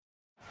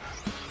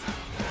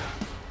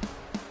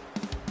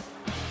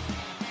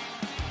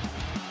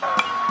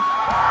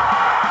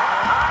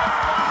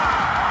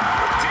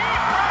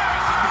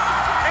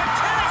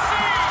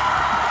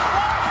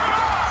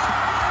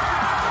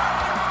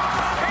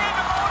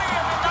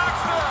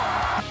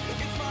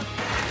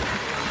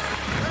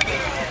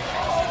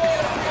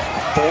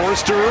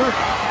Forrester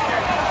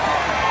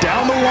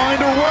down the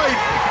line to right.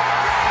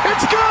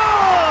 It's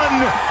gone!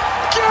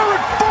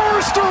 Garrett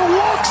Forrester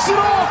walks it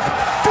off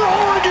for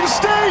Oregon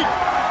State.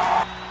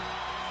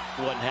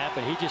 What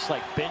happened? He just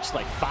benched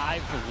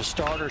 5 of the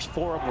starters.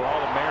 4 of them were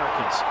all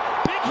Americans.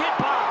 Big hit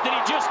pop. Did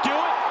he just do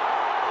it?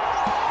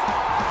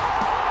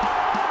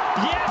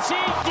 Yes,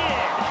 he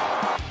did.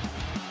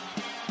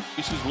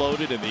 Bases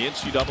loaded in the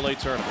NCAA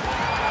tournament.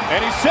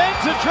 And he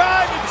sends a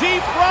drive to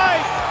deep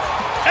right.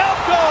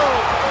 Elko,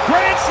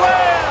 grand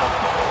slam.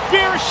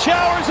 Beer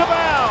showers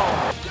abound.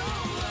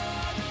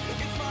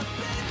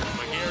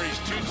 McGarry's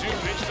 2-2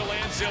 pitch to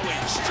Lanzilli.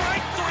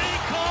 Strike 3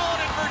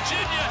 called, and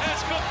Virginia has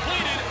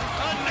completed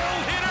a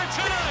no-hitter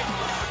tonight.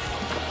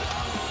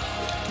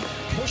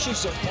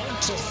 Pushes a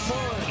bunt to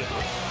third.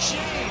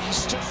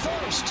 James to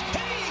first.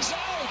 He's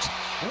out.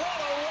 What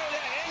a way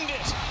to end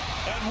it.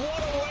 And what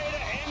a way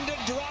to end a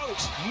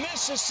drought.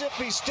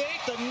 Mississippi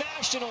State, the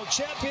national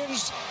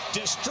champions,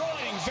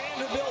 destroying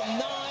Vanderbilt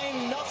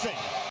 9-0.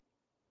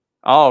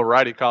 All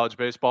righty, college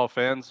baseball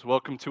fans.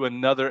 Welcome to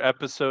another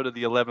episode of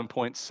the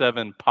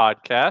 11.7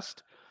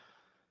 podcast.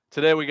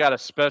 Today we got a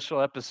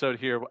special episode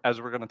here as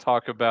we're going to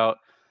talk about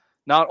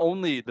not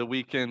only the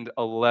Weekend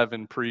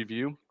 11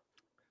 preview,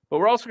 but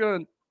we're also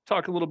going to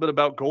talk a little bit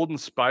about Golden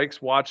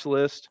Spikes watch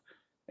list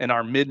and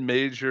our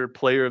mid-major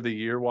player of the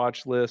year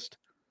watch list.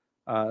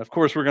 Of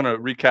course, we're going to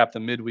recap the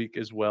midweek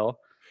as well.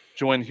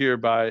 Joined here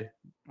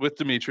with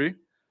Dimitri.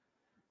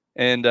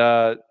 And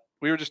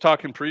we were just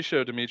talking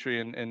pre-show,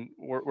 Dimitri, and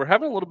we're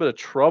having a little bit of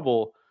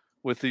trouble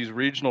with these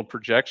regional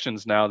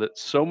projections now that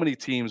so many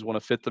teams want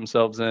to fit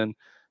themselves in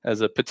as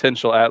a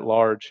potential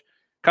at-large.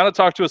 Kind of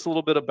talk to us a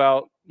little bit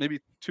about maybe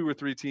 2 or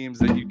 3 teams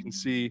that you can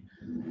see,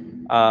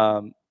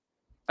 I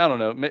don't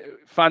know,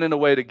 finding a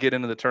way to get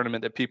into the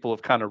tournament that people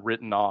have kind of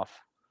written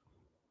off.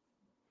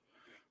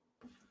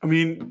 I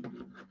mean,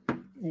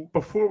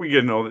 before we get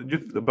into all that,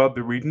 just about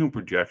the regional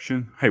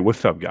projection. Hey,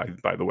 what's up, guys,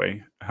 by the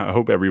way? I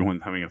hope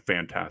everyone's having a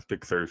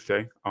fantastic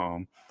Thursday.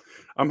 I'm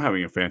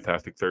having a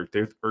fantastic Thursday.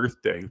 It's Earth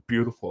Day. It's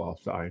beautiful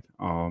outside.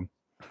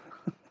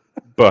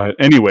 But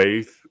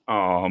anyways,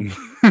 about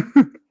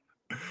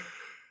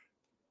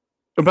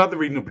the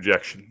regional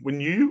projection. When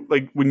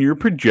you're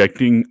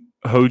projecting,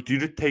 you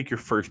just take your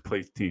first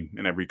place team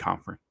in every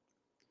conference.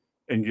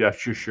 And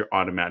that's just your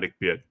automatic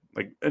bid.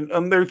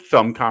 And there's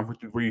some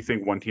conferences where you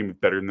think one team is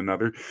better than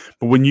another,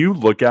 but when you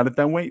look at it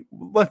that way,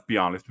 let's be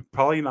honest, it's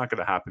probably not going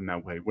to happen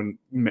that way. When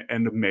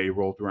end of May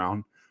rolls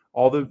around,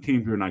 all the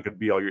teams are not going to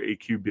be all your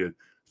AQ bids.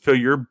 So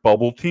your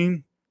bubble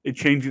team, it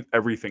changes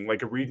everything.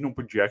 Like a regional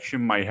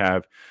projection might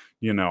have,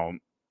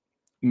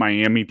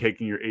 Miami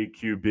taking your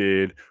AQ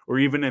bid, or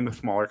even in the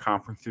smaller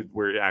conferences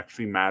where it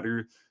actually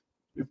matters.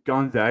 If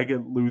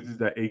Gonzaga loses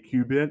that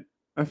AQ bid,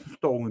 that's a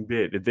stolen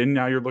bid. And then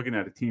now you're looking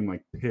at a team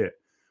like Pitt.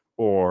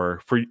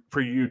 Or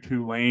for you,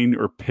 Tulane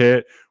or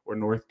Pitt or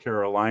North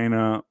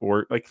Carolina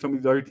or like some of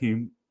these other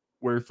teams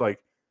where it's like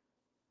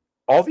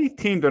all these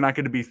teams are not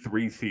going to be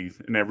 3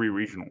 seeds in every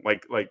regional.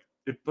 Like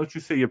if, let's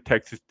just say you have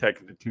Texas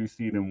Tech as a 2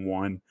 seed and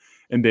 1,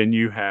 and then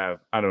you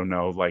have, I don't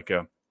know, like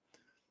a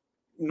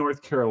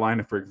North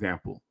Carolina, for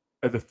example,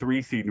 as a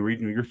 3 seed in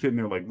regional. You're sitting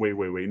there like, wait,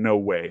 no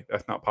way,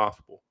 that's not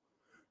possible.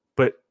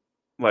 But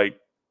like,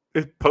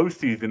 it's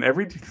postseason.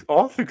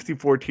 All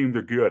 64 teams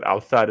are good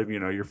outside of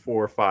your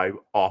 4 or 5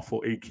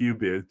 awful AQ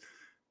bids.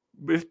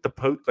 It's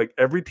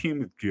every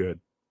team is good.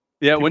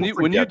 Yeah, when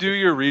you do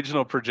your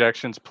regional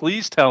projections,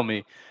 please tell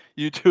me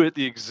you do it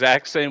the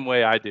exact same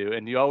way I do,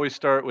 and you always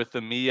start with the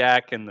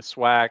MEAC and the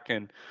SWAC,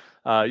 and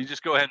you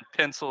just go ahead and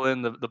pencil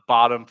in the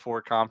bottom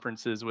 4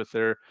 conferences with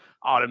their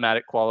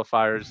automatic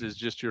qualifiers is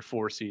just your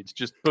 4 seeds.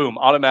 Just boom,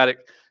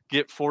 automatic,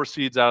 get 4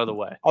 seeds out of the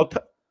way.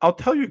 I'll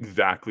tell you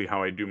exactly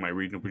how I do my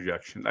regional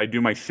projections. I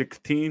do my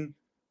 16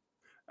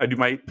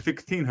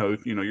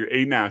 hosts, your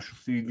 8 national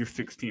seeds, your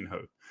 16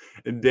 hosts.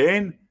 And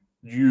then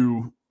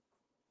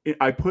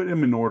I put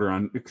them in order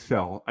on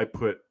Excel. I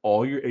put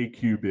all your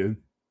AQ bids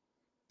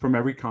from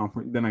every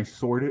conference. Then I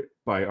sort it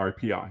by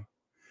RPI.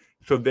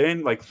 So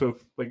then, I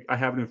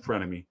have it in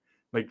front of me.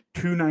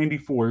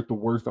 294 is the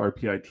worst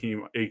RPI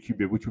team AQ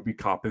bid, which would be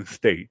Coppin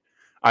State.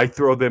 I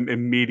throw them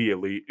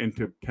immediately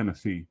into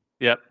Tennessee.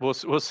 Yeah, we'll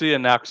see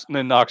in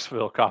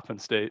Knoxville, Coppin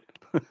State.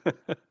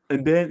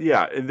 and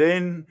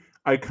then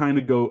I kind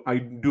of I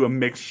do a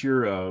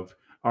mixture of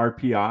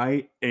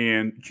RPI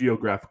and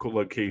geographical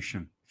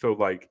location. So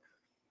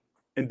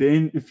and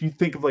then if you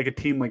think of a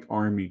team like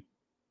Army,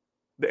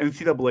 the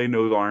NCAA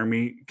knows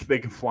Army, they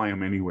can fly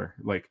them anywhere.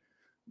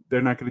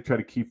 They're not going to try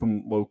to keep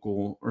them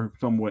local or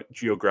somewhat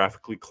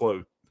geographically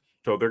close.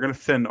 So they're going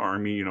to send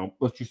Army,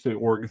 let's just say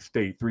Oregon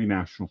State, 3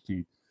 national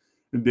seeds.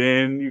 And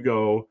then you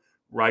go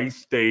Rice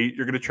State,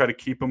 you're going to try to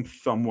keep them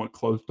somewhat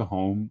close to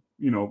home,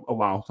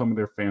 allow some of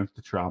their fans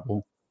to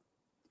travel.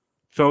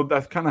 So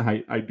that's kind of how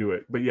I do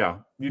it. But yeah,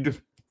 and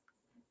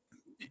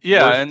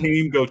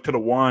team goes to the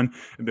 1,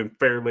 and then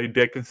Fairleigh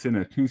Dickinson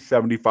at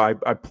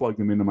 275. I plug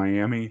them into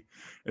Miami,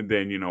 and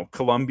then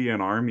Columbia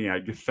and Army, I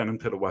just send them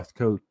to the West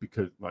Coast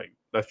because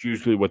that's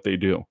usually what they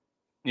do.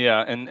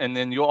 Yeah, and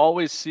then you'll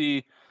always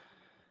see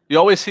You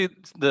always see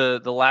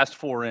the last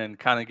four in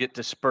kind of get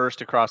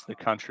dispersed across the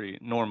country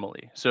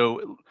normally.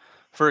 So,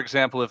 for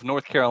example, if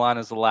North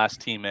Carolina is the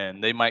last team in,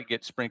 they might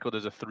get sprinkled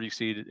as a 3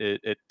 seed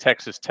at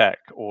Texas Tech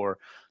or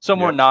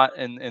somewhere not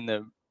in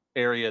the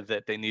area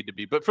that they need to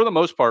be. But for the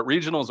most part,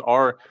 regionals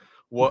are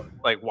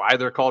why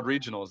they're called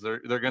regionals.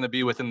 They're going to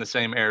be within the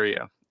same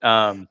area.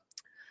 And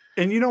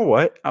you know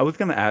what? I was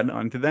going to add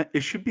on to that.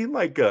 It should be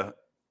like a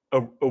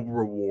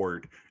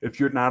reward. If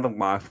you're not a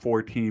last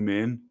four team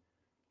in,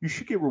 you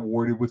should get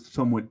rewarded with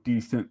somewhat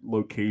decent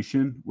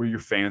location where your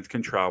fans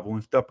can travel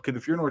and stuff. Because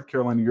if you're North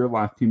Carolina, you're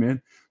last team in.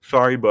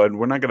 Sorry, bud,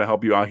 we're not going to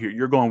help you out here.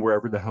 You're going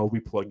wherever the hell we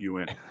plug you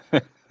in.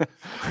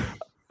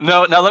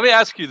 No, now let me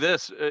ask you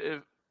this.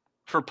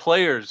 For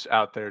players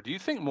out there, do you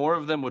think more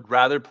of them would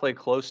rather play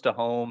close to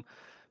home,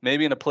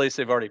 maybe in a place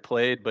they've already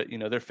played, but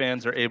their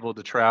fans are able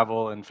to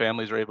travel and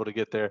families are able to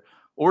get there?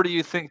 Or do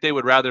you think they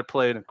would rather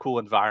play in a cool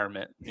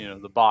environment,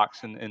 the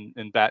box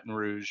in Baton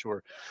Rouge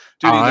or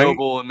Dudy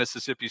Noble in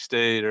Mississippi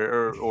State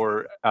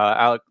or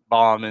Alex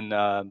Baum in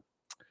not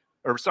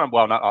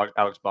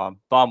Alex Baum.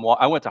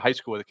 I went to high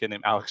school with a kid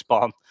named Alex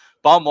Baum.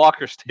 Baum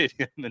Walker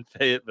Stadium in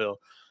Fayetteville.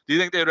 Do you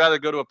think they'd rather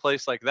go to a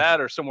place like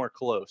that or somewhere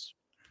close?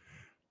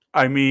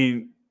 I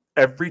mean,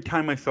 every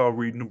time I saw a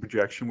regional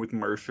projection with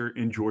Mercer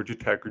in Georgia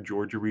Tech or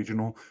Georgia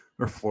Regional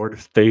or Florida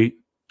State,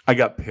 I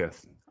got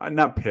pissed. I'm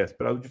not pissed,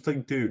 but I was just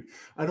like, dude,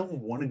 I don't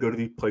want to go to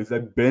these places.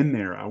 I've been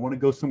there. I want to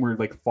go somewhere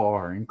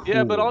far and cool.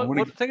 Yeah, but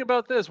think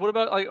about this. What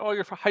about all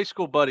your high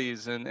school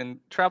buddies and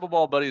travel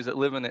ball buddies that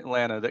live in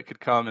Atlanta that could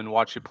come and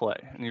watch you play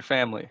and your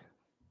family?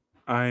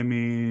 I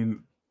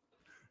mean,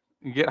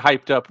 you get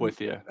hyped up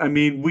with you. I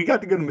mean, we got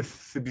to go to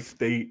Mississippi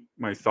State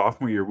my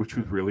sophomore year, which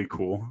was really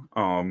cool.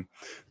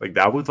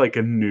 That was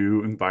a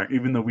new environment,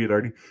 even though we had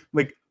already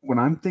when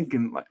I'm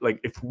thinking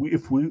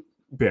if we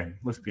Ben,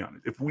 let's be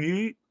honest,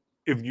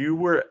 if you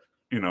were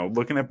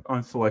looking at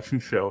on Selection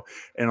Show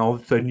and all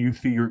of a sudden you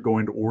see you're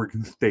going to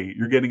Oregon State,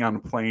 you're getting on a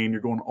plane, you're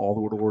going all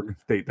the way to Oregon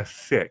State, that's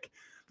sick.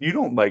 You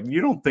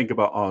don't think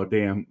about, oh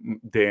damn,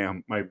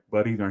 my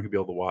buddies aren't gonna be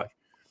able to watch.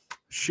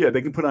 Shit,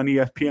 they can put on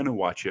ESPN and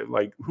watch it.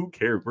 Who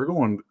cares? We're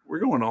going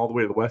all the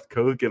way to the West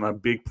Coast, getting on a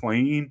big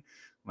plane.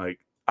 I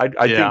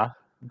think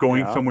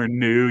going somewhere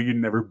new you've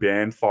never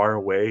been, far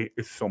away,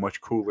 is so much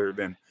cooler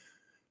than.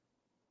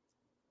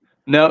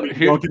 No,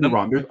 don't get me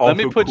wrong. Let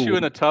me put you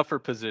in a tougher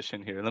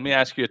position here. Let me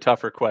ask you a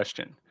tougher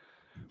question.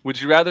 Would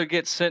you rather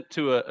get sent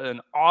to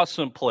an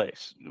awesome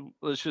place?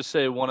 Let's just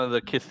say one of the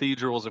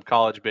cathedrals of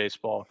college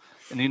baseball,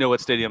 and you know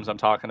what stadiums I'm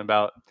talking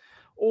about.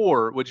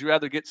 Or would you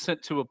rather get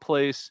sent to a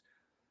place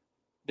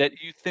that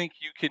you think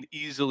you can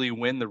easily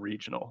win the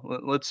regional?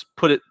 Let's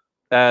put it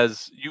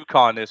as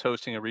UConn is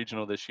hosting a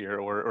regional this year,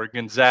 or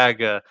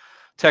Gonzaga,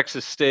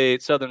 Texas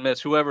State, Southern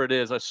Miss, whoever it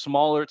is, a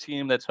smaller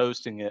team that's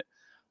hosting it.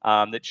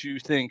 That you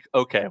think,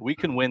 okay, we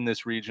can win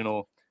this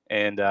regional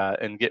and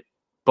get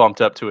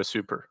bumped up to a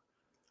super?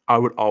 I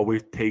would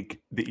always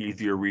take the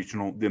easier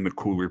regional than the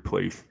cooler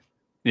place.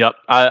 Yep,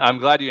 I'm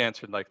glad you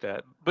answered like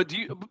that. But do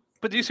you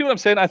see what I'm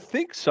saying? I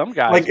think some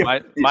guys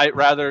might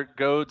rather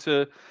go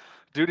to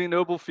Dudy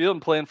Noble Field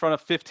and play in front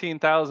of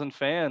 15,000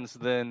 fans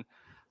than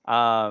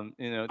I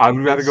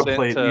would rather go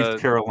play at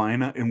East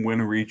Carolina and win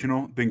a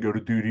regional than go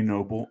to Dudy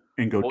Noble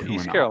and go 2-0.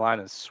 East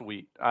Carolina's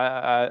sweet.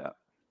 I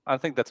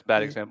think that's a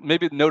bad example.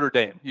 Maybe Notre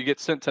Dame. You get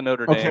sent to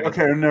Notre Dame.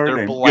 Okay, Notre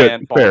Dame.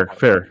 Bland.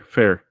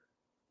 Fair.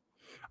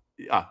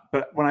 Yeah,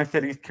 but when I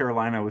said East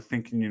Carolina, I was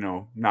thinking,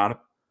 not a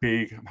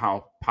big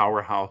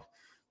powerhouse,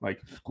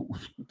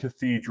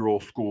 cathedral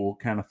school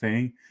kind of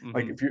thing.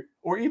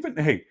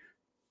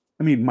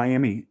 Mm-hmm.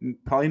 Miami,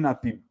 probably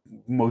not the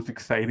most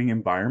exciting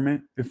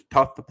environment. It's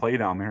tough to play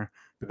down there,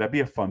 but that'd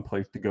be a fun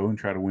place to go and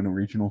try to win a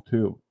regional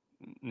too.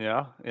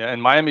 Yeah, and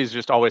Miami's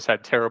just always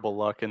had terrible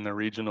luck in the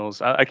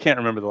regionals. I can't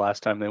remember the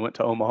last time they went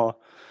to Omaha.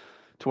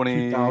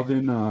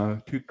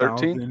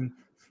 2013?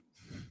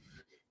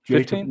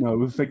 15? No, it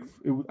was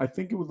I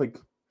think it was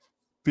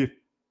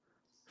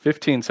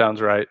 15 sounds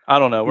right. I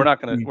don't know. We're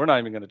not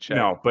even gonna check.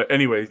 No, but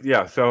anyways,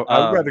 yeah. So I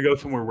would rather go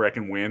somewhere where I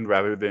can win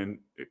rather than.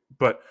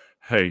 But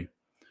hey,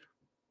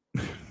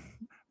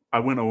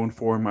 I went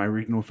 0-4 in my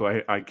regional,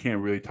 so I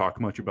can't really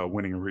talk much about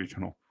winning a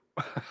regional.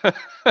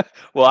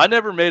 Well, I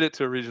never made it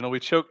to a regional. We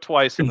choked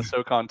twice in the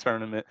SoCon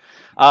tournament.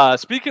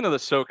 Speaking of the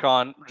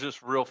SoCon,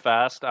 just real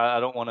fast, I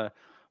don't want to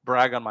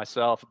brag on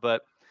myself,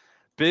 but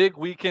big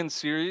weekend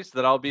series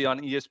that I'll be on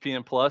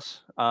ESPN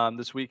Plus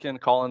this weekend,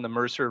 calling the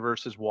Mercer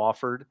versus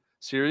Wofford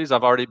series.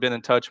 I've already been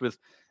in touch with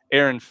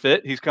Aaron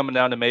Fitt. He's coming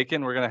down to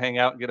Macon. We're going to hang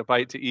out and get a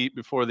bite to eat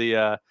before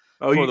the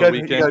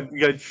weekend.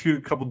 You guys shoot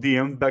a couple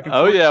DMs back and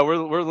forth? Oh, yeah,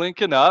 we're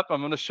linking up. I'm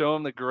going to show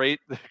him the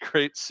great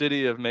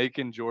city of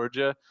Macon,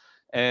 Georgia.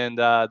 And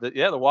the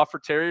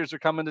Wofford Terriers are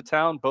coming to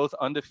town, both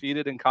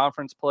undefeated in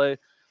conference play,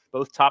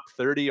 both top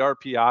 30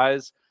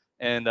 RPIs.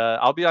 And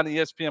I'll be on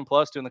ESPN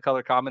Plus doing the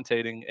color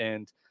commentating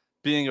and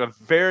being a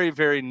very,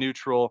 very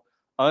neutral,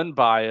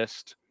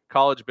 unbiased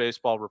college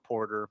baseball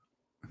reporter.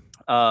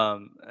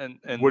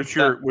 What's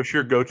your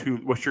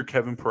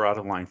Kevin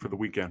Parada line for the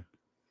weekend?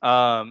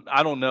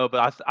 I don't know,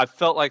 but I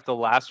felt like the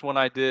last one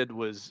I did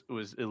was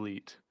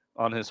elite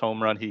on his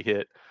home run he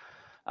hit.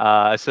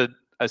 I said,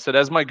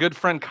 as my good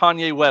friend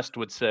Kanye West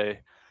would say,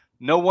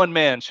 no one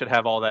man should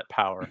have all that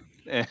power.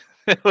 And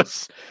it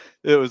was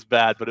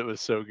bad, but it was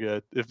so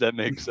good, if that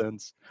makes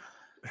sense.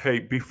 Hey,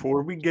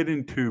 before we get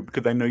into,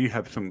 because I know you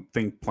have some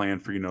things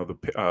planned for,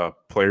 the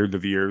players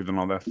of the years and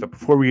all that stuff.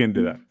 Before we get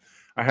into that,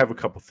 I have a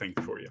couple things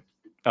for you.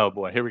 Oh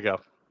boy, here we go.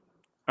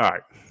 All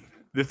right.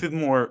 This is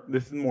more the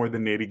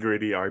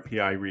nitty-gritty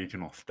RPI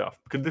regional stuff,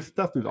 because this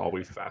stuff is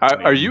always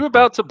fascinating. Are you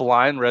about to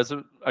blind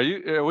resume?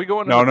 Are we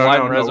going into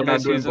blind resume we're not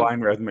season? doing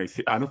blind resume.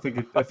 I don't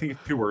think I think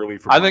it's too early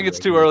for. I think it's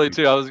too early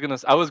too. I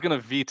was gonna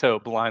veto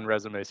blind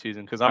resume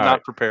season because I'm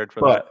not prepared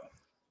for that.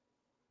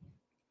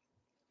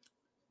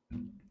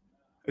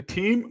 A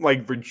team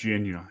like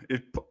Virginia,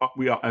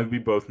 as we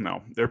both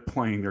know, they're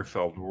playing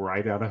themselves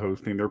right out of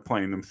hosting. They're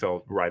playing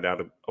themselves right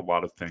out of a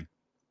lot of things.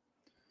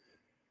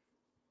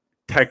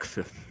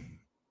 Texas.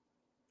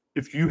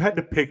 If you had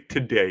to pick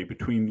today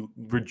between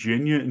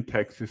Virginia and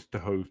Texas to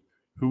host,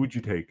 who would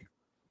you take?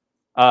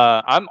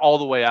 I'm all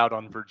the way out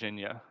on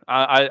Virginia.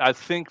 I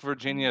think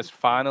Virginia is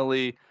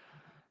finally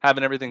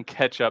having everything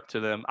catch up to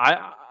them.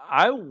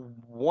 I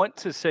want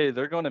to say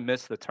they're going to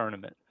miss the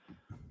tournament.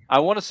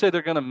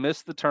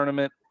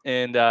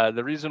 And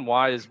the reason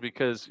why is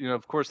because,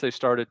 of course, they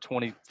started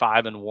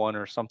 25-1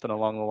 or something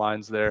along the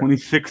lines there.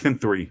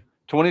 26-3.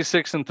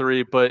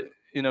 26-3, but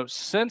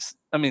since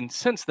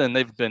then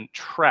they've been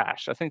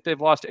trash. I think they've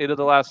lost 8 of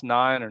the last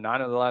 9 or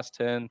 9 of the last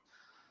 10.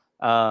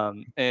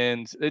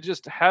 And they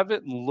just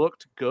haven't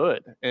looked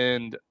good.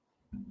 And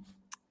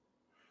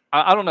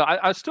I don't know.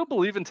 I still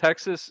believe in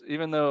Texas,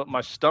 even though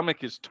my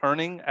stomach is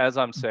turning as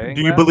I'm saying.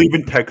 Do you believe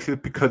in Texas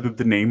because of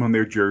the name on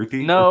their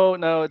jersey? No,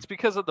 it's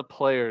because of the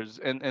players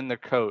and the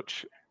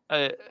coach.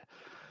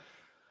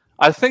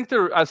 I think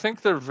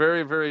they're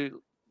very, very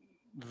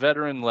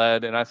veteran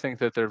led, and I think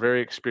that they're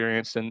very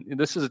experienced. And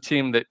this is a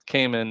team that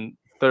came in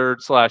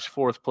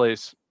 3rd/4th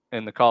place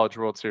in the College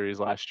World Series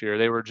last year.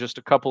 They were just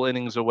a couple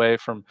innings away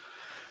from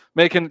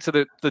making it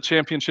to the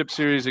championship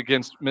series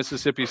against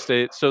Mississippi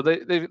State. So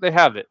they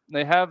have it.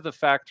 They have the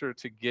factor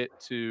to get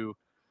to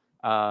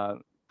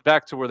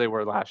back to where they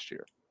were last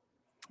year.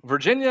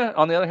 Virginia,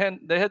 on the other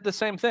hand, they had the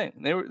same thing.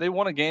 They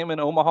won a game in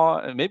Omaha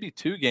and maybe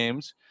 2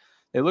 games.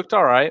 They looked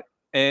all right.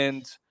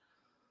 And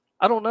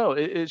I don't know.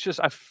 It's just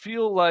I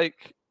feel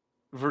like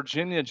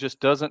Virginia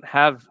just doesn't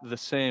have the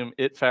same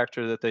it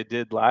factor that they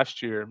did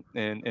last year,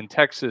 and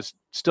Texas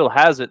still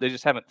has it. They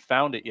just haven't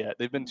found it yet.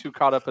 They've been too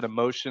caught up in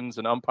emotions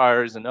and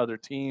umpires and other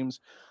teams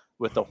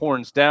with the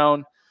horns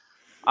down.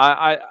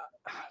 I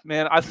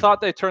thought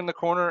they turned the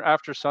corner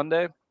after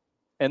Sunday,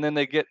 and then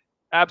they get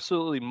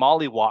absolutely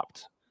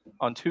mollywopped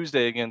on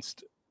Tuesday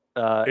against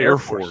Air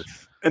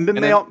Force. And then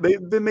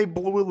they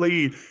blew a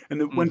lead,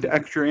 and it went to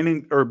extra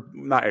inning, or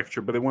not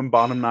extra, but they went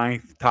bottom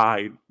 9th,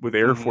 tied with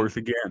Air Force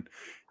again.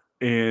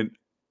 And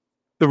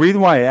the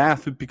reason why I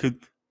asked is because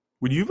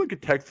when you look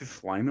at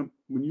Texas lineup,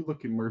 when you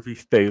look at Murphy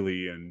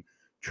Staley and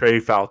Trey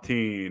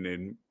Faltine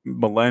and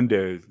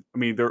Melendez, I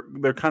mean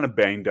they're kind of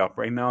banged up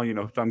right now.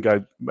 Some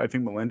guys, I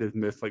think Melendez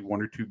missed like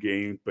 1 or 2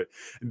 games, but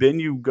then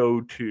you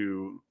go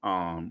to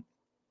oh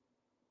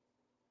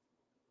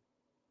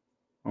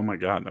my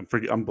God, I'm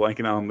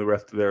blanking out on the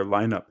rest of their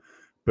lineup.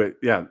 But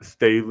yeah,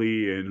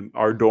 Staley and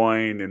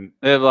Ardoin and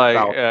they have like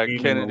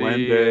Faltine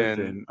Kennedy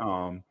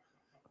and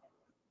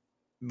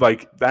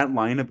like that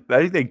lineup,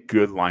 that is a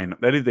good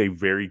lineup. That is a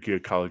very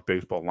good college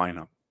baseball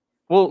lineup.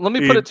 Well, let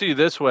me put it to you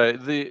this way: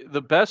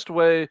 the best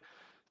way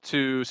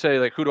to say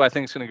like who do I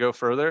think is going to go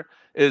further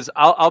is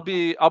I'll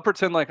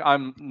pretend like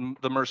I'm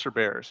the Mercer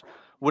Bears.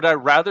 Would I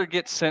rather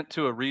get sent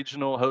to a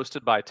regional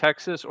hosted by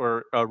Texas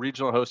or a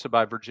regional hosted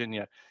by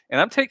Virginia? And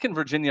I'm taking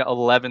Virginia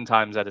 11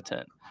 times out of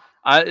 10.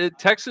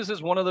 Texas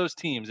is one of those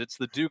teams. It's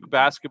the Duke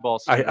basketball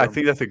syndrome. I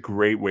think that's a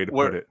great way to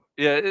put it.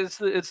 Yeah, it's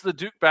the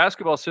Duke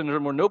basketball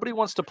syndrome where nobody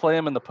wants to play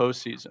them in the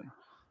postseason.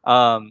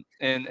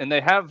 And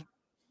they have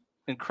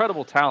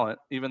incredible talent,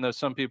 even though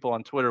some people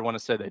on Twitter want to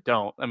say they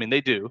don't. I mean,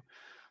 they do.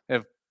 They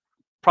have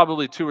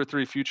probably 2 or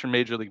 3 future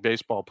Major League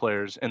Baseball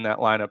players in that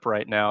lineup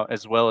right now,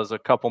 as well as a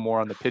couple more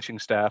on the pitching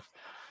staff.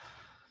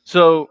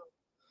 So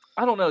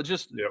I don't know.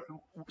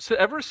 So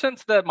ever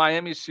since that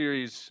Miami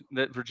series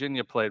that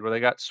Virginia played where they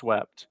got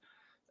swept,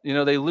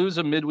 they lose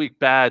a midweek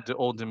bad to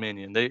Old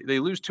Dominion. They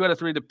lose 2 out of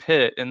 3 to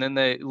Pitt, and then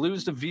they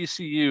lose to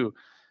VCU.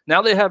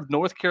 Now they have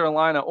North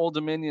Carolina, Old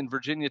Dominion,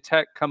 Virginia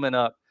Tech coming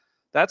up.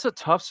 That's a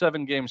tough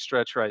 7-game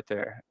stretch right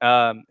there.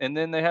 And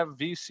then they have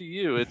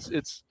VCU.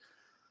 It's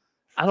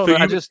I don't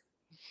know.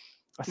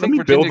 I think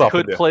Virginia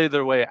could play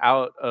their way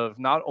out of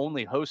not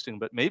only hosting,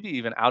 but maybe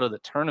even out of the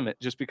tournament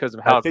just because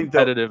of how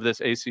competitive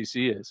this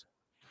ACC is.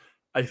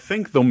 I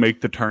think they'll make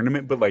the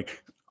tournament, but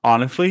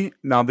honestly,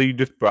 now that you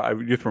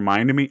just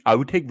reminded me, I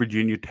would take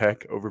Virginia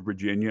Tech over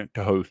Virginia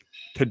to host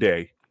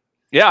today.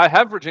 Yeah, I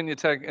have Virginia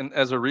Tech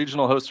as a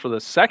regional host for the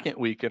 2nd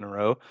week in a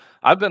row.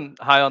 I've been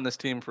high on this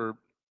team for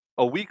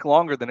a week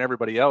longer than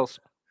everybody else.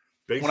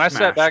 When I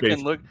sat back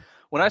and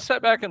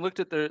looked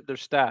at their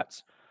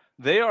stats,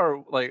 they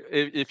are like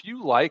if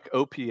you like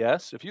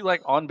OPS, if you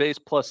like on base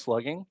plus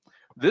slugging,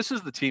 this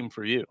is the team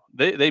for you.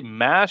 They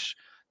mash,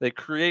 they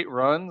create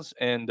runs,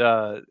 and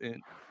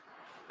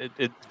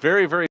it's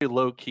very, very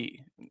low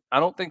key. I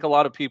don't think a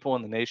lot of people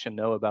in the nation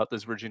know about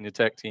this Virginia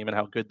Tech team and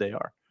how good they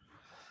are.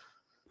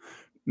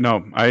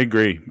 No, I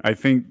agree. I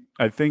think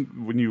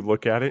when you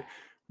look at it,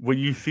 what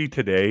you see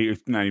today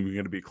is not even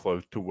going to be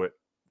close to what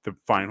the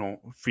final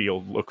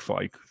field looks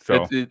like.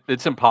 So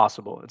It's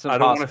impossible. It's impossible. I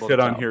don't want to sit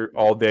on tell. here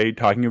all day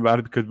talking about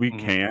it because we Mhm.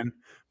 can,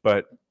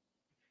 but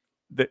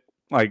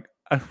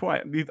that's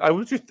why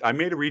I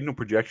made a regional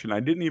projection. I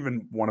didn't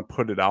even want to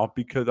put it out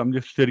because I'm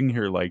just sitting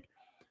here like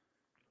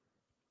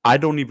I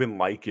don't even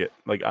like it.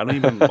 Like I don't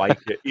even like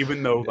it,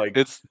 even though like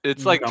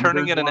It's like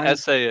turning in an numbers-wise-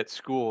 essay at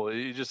school.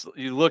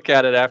 You look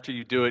at it after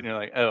you do it and you're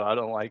like, oh, I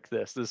don't like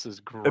this. This is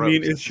gross. I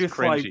mean, This it's is just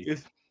like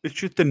cringy. it's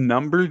just a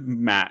number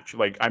match.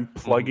 Like I'm Mm-hmm.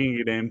 plugging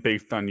it in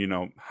based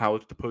on how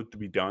it's supposed to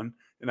be done,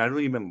 and I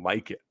don't even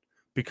like it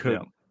because,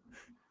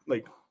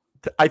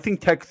 I think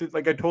Texas.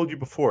 Like I told you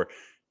before,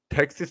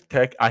 Texas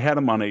Tech. I had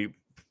them on a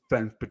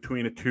fence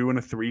between a 2 and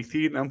a 3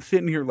 seed, and I'm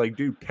sitting here like,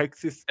 dude,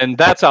 Texas. And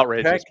that's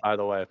outrageous, Tech, by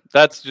the way.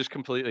 That's just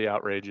completely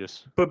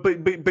outrageous. But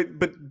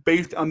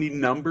based on the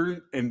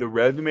numbers and the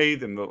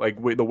resumes and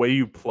the way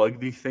you plug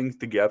these things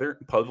together,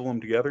 puzzle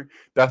them together,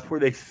 that's where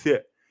they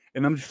sit.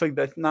 And I'm just like,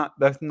 that's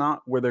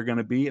not where they're going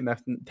to be. And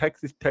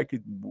Texas Tech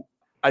is.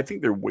 I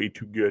think they're way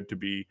too good to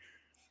be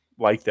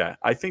like that.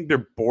 I think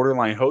they're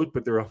borderline host,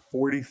 but they're a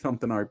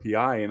 40-something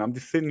RPI, and I'm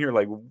just sitting here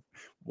like,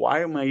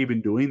 why am I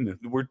even doing this?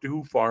 We're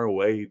too far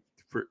away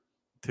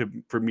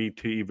for me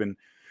to even.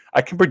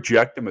 I can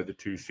project them as a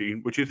 2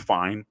 seed, which is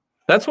fine.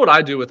 That's what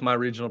I do with my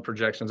regional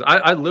projections.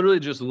 I literally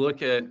just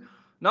look at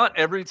not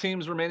every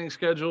team's remaining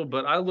schedule,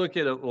 but I look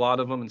at a lot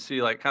of them and see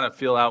kind of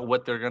feel out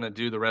what they're going to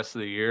do the rest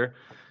of the year.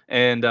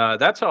 And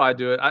that's how I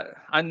do it.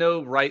 I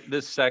know right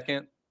this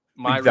second,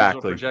 my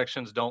regional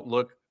projections don't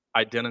look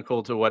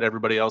identical to what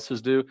everybody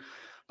else's do,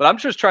 but I'm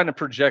just trying to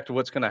project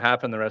what's going to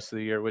happen the rest of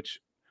the year,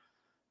 which,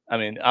 I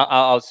mean,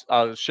 I'll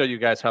show you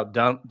guys how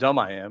dumb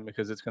I am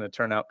because it's going to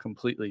turn out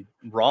completely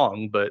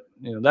wrong. But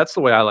that's the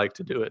way I like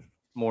to do it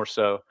more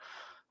so.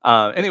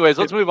 Anyways,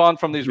 let's move on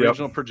from these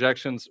regional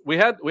projections. We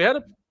had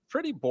a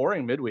pretty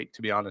boring midweek,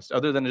 to be honest,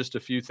 other than just a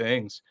few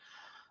things.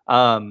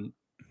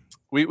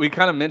 We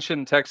kind of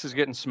mentioned Texas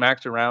getting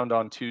smacked around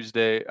on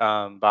Tuesday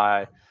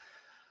by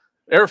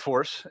Air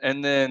Force,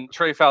 and then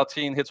Trey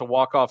Faltine hits a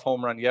walk-off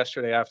home run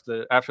yesterday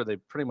after they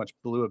pretty much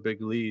blew a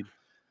big lead.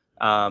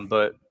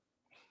 But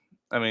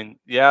I mean,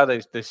 yeah,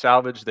 they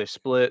salvaged, they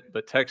split,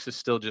 but Texas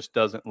still just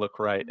doesn't look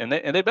right, and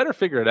they better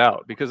figure it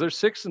out because they're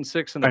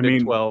 6-6 in the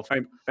Big 12.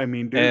 I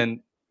mean, dude, and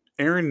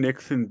Aaron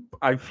Nixon,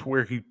 I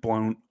swear he's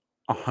blown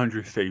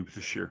 100 saves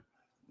this year.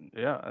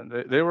 Yeah,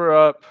 they were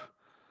up.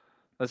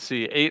 Let's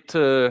see,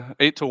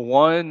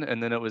 8-1,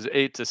 and then it was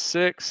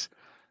 8-6,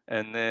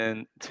 and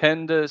then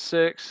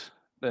 10-6.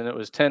 Then it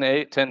was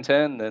 10-8,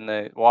 10-10. Then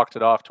they walked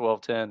it off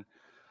 12-10.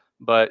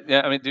 But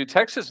yeah, I mean, dude,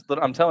 Texas.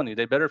 I'm telling you,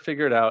 they better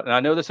figure it out. And I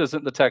know this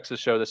isn't the Texas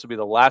show. This will be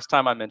the last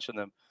time I mention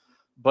them.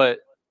 But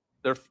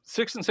they're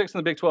 6-6 in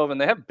the Big 12,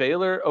 and they have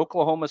Baylor,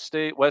 Oklahoma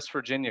State, West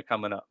Virginia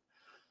coming up.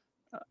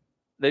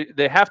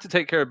 They have to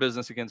take care of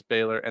business against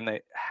Baylor, and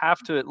they have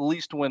to at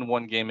least win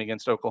one game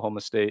against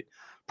Oklahoma State,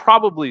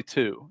 probably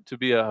two, to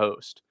be a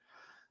host.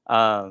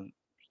 And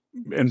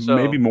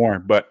maybe more,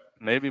 but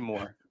maybe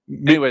more.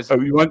 Anyways,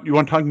 you want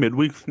to talk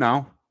midweeks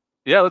now?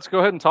 Yeah, let's go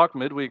ahead and talk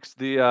midweeks.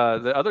 The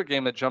other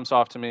game that jumps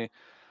off to me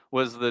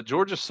was the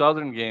Georgia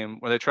Southern game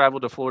where they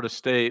traveled to Florida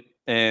State,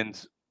 and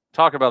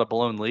talk about a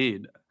blown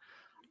lead.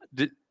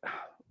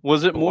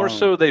 Was it more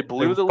so they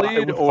blew the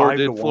lead, or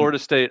did Florida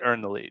State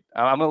earn the lead?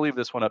 I'm going to leave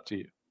this one up to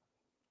you.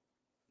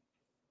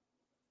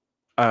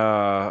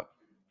 I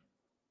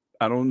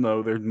don't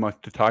know. There's much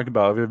to talk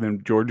about other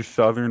than Georgia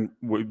Southern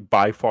was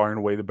by far and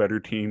away the better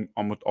team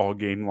almost all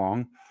game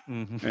long,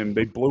 and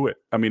they blew it.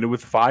 I mean, it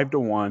was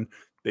 5-1.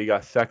 They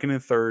got second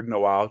and third,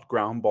 no outs,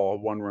 ground ball,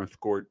 1 run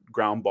scored,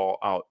 ground ball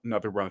out,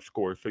 another run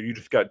scored. So you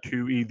just got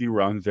 2 easy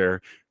runs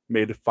there,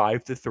 made it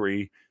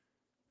 5-3.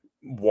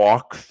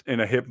 Walks and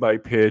a hit by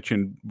pitch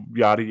and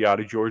yada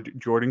yada.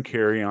 Jordan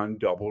carry on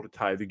double to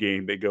tie the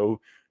game. They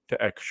go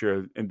to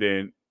extra, and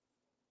then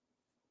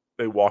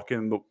they walk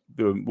in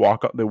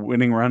the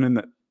winning run in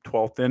the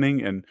 12th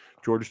inning, and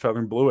Georgia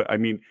Southern blew it. I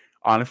mean,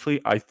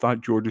 honestly, I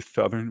thought Georgia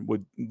Southern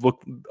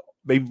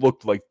they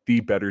looked like the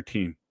better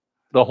team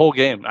the whole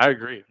game. I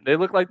agree. They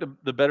looked like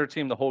the better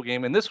team the whole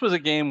game, and this was a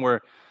game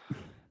where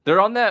they're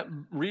on that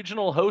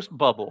regional host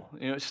bubble.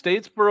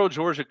 Statesboro,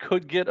 Georgia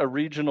could get a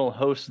regional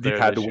host there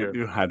this year.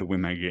 You had to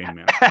win that game,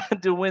 man.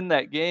 Had to win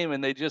that game,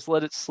 and they just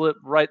let it slip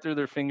right through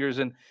their fingers.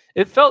 And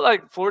it felt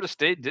like Florida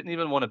State didn't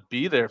even want to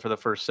be there for the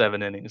first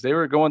 7 innings. They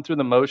were going through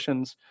the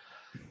motions.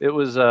 It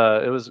was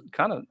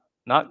kind of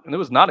not. It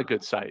was not a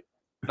good sight.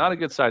 Not a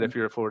good sight if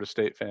you're a Florida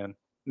State fan.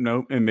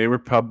 No, and they were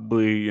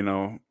probably,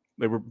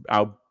 they were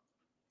out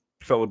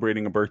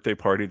celebrating a birthday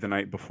party the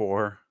night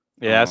before.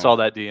 Yeah, I saw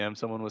that DM.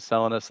 Someone was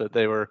telling us that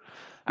they were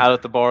out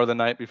at the bar the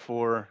night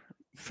before,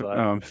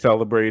 But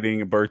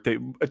celebrating a birthday,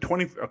 but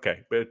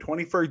a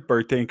 21st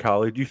birthday in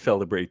college, you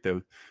celebrate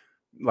those.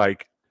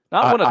 Like,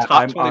 not when a top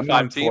I'm 25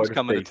 not in team's Florida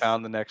coming to State.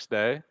 town the next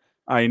day.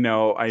 I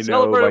know,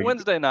 Celebrate like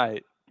Wednesday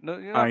night. No,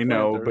 you're not I playing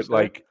know,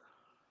 Thursday.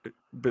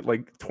 but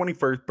like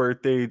 21st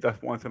birthday,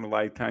 that's once in a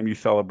lifetime. You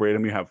celebrate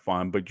them, you have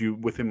fun, but you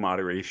within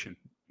moderation.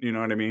 You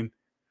know what I mean?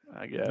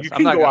 I guess You I'm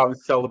can not go gonna. out and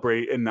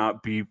celebrate and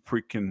not be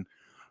freaking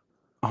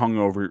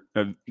hungover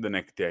the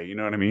next day. You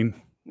know what I mean?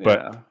 But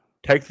Yeah,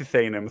 Texas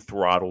A&M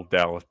throttled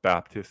Dallas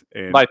Baptist,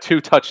 and by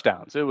 2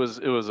 touchdowns. It was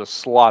a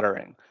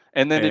slaughtering.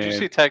 And then did you and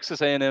see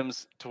Texas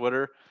A&M's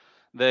Twitter?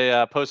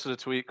 They posted a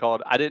tweet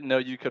called "I didn't know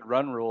you could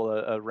run rule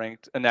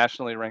a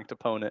nationally ranked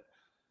opponent."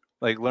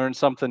 Like, learn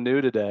something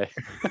new today.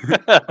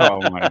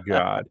 oh my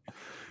god,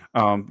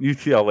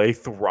 UCLA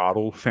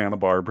throttled Santa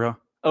Barbara.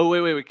 Oh,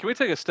 wait. Can we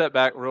take a step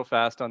back real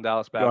fast on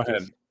Dallas Go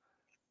ahead.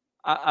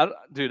 Baptist?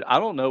 Dude, I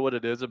don't know what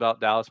it is about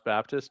Dallas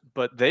Baptist,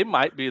 but they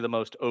might be the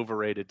most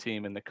overrated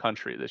team in the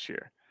country this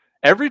year.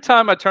 Every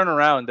time I turn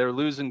around, they're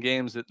losing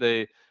games that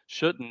they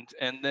shouldn't,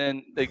 and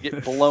then they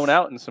get blown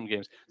out in some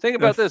games. Think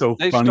about That's this: so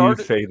funny you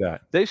say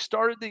that. they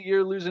started the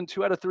year losing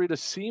 2 out of 3 to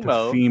To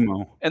SEMO,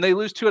 SEMO. and they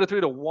lose 2 out of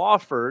 3 to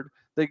Wofford.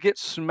 They get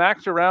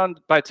smacked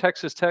around by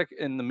Texas Tech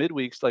in the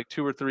midweeks like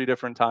 2 or 3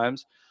 different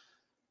times.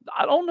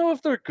 I don't know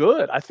if they're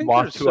good. I think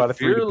Lost 2 out of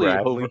 3 to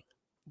Bradley.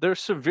 they're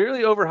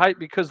severely overhyped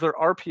because their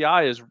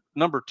RPI is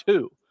number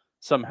 2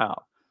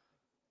 somehow.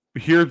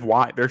 Here's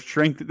why. Their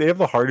strength, they have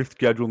the hardest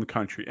schedule in the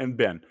country. And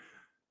Ben,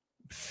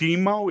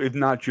 SEMO is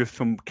not just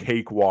some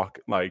cakewalk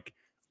like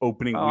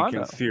opening Oh, I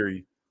weekend know.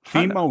 series.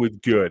 I know. SEMO is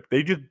good.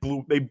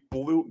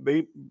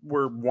 They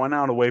were 1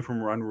 out away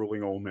from run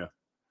ruling Ole Miss.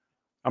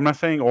 I'm not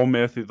saying Ole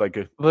Miss is like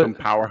some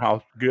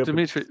powerhouse good.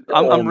 Dimitri,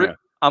 I'm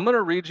I'm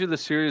gonna read you the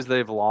series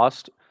they've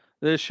lost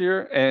this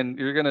year, and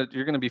you're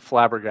gonna be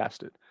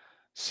flabbergasted.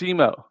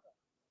 SEMO,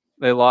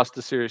 they lost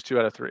the series 2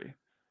 out of 3.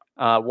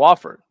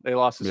 Wofford, they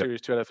lost the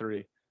series 2 out of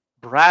 3.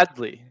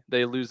 Bradley,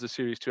 they lose the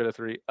series 2 out of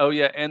 3. Oh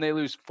yeah, and they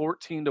lose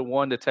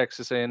 14-1 to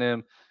Texas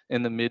A&M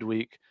in the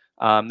midweek.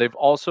 They've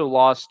also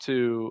lost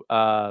to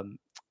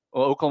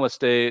Oklahoma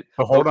State,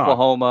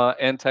 Oklahoma,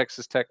 and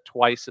Texas Tech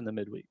twice in the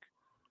midweek.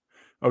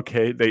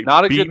 Okay, they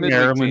Not a beat good midweek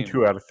Maryland team.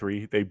 2 out of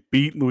 3. They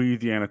beat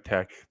Louisiana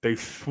Tech. They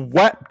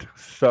swept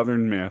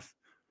Southern Miss.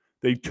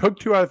 They took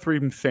 2 out of 3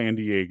 from San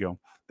Diego.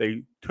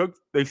 They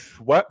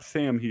swept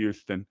Sam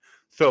Houston.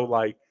 So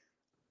like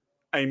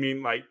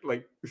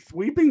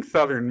sweeping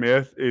Southern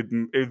Miss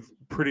is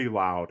pretty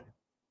loud.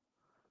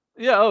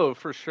 Yeah, oh,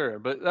 for sure.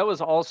 But that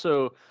was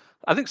also,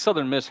 I think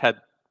Southern Miss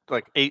had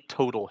like 8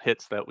 total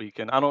hits that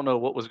weekend. I don't know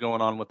what was going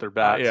on with their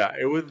bats. Yeah,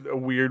 it was a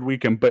weird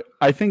weekend, but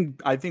I think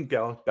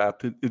Dallas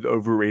Baptist is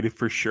overrated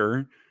for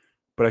sure.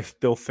 But I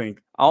still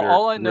think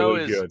All I they're know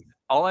really is good.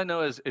 all I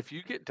know is if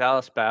you get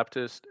Dallas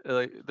Baptist,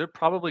 like, they're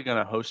probably going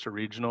to host a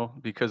regional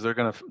because they're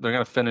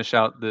gonna finish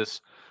out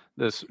this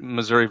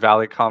Missouri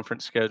Valley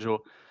Conference schedule.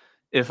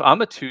 If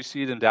I'm a 2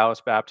 seed and Dallas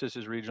Baptist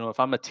is regional, if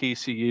I'm a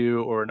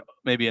TCU or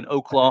maybe an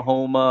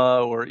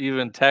Oklahoma or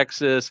even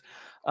Texas,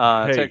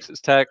 Hey,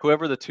 Texas Tech,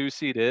 whoever the 2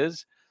 seed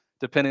is,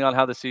 depending on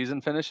how the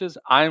season finishes,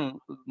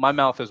 my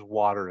mouth is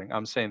watering.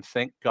 I'm saying,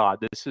 thank God,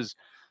 this is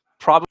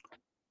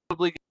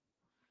probably.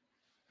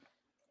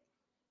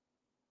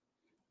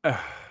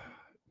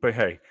 but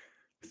hey,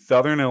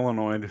 Southern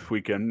Illinois this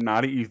weekend,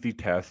 not an easy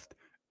test.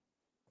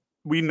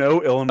 We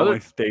know Illinois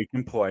State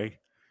can play.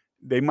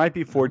 They might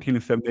be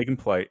 14-7. They can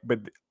play, but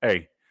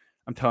hey,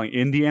 I'm telling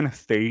you, Indiana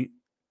State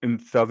and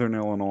Southern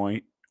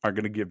Illinois are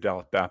going to give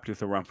Dallas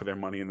Baptist a run for their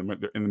money in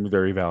the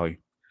Missouri Valley.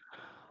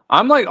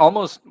 I'm like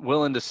almost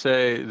willing to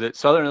say that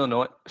Southern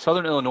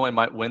Illinois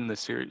might win this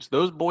series.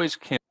 Those boys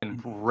can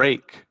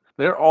rake.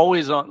 They're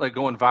always on, like,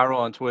 going viral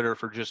on Twitter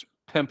for just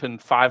pimping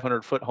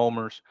 500-foot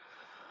homers.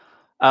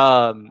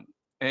 And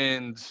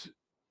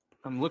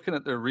I'm looking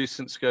at their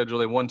recent schedule.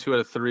 They won 2 out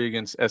of 3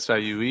 against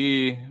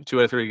SIUE, 2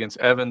 out of 3 against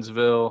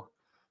Evansville.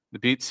 They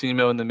beat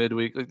SEMO in the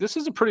midweek. Like, this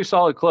is a pretty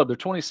solid club. They're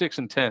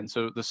 26-10.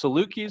 So the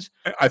Salukis,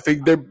 I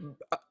think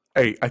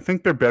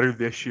they're better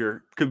this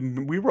year because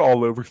we were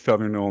all over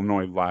Southern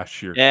Illinois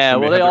last year. yeah.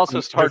 Well, they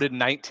also started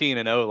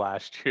 19-0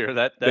 last year.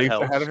 That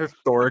helps. Had a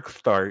historic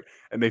start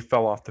and they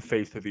fell off the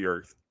face of the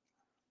earth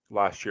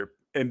last year.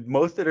 And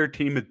most of their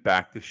team is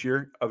back this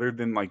year, other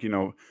than like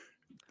a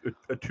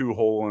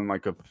 2-hole and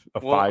like a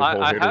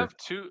 5-hole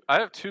hitter. I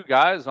have 2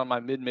 guys on my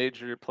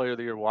mid-major player of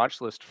the year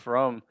watch list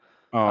from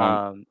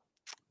Southern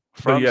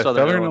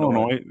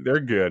Illinois. They're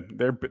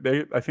good.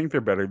 I think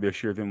they're better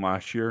this year than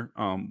last year.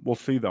 We'll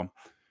see them.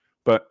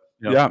 But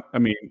yeah, I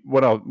mean,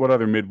 what else? What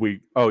other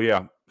midweek? Oh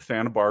yeah,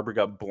 Santa Barbara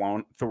got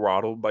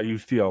throttled by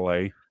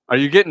UCLA. Are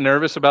you getting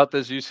nervous about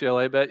this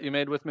UCLA bet you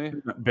made with me?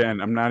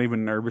 Ben, I'm not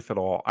even nervous at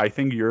all. I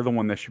think you're the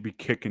one that should be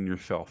kicking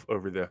yourself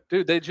over there.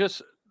 Dude,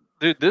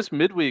 this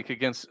midweek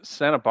against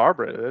Santa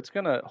Barbara, that's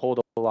going to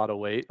hold a lot of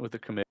weight with the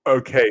committee.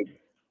 Okay.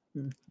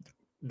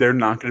 They're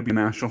not going to be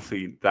a national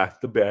seed. That's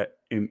the bet,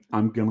 and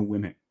I'm going to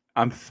win it.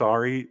 I'm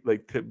sorry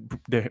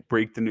to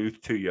break the news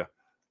to you.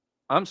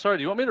 I'm sorry.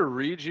 Do you want me to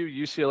read you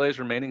UCLA's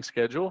remaining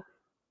schedule?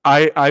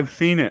 I've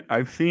seen it.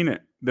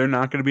 They're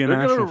not going to be a They're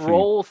national going to seed.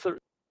 roll through.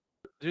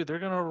 Dude, they're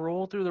going to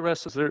roll through the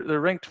rest of. They're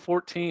ranked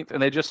 14th,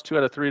 and they just 2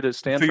 out of 3 to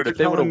Stanford. you're If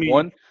they would have telling me-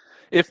 won,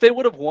 if they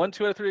would have won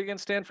 2 out of 3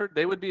 against Stanford,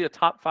 they would be a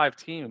top 5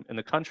 team in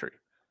the country.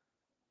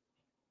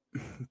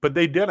 But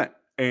they didn't,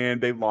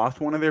 and they lost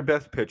one of their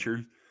best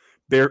pitchers.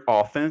 Their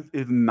offense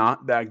is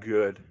not that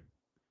good,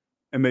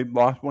 and they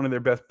lost one of their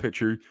best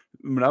pitchers.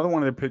 Another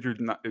one of their pitchers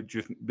it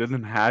just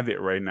doesn't have it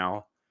right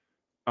now.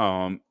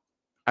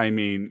 I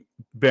mean,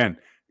 Ben,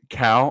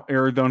 Cal,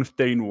 Arizona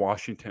State, and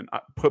Washington.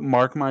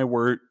 Mark my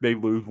word, they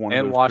lose one of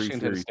And those Washington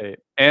 3 series. State.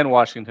 And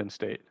Washington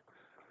State.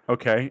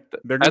 Okay,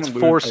 they're going That's to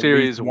 4 lose at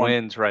series least one.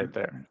 wins right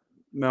there.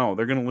 No,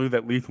 they're going to lose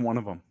at least one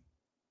of them.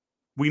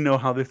 We know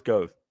how this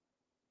goes.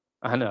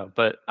 I know,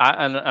 but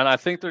I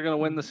think they're going to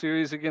win the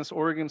series against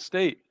Oregon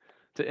State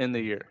to end the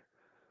year.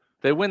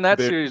 They win that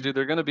series, dude.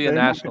 They're going to be a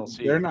national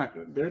seed. They're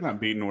not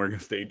beating Oregon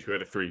State 2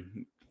 out of 3.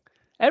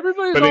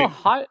 Everybody's all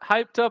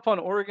hyped up on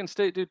Oregon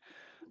State, dude.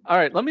 All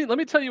right, let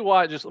me tell you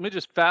why. Let me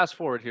just fast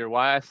forward here.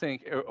 Why I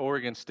think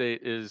Oregon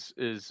State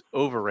is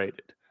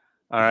overrated.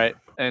 All right,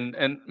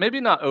 and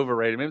maybe not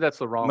overrated. Maybe that's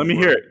the wrong. Let me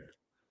word. hear it.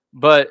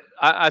 But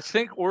I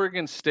think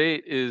Oregon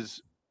State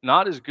is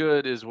not as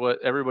good as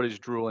what everybody's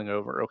drooling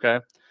over. Okay,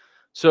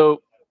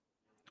 so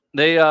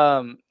they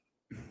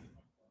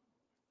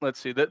let's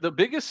see. The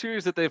biggest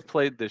series that they've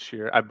played this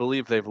year, I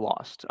believe they've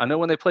lost. I know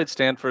when they played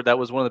Stanford, that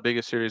was one of the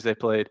biggest series they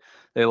played.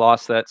 They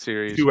lost that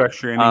series. 2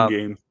 extra inning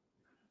games.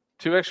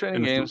 2 extra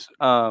inning games.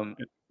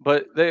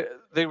 But they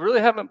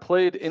really haven't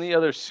played any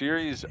other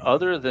series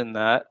other than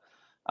that.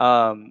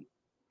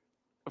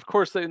 Of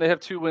course, they have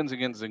 2 wins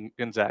against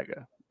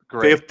Gonzaga.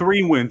 Great. They have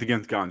 3 wins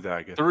against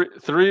Gonzaga.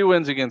 Three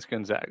wins against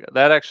Gonzaga.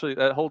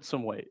 That holds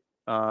some weight.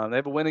 They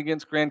have a win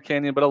against Grand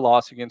Canyon, but a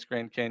loss against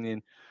Grand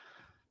Canyon.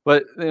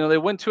 But they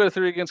win 2 out of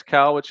 3 against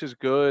Cal, which is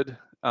good.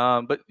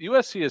 But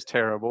USC is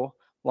terrible.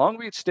 Long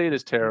Beach State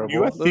is terrible.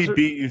 USC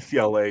beat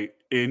UCLA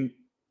in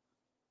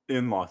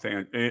Los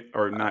Angeles,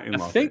 or not in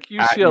Los Angeles. I think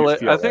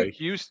UCLA.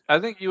 I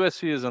think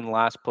USC is in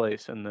last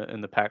place in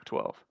the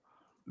Pac-12.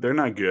 They're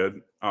not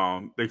good.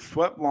 They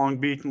swept Long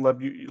Beach and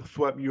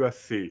swept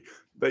USC.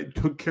 They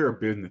took care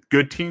of business.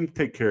 Good teams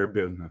take care of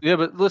business. Yeah,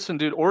 but listen,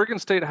 dude, Oregon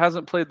State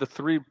hasn't played the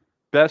 3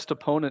 best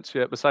opponents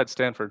yet besides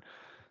Stanford.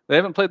 They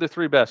haven't played the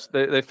 3 best.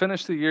 They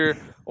finished the year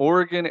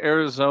Oregon,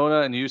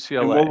 Arizona, and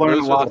UCLA. And we'll learn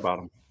a lot about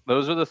them.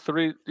 Those are the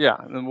 3. Yeah,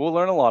 and we'll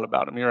learn a lot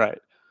about them. You're right.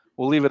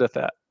 We'll leave it at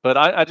that. But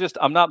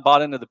I'm not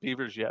bought into the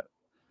Beavers yet.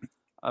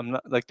 I'm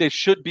not they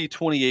should be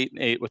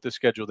 28-8 with the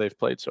schedule they've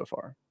played so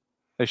far.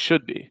 They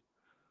should be.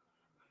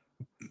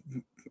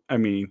 I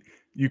mean,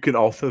 you could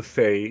also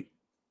say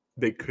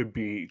they could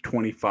be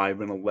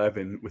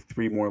 25-11 with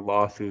 3 more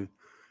losses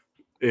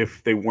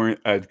if they weren't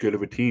as good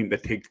of a team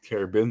that takes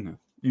care of business.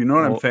 You know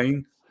what I'm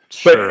saying?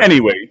 Sure. But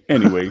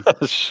anyway.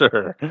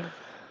 Sure.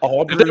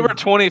 Auburn, if they were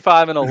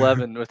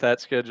 25-11 with that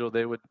schedule,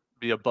 they would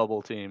be a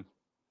bubble team.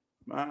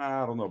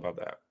 I don't know about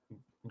that.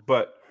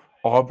 But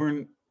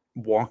Auburn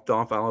walked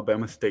off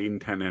Alabama State in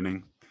 10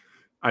 innings.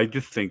 I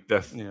just think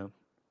that's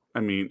I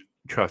mean,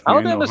 trust me.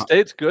 Alabama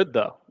State's good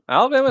though.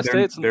 Alabama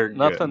State's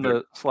nothing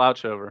to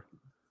slouch over.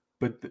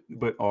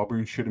 But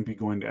Auburn shouldn't be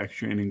going to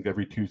extra innings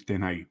every Tuesday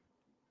night.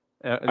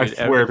 I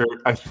swear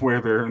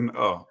they're in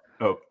battle.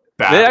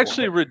 They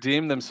actually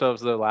redeemed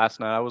themselves though last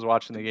night. I was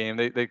watching the game.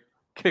 They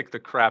kicked the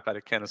crap out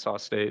of Kennesaw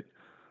State.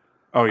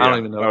 Oh yeah. I don't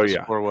even know what the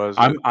score was.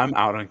 I'm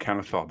out on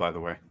Kennesaw, by the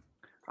way.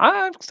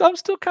 I'm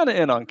still kind of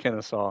in on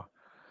Kennesaw.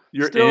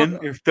 You're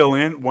still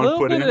in? 1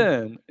 foot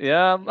in?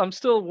 Yeah, I'm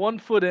still 1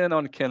 foot in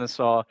on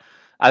Kennesaw.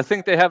 I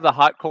think they have the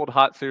hot, cold,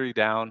 hot theory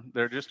down.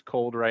 They're just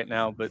cold right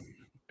now, but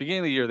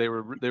beginning of the year they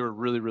were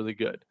really, really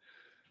good.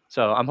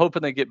 So I'm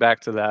hoping they get back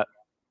to that.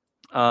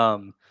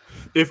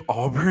 If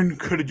Auburn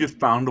could have just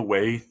found a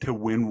way to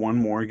win one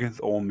more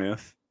against Ole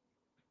Miss,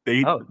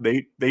 they'd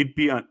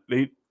be on.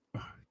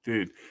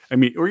 Dude, I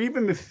mean, or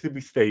even Mississippi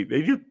State,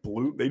 they just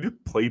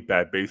played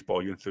bad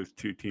baseball against those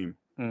 2 teams.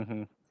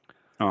 Mm-hmm.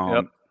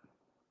 Yep.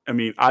 I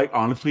mean, I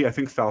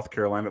think South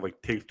Carolina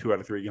takes 2 out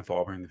of 3 against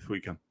Auburn this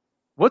weekend.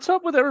 What's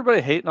up with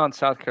everybody hating on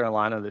South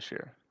Carolina this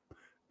year?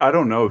 I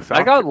don't know.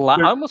 I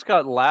almost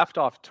got laughed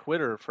off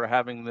Twitter for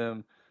having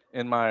them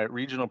in my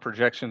regional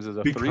projections as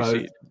a 3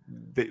 seed.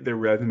 Their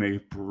resume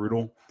is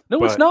brutal.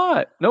 No, it's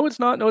not. No, it's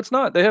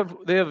not. They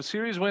have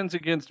series wins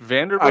against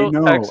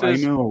Vanderbilt, Texas, I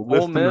know.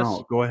 Ole Miss.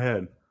 Go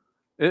ahead.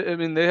 I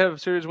mean, they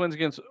have series wins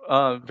against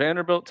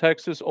Vanderbilt,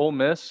 Texas, Ole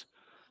Miss.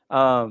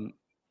 I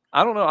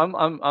don't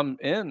know. I'm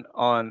in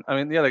on. I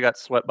mean, yeah, they got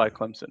swept by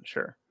Clemson,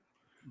 sure,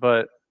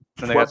 but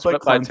then they got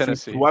swept by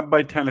Tennessee. Swept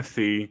by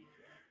Tennessee.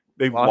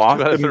 They've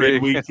lost to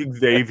midweek to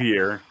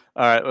Xavier.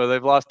 All right. Well,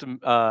 they've lost 2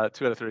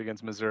 out of 3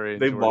 against Missouri.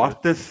 They've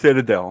lost to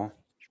Citadel.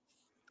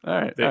 All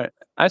right.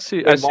 I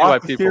see why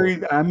people. The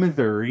series at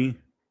Missouri.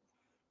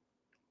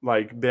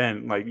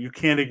 Ben, you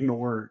can't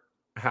ignore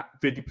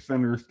 50%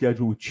 of your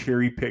schedule and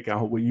cherry pick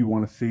out what you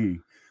want to see.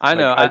 I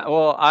know.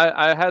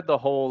 I had the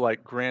whole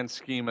grand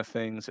scheme of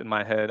things in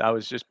my head. I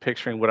was just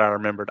picturing what I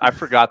remembered. I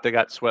forgot they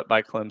got swept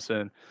by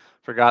Clemson.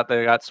 Forgot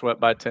they got swept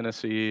by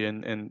Tennessee,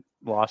 and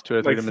lost 2 out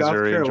of 3 to South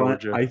Missouri and Carolina,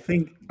 Georgia. I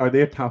think, are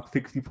they a top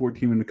 64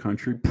 team in the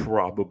country?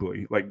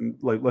 Probably. Like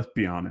let's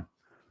be honest.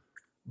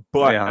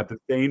 But Yeah. at the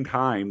same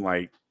time,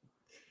 like,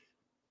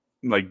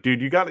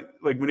 dude, you got to,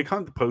 like, when it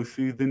comes to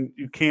postseason,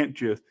 you can't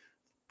just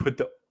put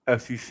the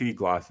SEC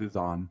glasses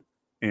on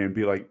and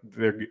be like,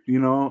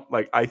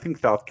 like, I think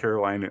South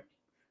Carolina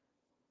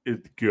is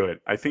good.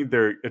 I think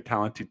they're a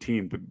talented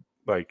team, but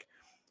like,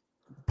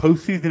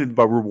 postseason is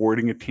about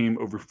rewarding a team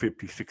over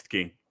 56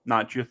 games,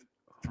 not just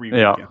 3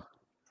 Yeah. weekends.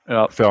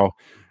 Yeah. So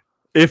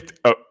if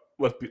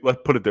let's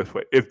put it this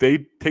way: if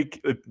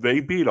they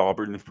beat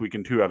Auburn this week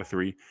in 2 out of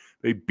 3,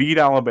 they beat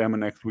Alabama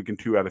next week in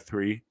 2 out of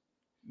 3.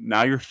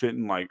 Now you're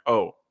sitting like,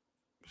 oh,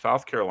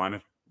 South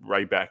Carolina's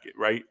right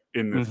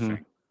in this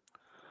thing.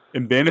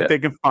 And then if they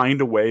can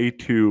find a way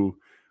to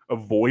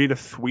avoid a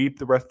sweep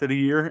the rest of the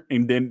year,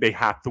 and then they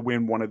have to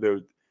win one of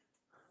those.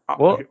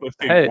 Well, let's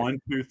say hey,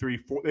 1, 2, 3,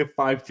 4. They have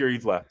 5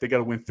 series left. They got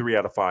to win 3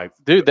 out of 5.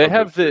 dude, they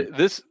have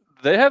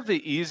they have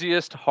the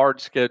easiest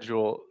hard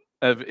schedule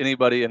of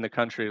anybody in the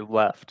country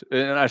left.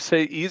 And I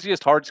say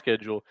easiest hard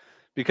schedule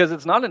because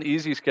it's not an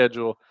easy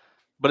schedule,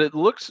 but it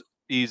looks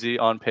easy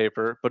on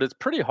paper, but it's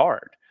pretty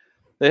hard.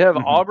 They have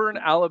Auburn,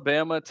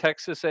 Alabama,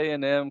 Texas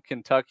A&M,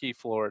 Kentucky,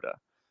 Florida.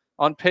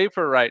 On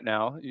paper right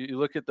now, you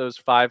look at those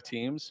 5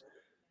 teams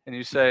and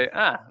you say,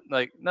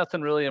 like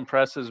nothing really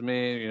impresses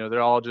me.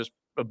 They're all just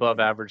above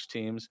average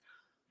teams.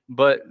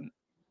 But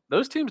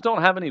those teams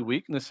don't have any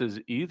weaknesses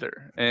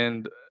either.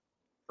 And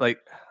like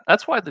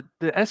that's why the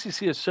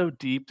SEC is so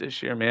deep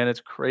this year, man.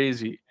 It's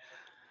crazy.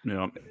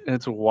 Yeah.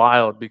 It's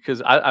wild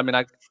because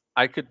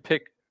I could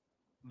pick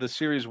the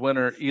series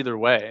winner either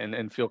way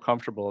and feel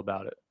comfortable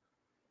about it.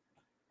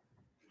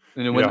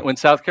 When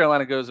South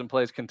Carolina goes and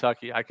plays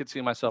Kentucky, I could see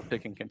myself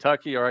picking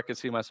Kentucky, or I could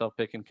see myself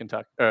picking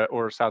Kentucky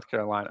or South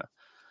Carolina,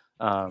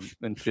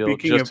 and feel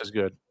just as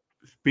good.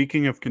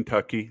 Speaking of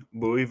Kentucky,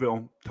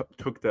 Louisville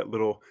took that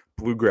little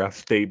Bluegrass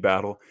State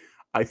battle.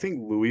 I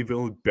think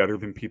Louisville is better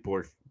than people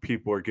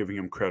are giving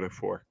him credit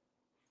for.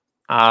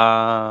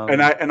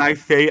 And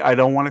I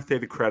don't want to say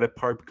the credit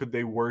part because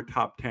they were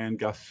top 10,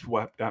 got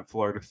swept at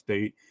Florida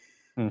State,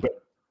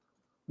 but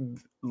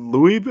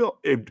Louisville,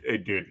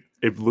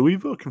 if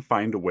Louisville can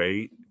find a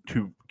way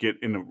to get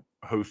in a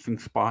hosting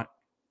spot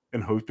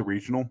and host a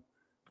regional,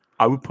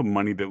 I would put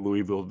money that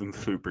Louisville's in the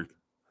Super.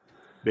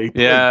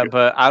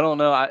 But I don't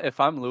know. If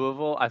I'm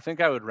Louisville, I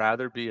think I would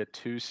rather be a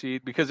 2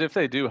 seed because if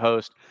they do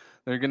host,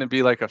 they're going to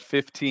be like a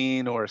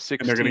 15 or a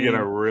 16. And they're going to get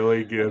a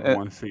really good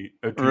 1 seed.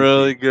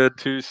 Really good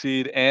 2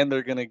 seed, and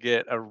they're going to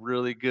get a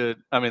really good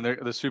 –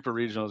 the Super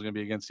Regional is going to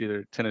be against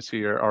either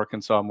Tennessee or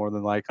Arkansas more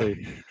than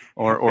likely,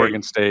 or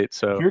Oregon State.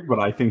 So here's what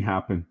I think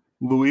happened.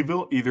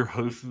 Louisville either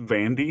hosts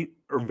Vandy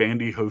or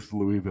Vandy hosts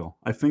Louisville.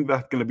 I think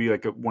that's going to be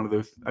like one of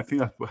those – I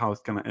think that's how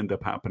it's going to end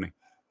up happening.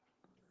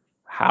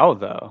 How,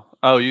 though?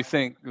 Oh, you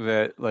think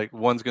that like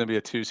one's going to be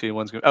a 2 seed,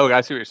 one's going to – oh, I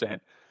see what you're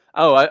saying.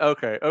 Oh,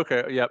 okay.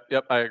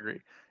 Yep, I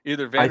agree.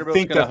 Either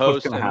Vanderbilt's going to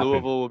host and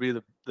Louisville will be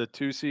the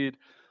 2 seed,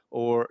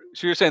 or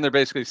so you're saying they're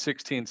basically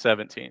 16,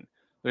 17.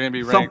 They're going to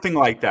be ranked. Something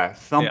like that.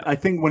 I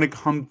think when it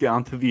comes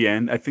down to the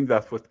end, I think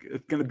that's what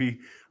it's going to be.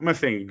 I'm not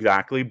saying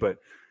exactly, but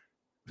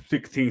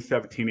 16,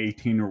 17,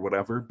 18 or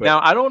whatever. But now,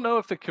 I don't know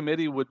if the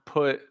committee would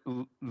put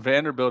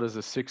Vanderbilt as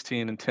a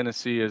 16 and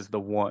Tennessee as the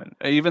 1,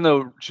 even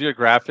though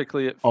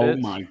geographically it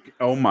fits.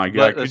 Oh my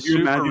God. Could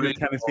you imagine the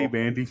Tennessee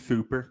Vandy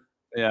Super?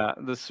 Yeah,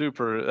 the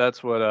Super.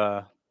 That's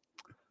what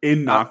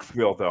in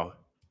Knoxville, though.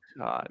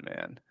 God,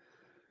 man.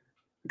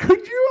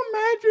 Could you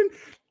imagine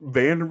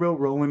Vanderbilt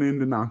rolling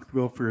into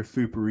Knoxville for a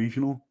Super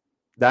Regional?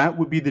 That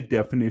would be the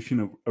definition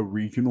of a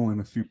regional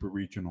and a Super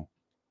Regional.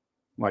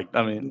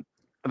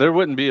 There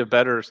wouldn't be a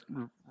better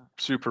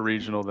Super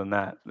Regional than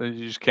that.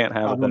 You just can't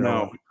have a better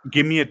one.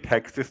 Give me a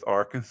Texas,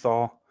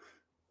 Arkansas.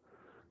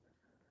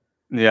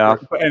 Yeah.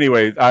 But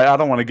anyways, I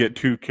don't want to get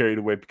too carried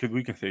away because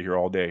we can sit here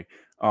all day.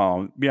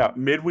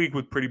 Midweek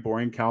was pretty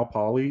boring. Cal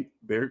Poly,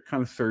 they're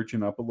kind of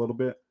surging up a little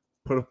bit.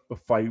 Put up a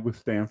fight with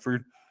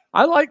Stanford.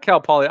 I like Cal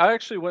Poly. I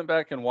actually went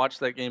back and watched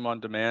that game on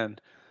demand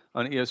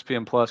on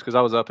ESPN Plus because I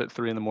was up at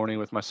 3 a.m.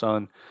 with my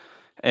son.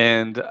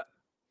 And, of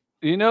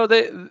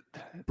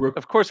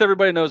course,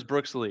 everybody knows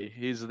Brooks Lee.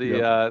 He's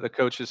the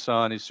coach's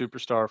son. He's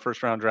superstar,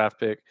 first-round draft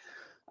pick.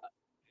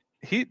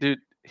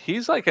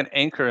 He's like an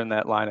anchor in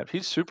that lineup.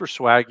 He's super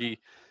swaggy.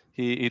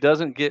 He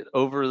doesn't get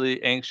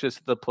overly anxious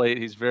at the plate.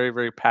 He's very,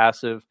 very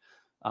passive.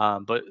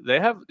 But they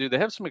have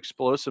some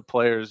explosive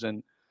players,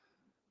 and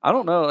I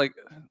don't know, like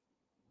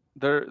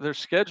their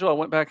schedule. I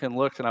went back and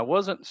looked, and I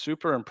wasn't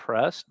super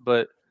impressed.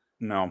 But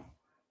no,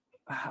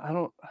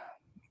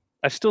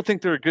 I still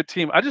think they're a good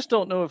team. I just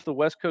don't know if the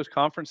West Coast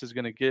Conference is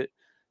going to get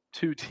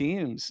 2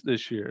 teams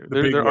this year.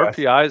 Their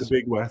RPIs, the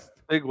Big West.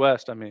 Big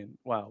West. I mean,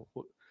 wow,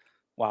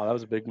 that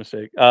was a big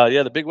mistake.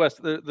 The Big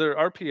West. Their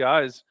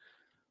RPIs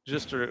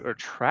just are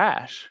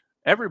trash.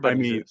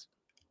 Everybody is.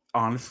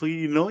 Honestly,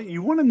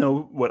 you want to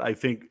know what I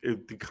think is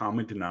the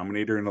common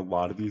denominator in a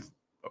lot of these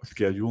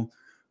schedules?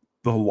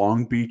 The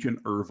Long Beach and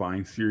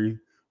Irvine series.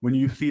 When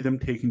you see them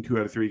taking 2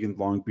 out of 3 against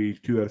Long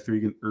Beach, 2 out of 3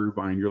 against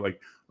Irvine, you're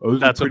like, oh,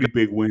 that's a pretty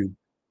big win.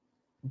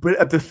 But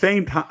at the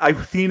same time,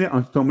 I've seen it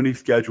on so many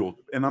schedules,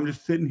 and I'm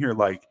just sitting here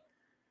like,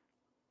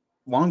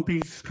 Long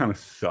Beach kind of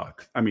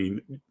sucks. I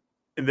mean,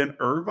 and then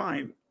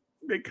Irvine,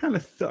 they kind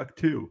of suck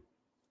too.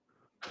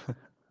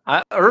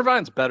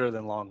 Irvine's better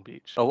than Long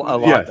Beach. A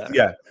lot Yes, better.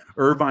 yeah.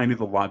 Irvine is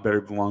a lot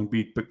better than Long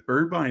Beach, but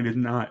Irvine is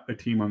not a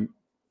team I'm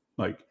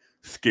like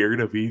scared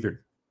of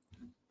either.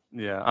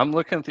 Yeah, I'm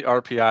looking at the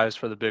RPIs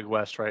for the Big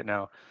West right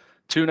now.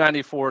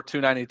 294,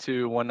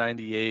 292,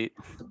 198,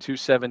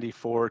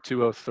 274,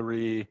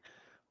 203,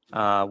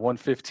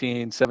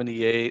 115,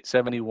 78,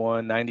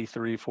 71,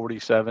 93,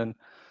 47.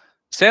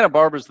 Santa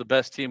Barbara's the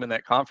best team in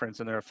that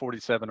conference, and they're a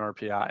 47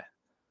 RPI.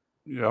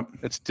 Yep.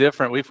 It's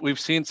different. We've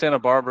seen Santa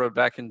Barbara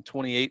back in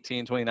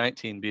 2018,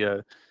 2019 be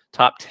a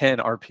top 10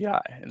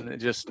 RPI, and it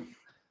just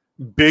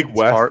Big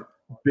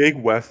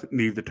West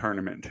needs a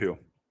tournament too.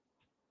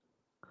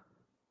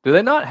 Do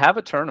they not have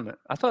a tournament?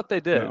 I thought they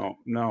did.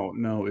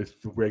 No. It's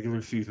the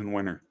regular season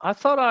winner. I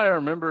thought I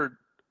remembered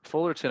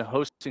Fullerton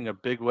hosting a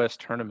Big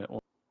West tournament.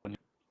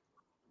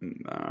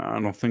 I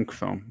don't think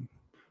so.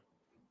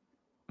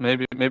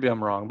 Maybe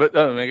I'm wrong. But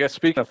I guess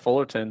speaking of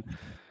Fullerton,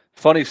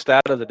 funny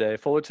stat of the day: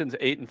 Fullerton's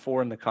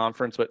 8-4 in the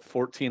conference, but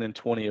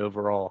 14-20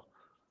 overall.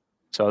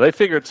 So they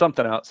figured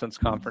something out since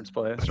conference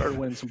play. They started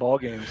winning some ball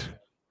games.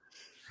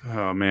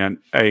 Oh man,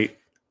 hey,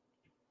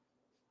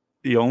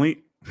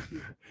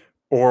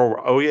 Oral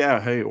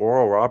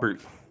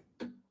Roberts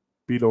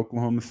beat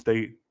Oklahoma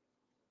State.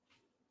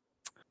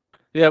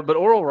 Yeah, but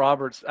Oral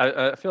Roberts,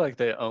 I feel like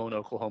they own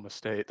Oklahoma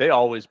State. They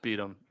always beat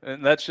them,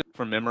 and that's just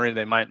from memory.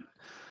 They might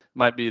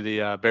be the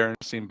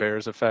Berenstein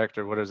Bears effect,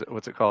 or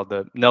what's it called?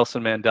 The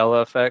Nelson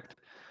Mandela effect.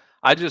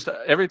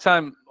 Every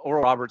time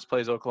Oral Roberts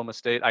plays Oklahoma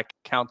State, I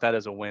count that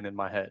as a win in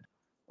my head.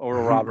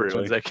 Oral Roberts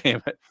wins that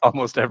game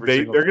almost every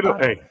single time. They're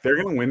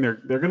gonna win.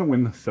 They're gonna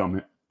win the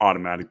Summit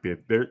automatic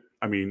bid.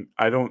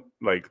 I don't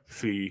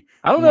see.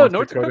 I don't know.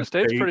 North Dakota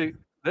State's pretty.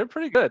 They're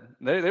pretty good.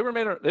 They were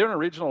in a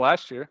regional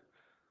last year.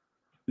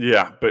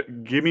 Yeah,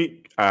 but give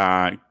me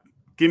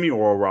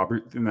Oral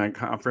Roberts in that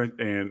conference,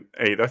 and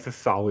hey, that's a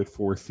solid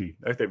 4 seed.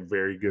 That's a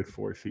very good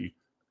 4 seed.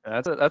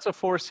 That's a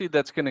 4 seed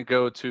that's going to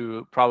go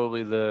to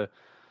probably the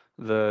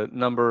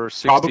number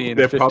 16,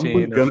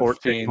 15, or 14.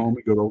 Stay home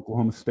and go to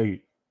Oklahoma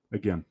State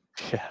again.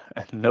 Yeah,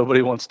 and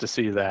nobody wants to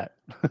see that.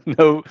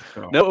 No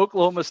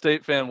Oklahoma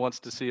State fan wants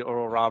to see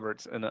Oral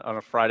Roberts on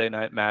a Friday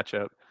night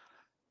matchup.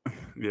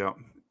 Yeah.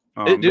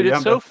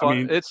 It's so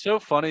fun. It's so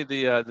funny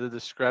the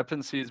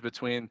discrepancies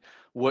between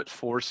what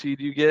 4 seed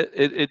you get.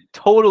 It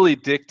totally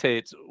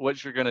dictates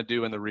what you're going to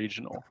do in the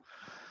regional.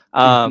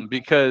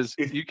 Because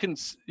you could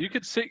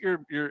sit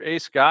your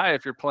ace guy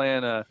if you're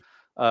playing a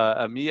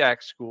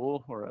MEAC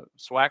school or a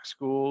SWAC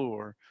school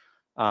or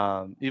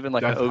even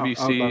like an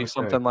OVC,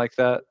 something like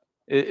that.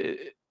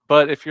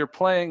 But if you're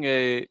playing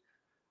an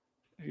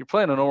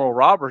Oral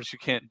Roberts, you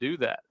can't do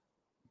that.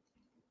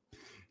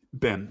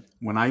 Ben,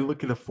 when I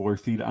look at a 4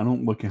 seed, I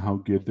don't look at how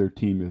good their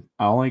team is.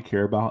 All I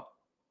care about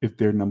is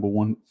their number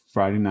one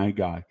Friday night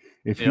guy.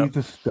 If he's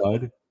a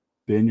stud,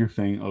 then you're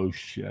saying, "Oh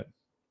shit."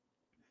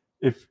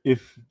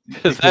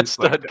 Because that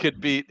stud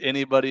could beat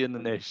anybody in the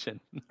nation.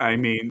 I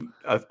mean,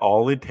 that's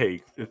all it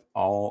takes.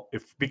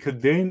 Because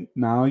then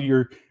now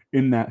you're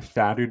in that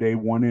Saturday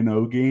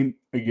 1-0 game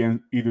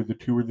against either the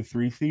 2 or the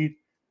 3 seed.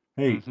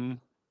 Hey,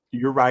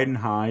 you're riding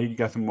high. You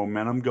got some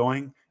momentum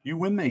going. You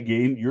win that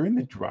game, you're in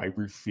the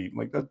driver's seat.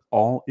 Like, that's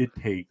all it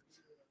takes.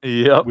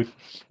 Yep.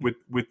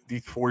 With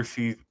these 4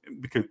 seeds,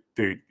 because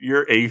dude,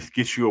 your ace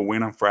gets you a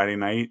win on Friday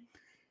night.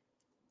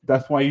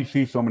 That's why you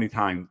see so many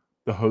times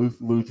the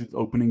host loses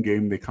opening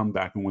game, they come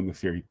back and win the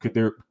series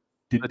because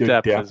the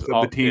depth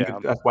of the team. Yeah.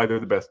 That's why they're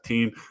the best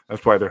team.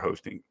 That's why they're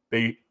hosting.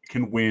 They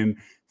can win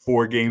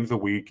 4 games a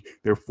week.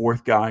 Their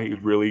 4th guy is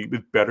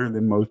better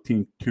than most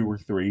teams 2 or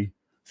 3.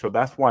 So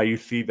that's why you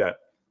see that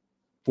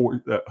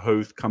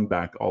host come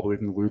back all the way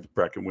from the loser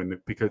bracket and win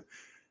it, because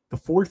the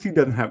 4 seed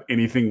doesn't have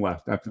anything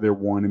left after their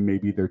 1 and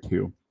maybe their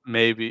 2.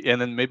 Maybe, and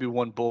then maybe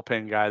one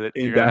bullpen guy that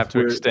you're gonna have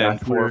to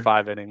extend 4 or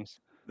 5 innings.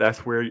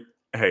 That's where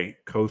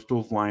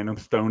Coastal's lineup,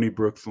 Stony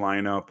Brook's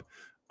lineup.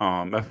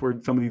 That's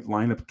where some of these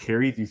lineups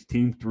carry these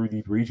teams through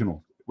these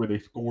regionals where they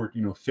scored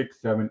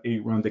 6, 7,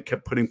 8 runs. They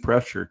kept putting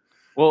pressure.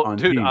 Well,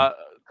 dude, to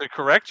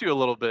correct you a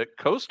little bit,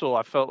 Coastal,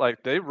 I felt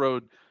like they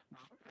rode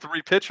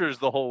 3 pitchers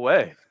the whole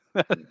way.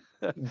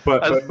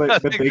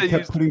 but they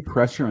kept putting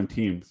pressure on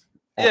teams.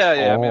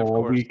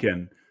 All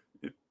weekend.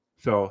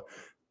 So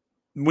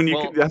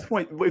that's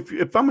why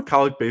if I'm a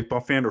college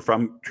baseball fan, or if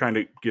I'm trying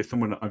to get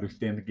someone to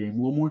understand the game a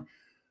little more,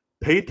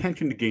 pay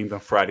attention to games on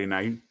Friday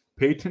night.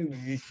 Pay attention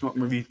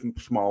to these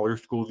smaller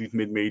schools, these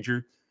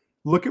mid-major.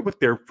 Look at what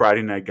their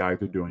Friday night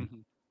guys are doing. Mm-hmm.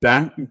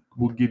 That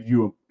will give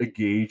you a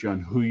gauge on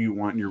who you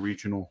want in your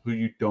regional, who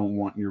you don't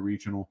want in your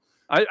regional.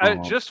 I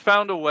just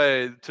found a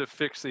way to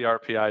fix the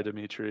RPI,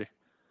 Dimitri.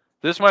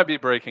 This might be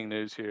breaking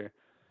news here.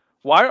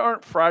 Why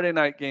aren't Friday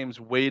night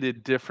games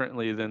weighted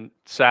differently than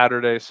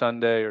Saturday,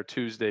 Sunday, or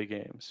Tuesday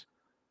games?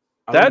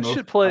 That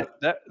should play.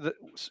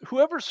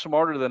 Whoever's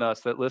smarter than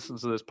us that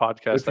listens to this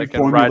podcast, that can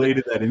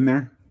formulated that in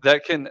there,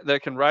 that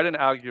can write an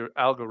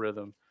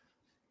algorithm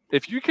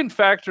if you can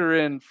factor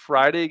in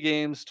Friday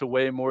games to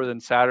way more than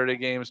Saturday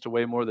games, to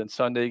way more than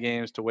Sunday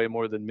games, to way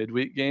more than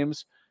midweek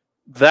games,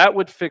 that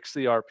would fix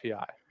the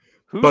RPI.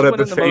 Who's But at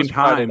the winning the same most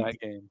Friday time, night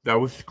games? that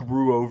would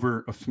screw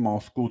over a small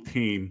school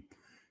team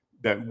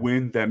that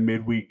wins that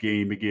midweek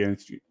game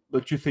against,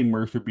 let's just say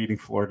Mercer beating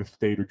Florida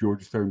State or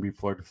Georgia Southern beating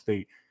Florida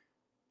State.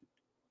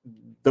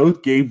 Those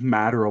games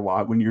matter a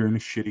lot when you're in a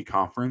shitty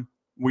conference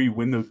where you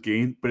win those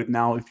games. But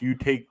now if you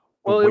take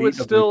the weight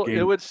of those games,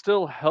 it would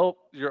still help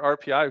your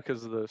RPI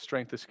because of the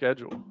strength of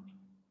schedule.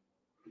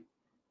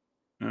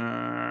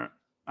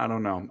 I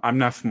don't know. I'm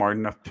not smart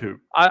enough to.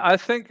 I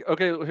think,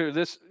 okay, here,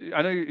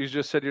 I know you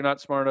just said you're not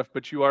smart enough,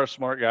 but you are a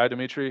smart guy,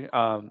 Dimitri.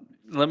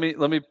 Let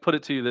me put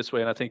it to you this way,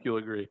 and I think you'll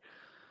agree.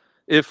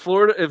 If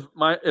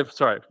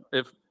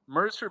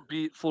Mercer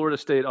beat Florida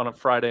State on a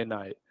Friday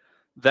night,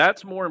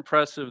 that's more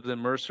impressive than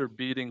Mercer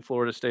beating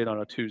Florida State on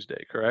a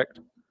Tuesday, correct?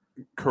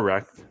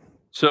 Correct.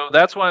 So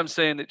that's why I'm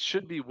saying it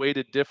should be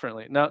weighted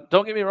differently. Now,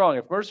 don't get me wrong.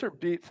 If Mercer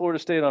beat Florida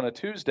State on a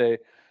Tuesday,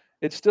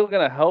 it's still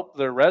going to help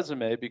their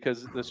resume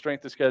because the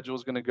strength of schedule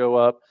is going to go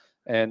up,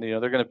 and they're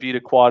going to beat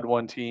a quad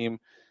one team,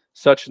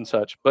 such and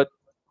such. But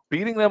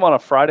beating them on a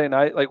Friday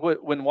night, like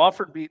when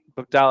Wofford beat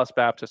Dallas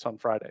Baptist on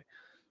Friday,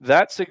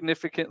 that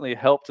significantly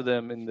helped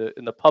them in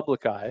the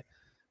public eye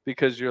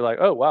because you're like,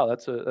 oh wow,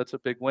 that's a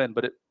big win.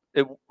 But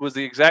it was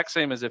the exact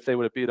same as if they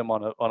would have beat them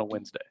on a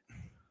Wednesday.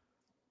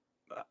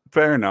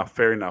 Fair enough.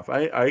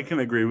 I can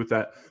agree with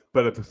that.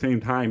 But at the same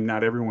time,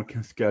 not everyone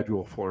can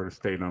schedule Florida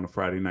State on a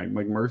Friday night.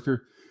 Like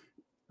Mercer,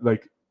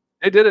 like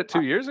they did it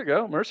 2 years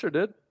ago. Mercer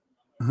did.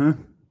 Uh-huh.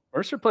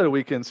 Mercer played a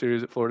weekend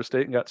series at Florida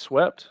State and got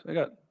swept. They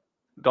got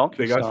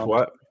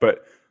swept.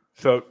 But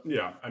so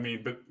yeah, I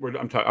mean,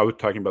 but I was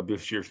talking about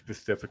this year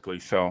specifically.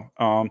 So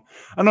I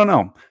don't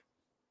know.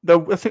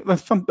 That's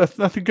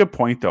a good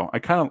point though.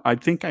 I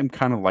think I'm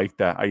kind of like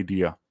that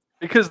idea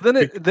because then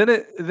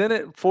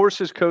it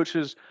forces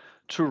coaches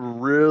to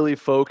really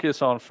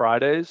focus on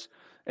Fridays,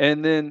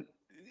 and then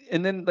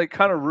like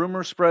kind of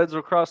rumor spreads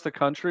across the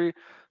country.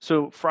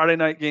 So Friday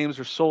night games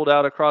are sold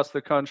out across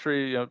the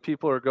country.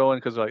 People are going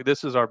because like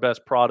this is our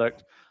best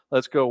product.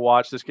 Let's go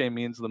watch. This game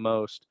means the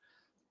most.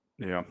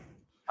 Yeah.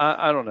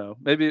 I don't know.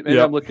 Maybe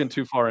I'm looking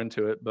too far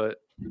into it, but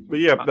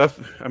yeah,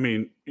 I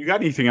mean, you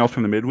got anything else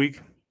from the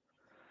midweek?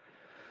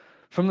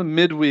 From the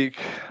midweek,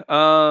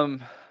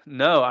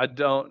 no, I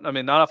don't. I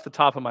mean, not off the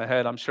top of my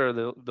head. I'm sure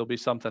there'll be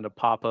something to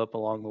pop up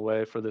along the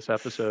way for this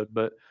episode.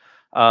 But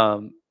if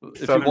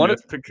Southern you want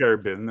Miss took care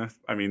of business.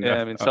 I mean,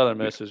 Southern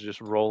Miss is just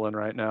rolling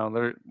right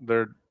now.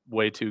 They're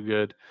way too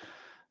good.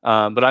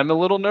 But I'm a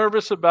little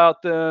nervous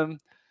about them.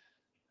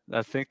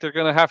 I think they're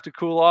going to have to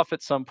cool off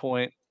at some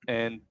point.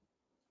 And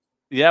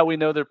yeah, we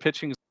know their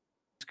pitching is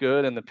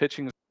good, and the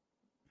pitching.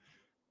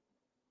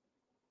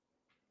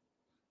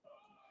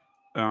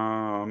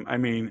 I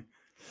mean,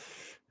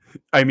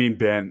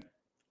 Ben,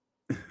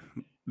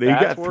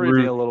 That's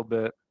worried me a little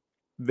bit.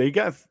 They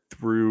got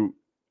through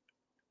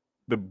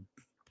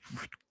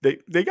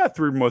they got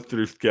through most of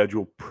their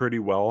schedule pretty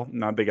well.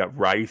 Now they got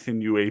Rice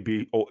and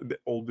UAB,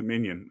 Old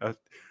Dominion,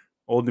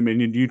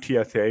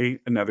 UTSA,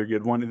 another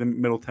good one, and then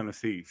Middle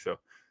Tennessee. So,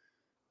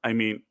 I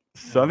mean,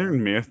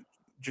 Southern Miss,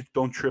 just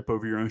don't trip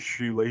over your own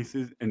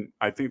shoelaces, and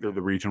I think they're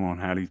the regional in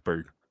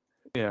Hattiesburg.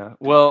 Yeah,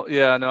 well,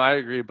 yeah, no, I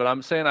agree, but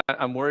I'm saying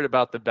I'm worried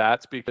about the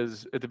bats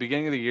because at the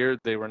beginning of the year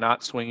they were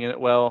not swinging it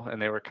well,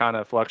 and they were kind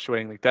of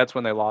fluctuating. Like that's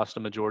when they lost a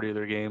majority of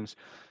their games.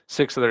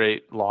 6 of their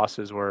 8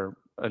 losses were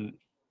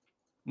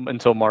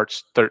until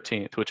March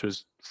 13th, which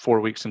was 4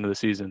 weeks into the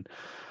season.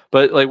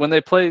 But like when they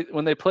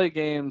play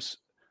games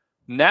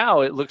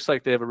now, it looks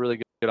like they have a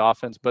really good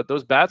offense, but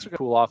those bats are going to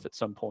cool off at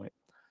some point.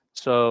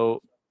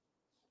 So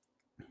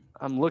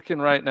I'm looking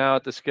right now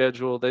at the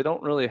schedule. They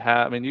don't really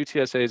have. I mean,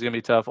 UTSA is going to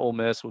be tough. Ole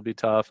Miss will be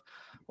tough.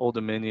 Old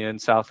Dominion,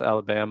 South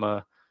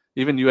Alabama,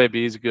 even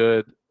UAB is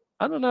good.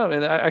 I don't know,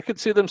 and I could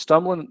see them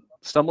stumbling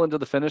to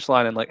the finish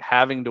line and like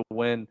having to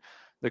win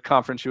the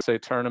Conference USA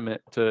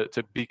tournament to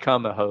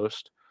become a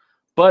host.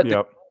 But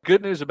the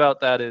good news about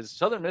that is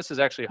Southern Miss is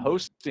actually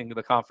hosting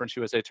the Conference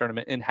USA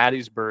tournament in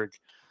Hattiesburg.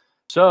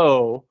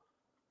 So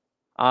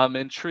I'm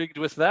intrigued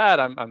with that.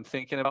 I'm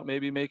thinking about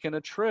maybe making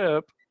a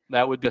trip.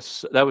 That would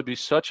be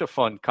such a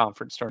fun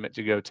conference tournament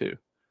to go to.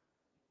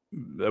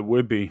 That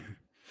would be.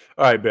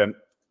 All right, Ben.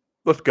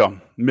 Let's go.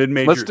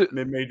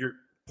 Mid-major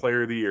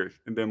player of the year,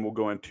 and then we'll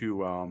go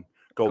into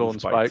Golden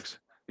Spikes.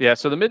 Yeah,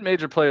 so the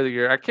mid-major player of the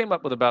year, I came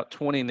up with about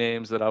 20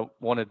 names that I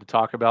wanted to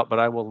talk about, but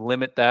I will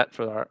limit that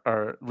for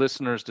our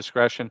listeners'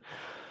 discretion.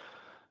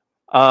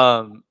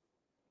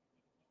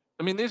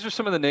 I mean, these are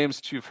some of the names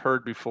that you've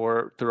heard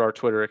before through our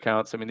Twitter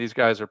accounts. I mean, these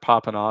guys are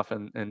popping off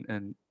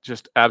and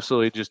just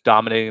absolutely just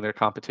dominating their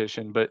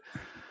competition. But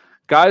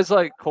guys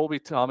like Colby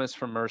Thomas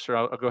from Mercer,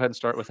 I'll go ahead and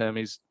start with him.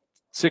 He's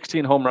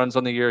 16 home runs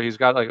on the year. He's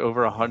got like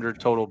over 100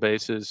 total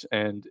bases,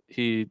 and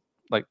he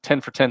like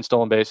 10 for 10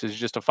 stolen bases. He's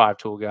just a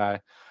 5-tool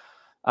guy.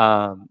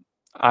 I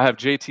have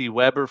JT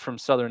Weber from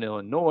Southern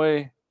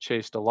Illinois,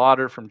 Chase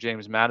DeLauder from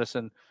James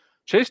Madison.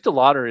 Chase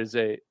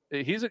DeLauder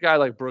he's a guy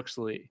like Brooks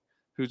Lee,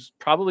 who's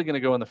probably going to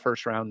go in the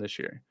first round this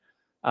year.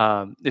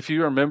 If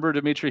you remember,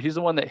 Dimitri, he's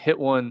the one that hit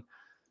one.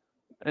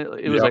 It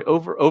was Yep. like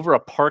over a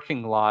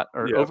parking lot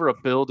or Yep. over a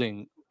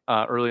building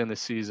early in the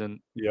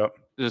season. Yep.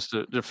 Just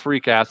a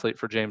freak athlete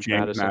for James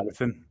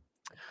Madison.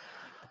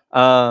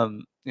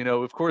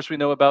 Of course, we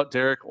know about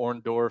Derek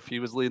Orndorff. He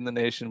was leading the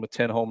nation with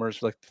 10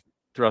 homers like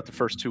throughout the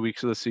first 2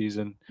 weeks of the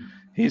season.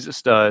 He's a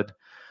stud.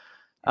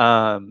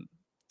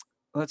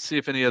 Let's see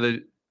if any other.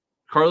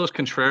 Carlos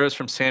Contreras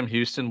from Sam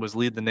Houston was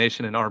lead the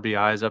nation in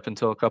RBIs up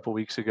until a couple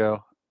weeks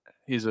ago.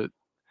 He's an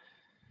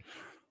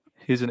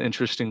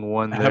interesting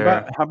one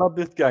there. How about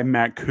this guy,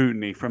 Matt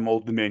Kootenay from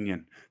Old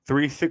Dominion?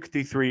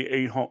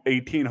 363,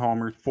 18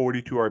 homers,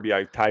 42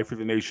 RBI, tied for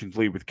the nation's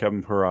lead with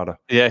Kevin Parada.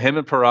 Yeah, him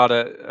and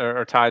Parada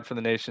are tied for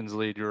the nation's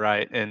lead. You're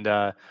right. And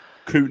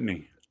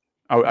Kootenay.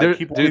 I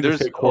keep wanting to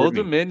say Courtney. Old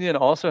Dominion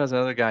also has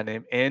another guy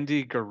named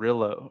Andy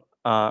Garillo,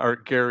 or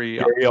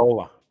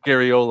Garriola.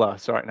 Garriola.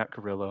 Sorry, not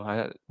Garillo. I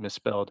had it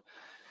misspelled.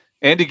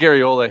 Andy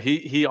Garriola.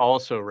 He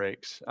also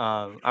rakes.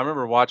 I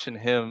remember watching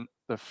him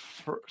the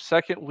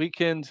second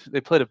weekend.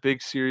 They played a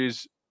big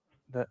series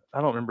that I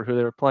don't remember who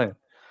they were playing,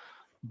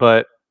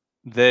 but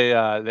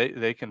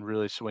they can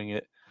really swing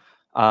it.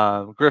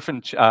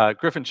 Griffin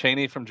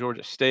Chaney from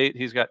Georgia State.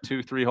 He's got 2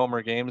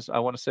 3-homer games, I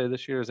want to say,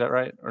 this year. Is that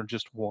right? Or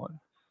just one?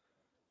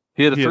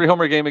 He had a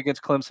 3-homer game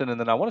against Clemson, and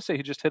then I want to say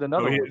he just hit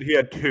another one. He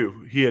had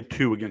 2. He had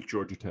 2 against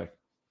Georgia Tech.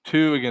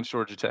 2 against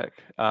Georgia Tech.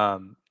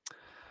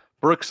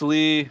 Brooks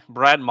Lee,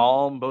 Brad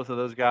Malm, both of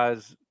those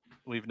guys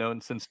we've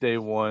known since day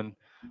one.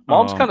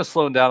 Malm's kind of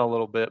slowing down a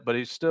little bit, but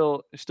he's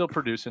still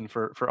producing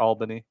for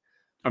Albany.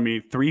 I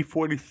mean,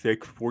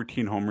 346,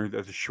 14 homers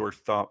as a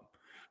shortstop.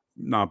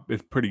 No,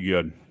 it's pretty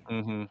good.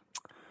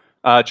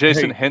 Mm-hmm.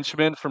 Jason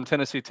Henchman from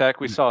Tennessee Tech.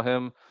 We saw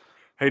him.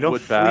 Hey, don't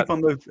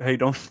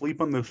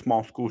sleep on those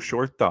small school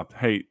shortstops.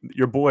 Hey,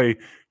 your boy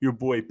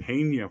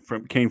Pena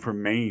came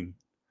from Maine.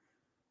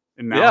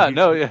 And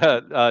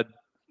now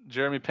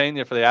Jeremy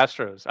Pena for the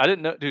Astros. I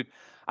didn't know, dude.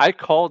 I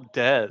called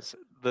Dez.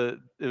 It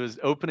was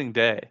opening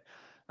day.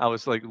 I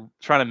was like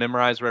trying to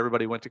memorize where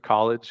everybody went to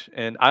college,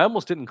 and I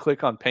almost didn't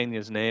click on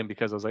Pena's name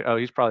because I was like, oh,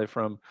 he's probably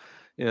from,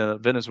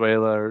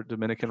 Venezuela or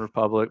Dominican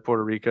Republic,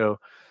 Puerto Rico.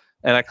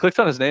 And I clicked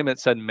on his name and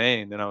it said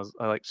Maine, and I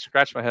like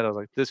scratched my head. I was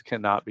like, this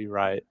cannot be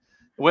right.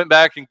 I went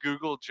back and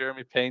Googled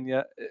Jeremy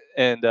Pena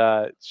and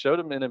showed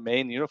him in a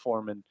Maine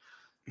uniform, and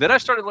then I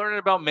started learning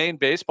about Maine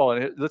baseball.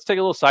 And let's take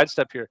a little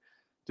sidestep here.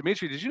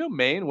 Dimitri, did you know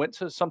Maine went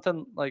to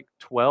something like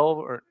 8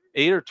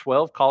 or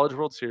 12 College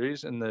World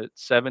Series in the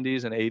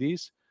 70s and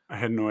 80s? I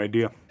had no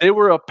idea. They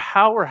were a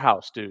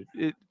powerhouse, dude.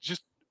 It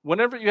just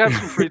whenever you have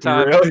some free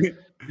time, really?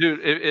 Dude.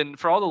 And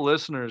for all the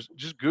listeners,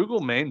 just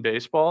Google Maine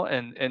baseball,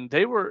 and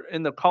they were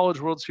in the College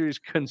World Series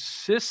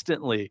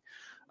consistently.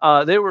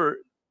 They were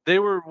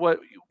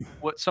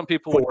what some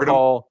people would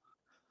call.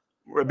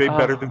 Were they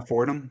better than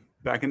Fordham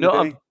back in the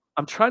day?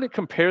 I'm trying to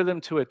compare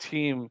them to a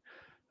team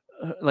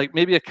like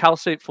maybe a Cal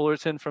State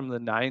Fullerton from the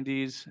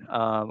 90s,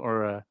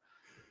 or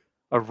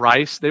a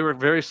Rice. They were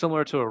very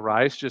similar to a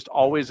Rice, just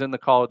always in the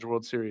College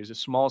World Series, a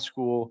small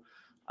school.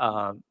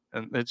 And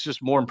it's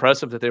just more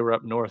impressive that they were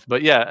up north.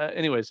 But yeah,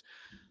 anyways.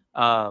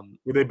 Were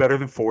they better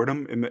than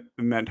Fordham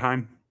in that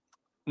time?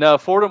 No,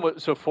 Fordham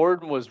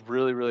was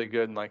really, really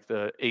good in like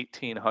the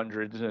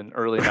 1800s and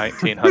early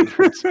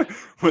 1900s.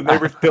 When they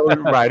were still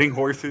riding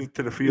horses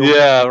to the field?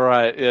 Yeah,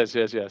 right. Yes.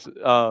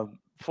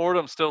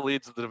 Fordham still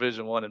leads the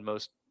Division I in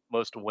most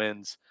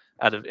wins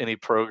out of any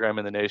program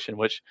in the nation,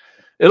 which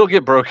it'll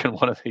get broken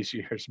one of these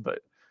years, but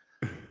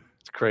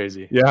it's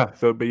crazy. Yeah.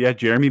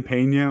 Jeremy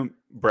Pena,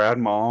 Brad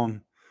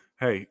Malm.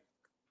 Hey,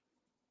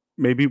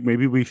 maybe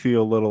we see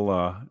a little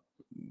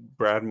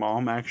Brad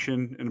Malm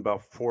action in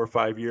about 4 or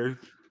 5 years.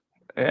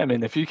 I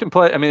mean, if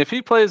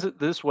he plays it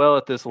this well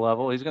at this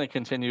level, he's going to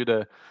continue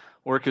to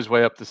work his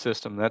way up the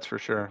system. That's for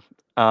sure.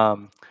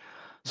 Some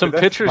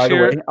pitchers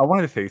here. Way, I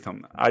wanted to say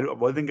something. I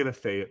wasn't going to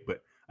say it,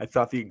 but I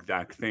thought the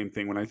exact same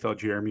thing when I saw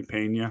Jeremy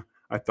Pena.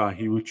 I thought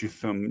he was just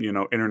some,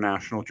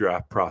 international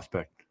draft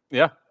prospect.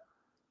 Yeah.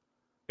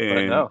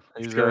 And no,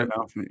 sure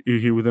enough,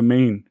 he was a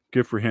Maine.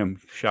 Good for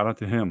him. Shout out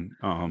to him.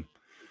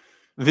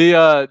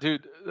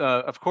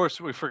 Of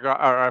course I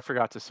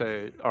forgot to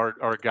say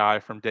our guy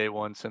from day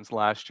one since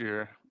last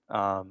year,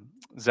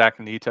 Zach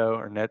Neto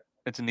or Net.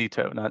 It's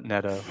Neto, not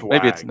Neto. Swag.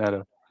 Maybe it's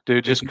Neto.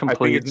 Dude, just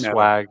complete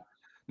swag.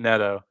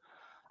 Neto.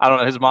 I don't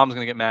know. His mom's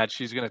gonna get mad.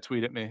 She's gonna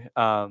tweet at me.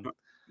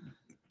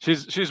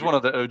 She's one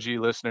of the OG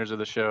listeners of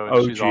the show,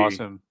 and she's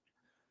awesome.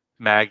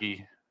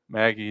 Maggie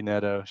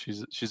Neto.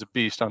 She's a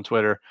beast on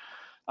Twitter.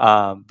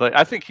 But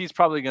I think he's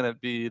probably gonna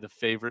be the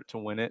favorite to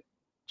win it.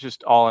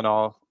 Just all in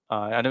all.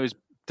 I know he's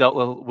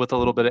dealt with a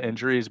little bit of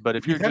injuries, but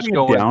if you're just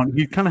going down,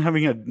 he's kind of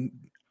having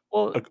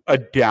a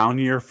down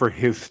year for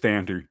his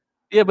standard.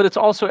 Yeah, but it's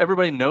also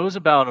everybody knows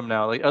about him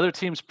now. Like other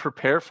teams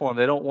prepare for him;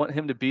 they don't want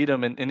him to beat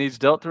him, and he's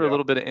dealt through a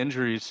little bit of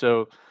injuries.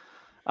 So,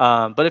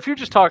 but if you're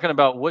just talking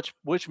about which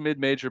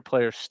mid-major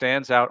player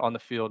stands out on the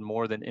field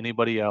more than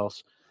anybody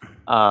else,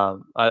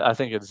 I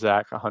think it's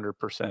Zach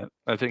 100%.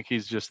 I think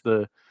he's just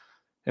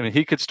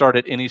he could start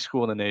at any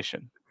school in the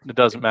nation. It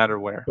doesn't matter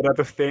where. But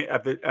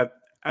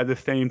at the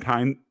same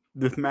time,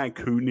 this Matt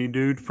Cootney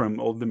dude from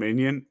Old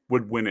Dominion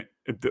would win it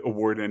if the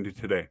award ended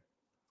today.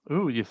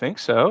 Ooh, you think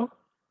so?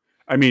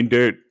 I mean,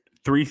 dude,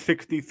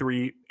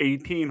 363,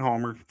 18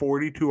 homers,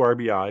 42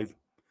 RBIs.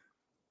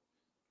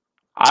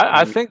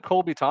 I think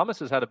Colby Thomas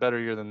has had a better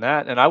year than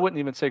that, and I wouldn't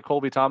even say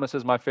Colby Thomas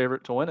is my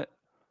favorite to win it.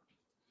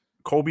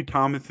 Colby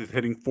Thomas is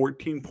hitting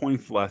 14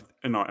 points less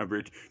in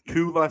average,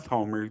 2 less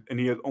homers, and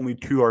he has only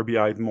 2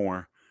 RBIs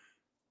more.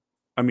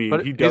 I mean,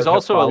 But he does he's have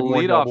also a 5 more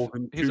leadoff. doubles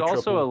and He's 2 also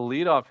a triples.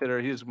 leadoff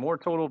hitter. He has more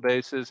total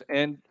bases,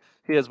 and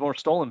he has more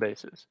stolen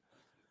bases.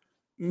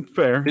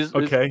 Fair. He's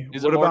Okay.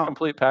 He's What a more about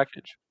complete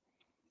package.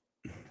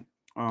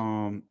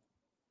 I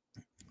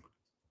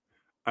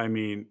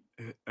mean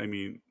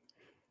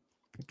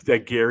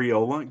that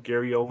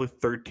Garriola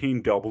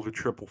 13 doubles, a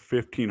triple,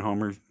 15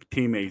 homers,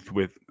 teammates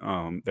with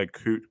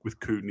with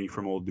Cootney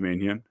from Old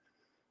Dominion.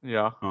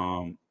 Yeah.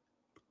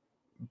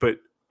 But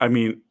I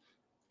mean,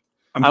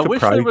 I'm I wish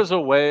surprised. there was a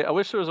way. I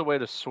wish there was a way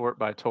to sort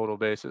by total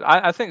bases.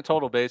 I think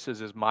total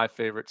bases is my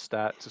favorite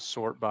stat to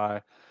sort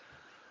by.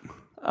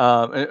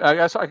 And I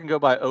guess I can go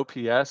by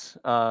OPS.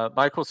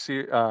 Michael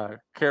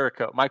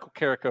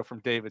Carrico from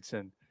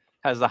Davidson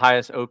has the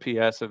highest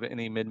OPS of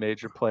any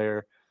mid-major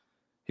player.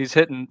 He's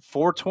hitting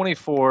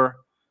 424,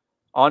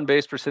 on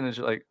base percentage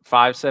like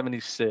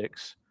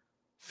 576,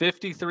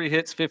 53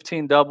 hits,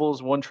 15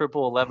 doubles, 1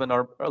 triple, 11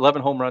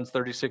 home runs,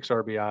 36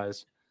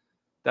 RBIs.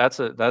 That's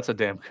a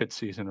damn good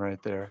season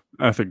right there.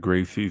 That's a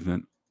great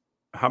season.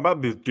 How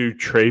about this dude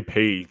Trey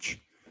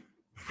Page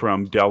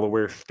from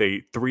Delaware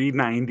State,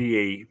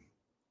 398,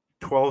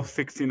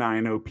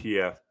 1269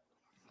 OPS.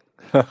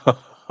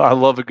 I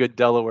love a good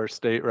Delaware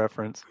State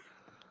reference.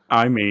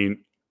 I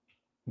mean,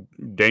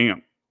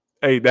 damn.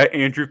 Hey, that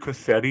Andrew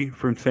Cassetti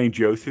from St.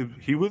 Joseph,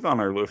 he was on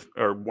our list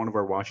or one of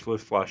our watch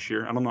lists last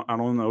year. I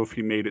don't know if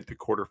he made it to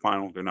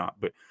quarterfinals or not,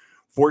 but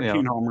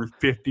 14 homers,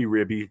 50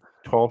 ribby,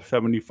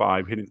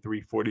 1275, hitting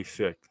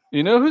 346.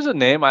 You know who's a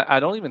name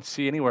I don't even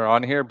see anywhere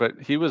on here, but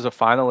he was a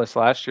finalist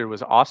last year,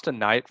 was Austin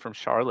Knight from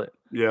Charlotte.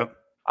 Yep.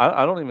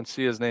 I don't even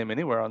see his name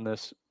anywhere on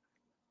this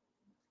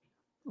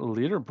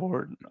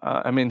leaderboard.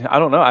 I mean, I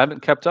don't know. I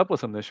haven't kept up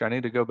with him this year. I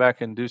need to go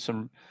back and do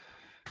some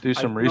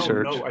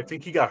research. No, I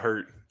think he got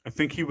hurt. I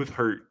think he was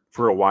hurt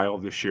for a while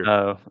this year.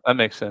 Oh, that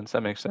makes sense.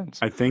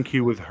 I think he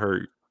was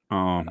hurt.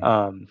 How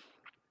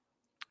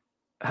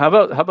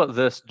about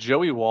this?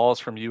 Joey Walls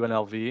from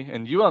UNLV,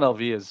 and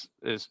UNLV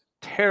is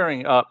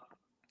tearing up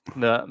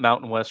the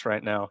Mountain West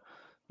right now.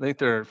 I think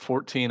they're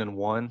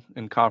 14-1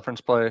 in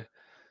conference play.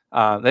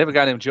 They have a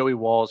guy named Joey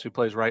Walls who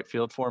plays right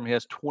field for him. He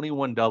has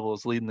 21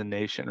 doubles, leading the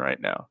nation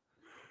right now.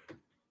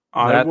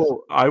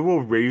 I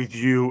will raise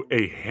you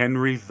a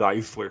Henry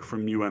Zeisler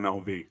from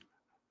UNLV.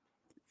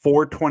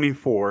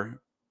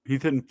 424.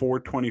 He's hitting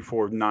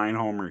 424, 9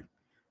 homer,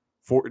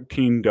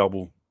 14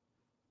 double.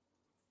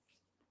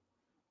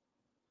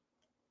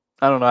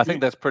 I don't know. I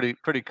think that's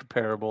pretty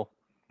comparable.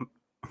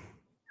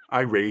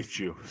 I raised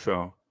you,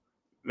 so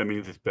that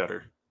means it's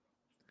better.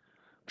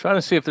 I'm trying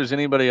to see if there's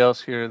anybody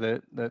else here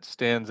that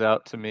stands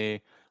out to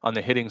me on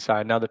the hitting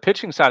side. Now, the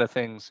pitching side of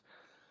things,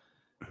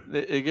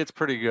 it gets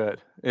pretty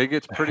good. It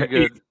gets pretty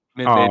good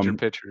mid-major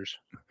pitchers.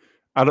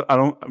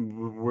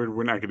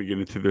 We're not going to get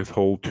into this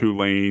whole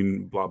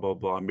Tulane, blah, blah,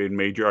 blah,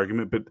 mid-major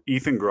argument, but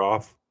Ethan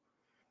Groff,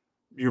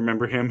 you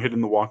remember him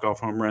hitting the walk-off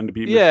home run to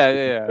beat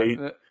Mississippi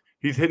State?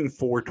 He's hitting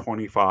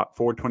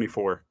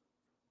 424,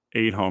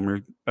 8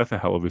 homers. That's a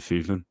hell of a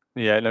season.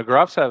 Yeah, no,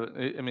 Groff's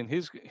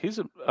he's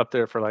up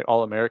there for like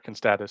All-American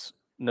status,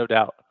 no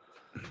doubt.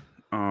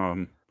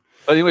 But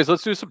anyways,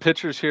 let's do some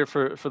pitchers here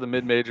for the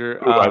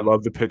mid-major. I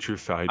love the pitcher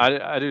side.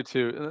 I do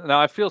too. Now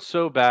I feel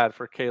so bad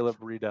for Caleb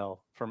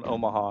Riedel from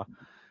Omaha.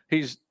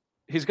 He's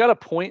got a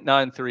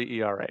 .93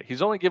 ERA.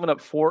 He's only given up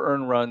 4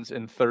 earned runs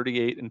in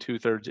 38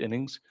 2/3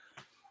 innings,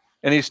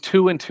 and he's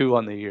 2-2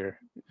 on the year.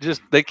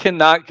 Just they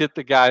cannot get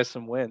the guy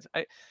some wins.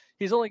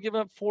 He's only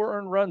given up 4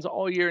 earned runs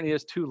all year, and he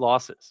has 2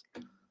 losses.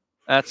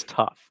 That's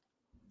tough.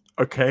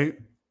 Okay.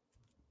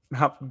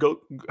 How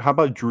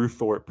about Drew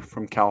Thorpe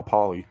from Cal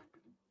Poly?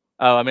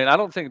 Oh, I mean, I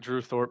don't think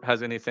Drew Thorpe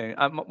has anything.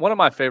 One of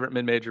my favorite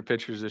mid-major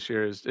pitchers this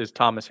year is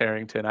Thomas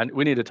Harrington.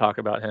 We need to talk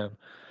about him.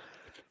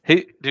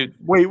 Dude.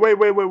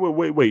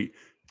 Wait.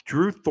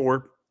 Drew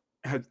Thorpe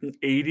has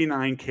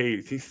 89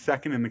 Ks. He's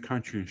second in the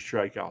country in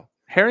strikeout.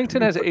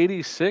 Harrington has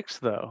 86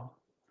 though.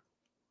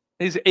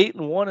 He's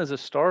 8-1 as a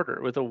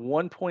starter with a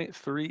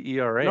 1.3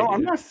 ERA. No,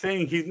 I'm not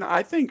saying he's not.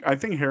 I think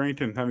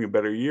Harrington's having a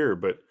better year,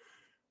 but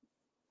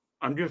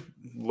I'm just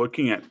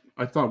looking at.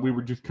 I thought we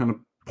were just kind of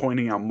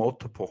pointing out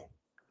multiple.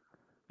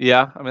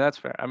 Yeah, I mean that's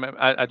fair. I mean,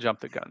 I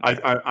jumped the gun.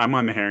 I'm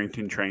on the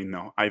Harrington train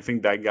though. I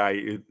think that guy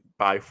is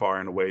by far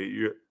and away.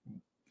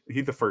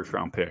 He's a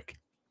first-round pick.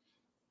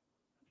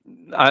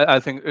 I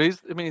think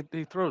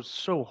he throws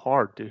so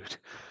hard, dude.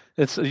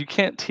 You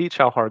can't teach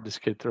how hard this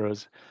kid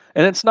throws,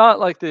 and it's not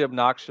like the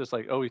obnoxious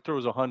like, oh, he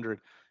throws 100.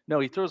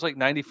 No, he throws like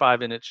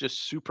 95, and it's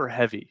just super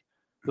heavy.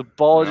 The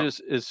ball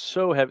just is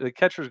so heavy. The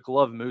catcher's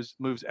glove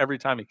moves every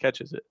time he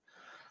catches it,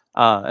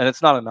 and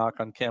it's not a knock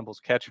on Campbell's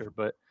catcher,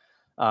 but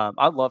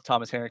I love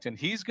Thomas Harrington.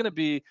 He's going to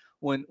be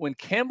when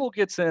Campbell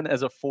gets in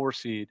as a 4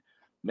 seed,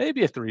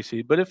 maybe a 3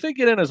 seed, but if they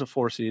get in as a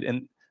 4 seed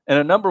and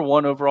a number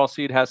 1 overall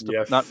seed has to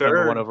Yes, not sir.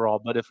 number 1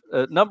 overall, but if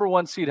a number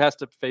 1 seed has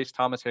to face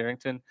Thomas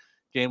Harrington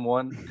game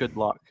 1, good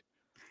luck.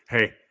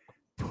 Hey,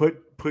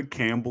 put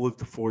Campbell as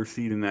the 4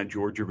 seed in that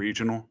Georgia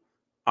regional.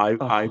 I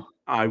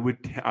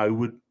would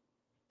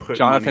put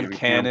Jonathan money on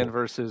Cannon Campbell.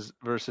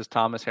 versus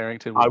Thomas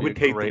Harrington. I would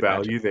take the great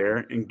value matchup there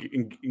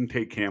and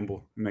take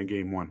Campbell in that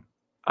game 1.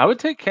 I would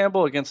take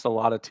Campbell against a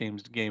lot of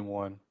teams game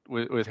 1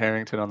 with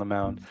Harrington on the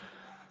mound.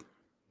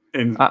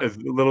 And as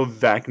a little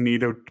Zach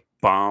Neto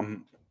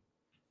bomb.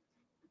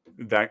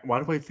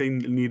 Why do I say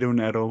Neto?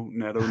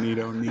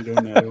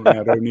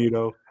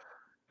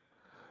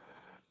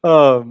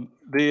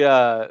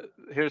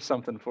 Here's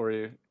something for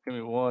you. Give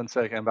me 1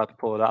 second. I'm about to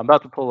pull it up. I'm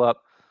about to pull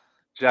up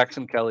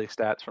Jackson Kelly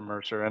stats from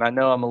Mercer, and I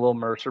know I'm a little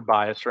Mercer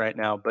biased right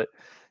now, but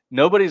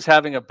nobody's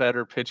having a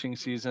better pitching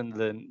season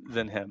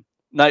than him.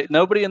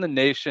 Nobody in the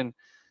nation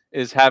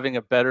is having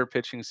a better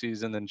pitching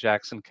season than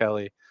Jackson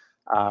Kelly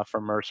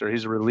from Mercer.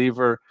 He's a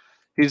reliever.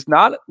 He's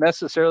not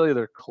necessarily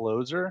their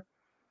closer.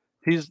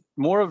 He's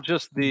more of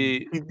just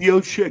He's the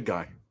old shit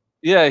guy.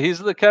 Yeah, he's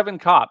the Kevin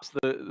Kopps,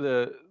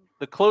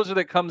 the closer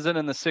that comes in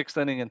the 6th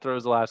inning and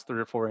throws the last 3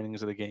 or 4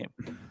 innings of the game.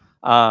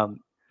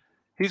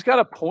 He's got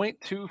a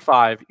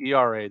 .25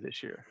 ERA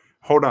this year.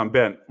 Hold on,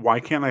 Ben. Why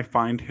can't I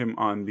find him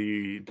on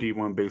the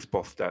D1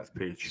 baseball stats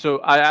page? So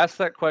I asked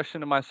that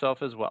question to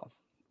myself as well.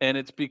 And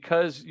it's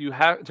because you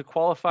have to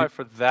qualify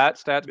for that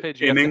stats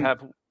page. You have to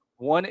have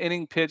 1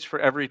 inning pitch for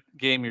every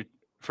game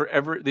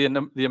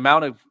the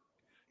amount of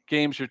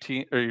games your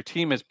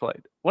team has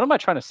played. What am I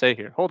trying to say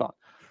here? Hold on.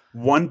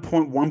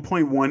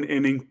 1.1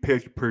 inning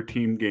pitch per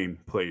team game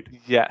played.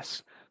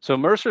 Yes. So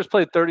Mercer's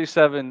played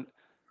 37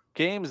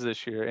 games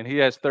this year, and he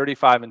has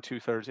 35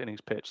 2/3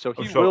 innings pitched. So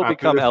he will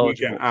become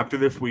eligible. After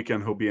this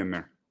weekend, he'll be in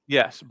there.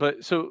 Yes,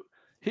 but so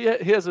he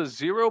has a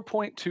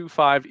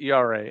 0.25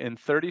 ERA in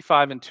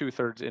 35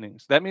 2/3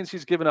 innings. That means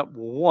he's given up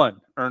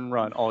 1 earned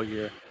run all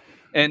year.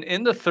 And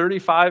in the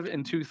 35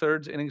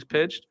 2/3 innings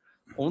pitched,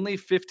 only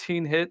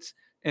 15 hits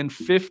and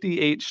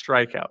 58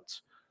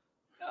 strikeouts.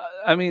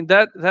 I mean,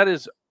 that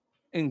is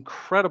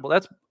incredible.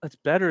 That's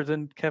better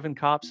than Kevin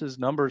Kopps'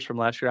 numbers from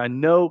last year. I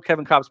know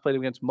Kevin Kopps played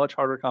against much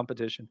harder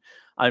competition.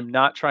 I'm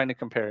not trying to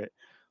compare it,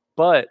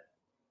 but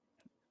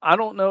I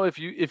don't know if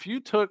you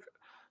took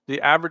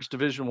the average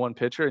Division I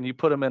pitcher and you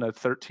put him in a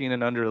 13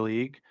 and under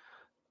league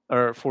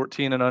or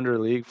 14 and under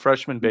league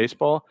freshman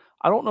baseball,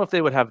 I don't know if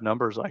they would have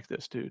numbers like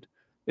this, dude.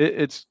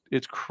 It's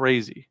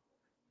crazy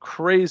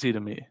to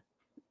me.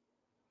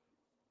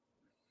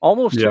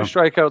 Almost 2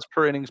 strikeouts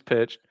per innings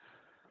pitched.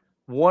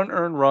 1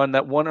 earned run.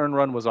 That 1 earned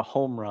run was a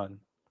home run.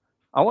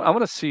 I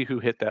want to see who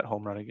hit that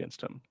home run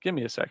against him. Give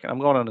me a second. I'm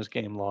going on his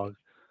game log.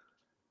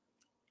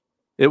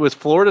 It was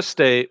Florida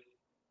State.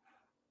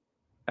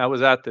 I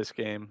was at this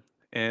game,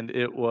 and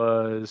it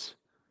was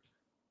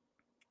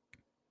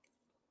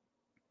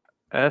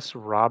S.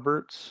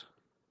 Roberts.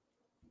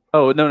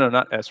 Oh, no,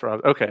 not S.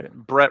 Roberts. Okay,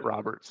 Brett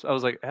Roberts. I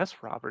was like, S.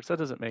 Roberts? That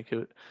doesn't make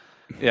it.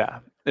 Yeah,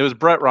 it was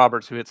Brett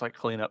Roberts who hits like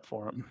cleanup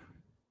for him.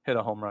 Hit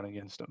a home run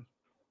against him.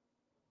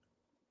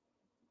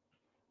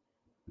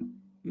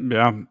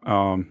 Yeah.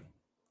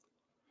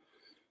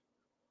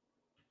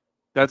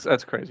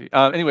 That's crazy.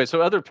 Anyway,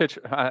 so other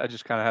pitcher, I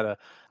just kind of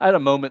had a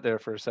moment there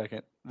for a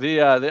second.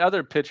 The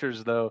other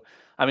pitchers, though,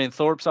 I mean,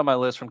 Thorpe's on my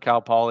list from Cal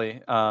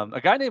Poly.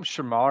 A guy named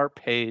Shamar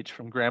Page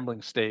from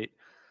Grambling State.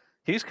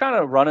 He's kind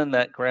of running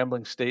that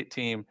Grambling State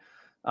team,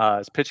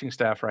 his pitching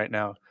staff right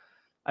now.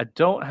 I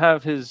don't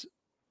have his.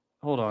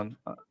 Hold on.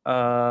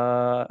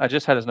 I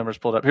just had his numbers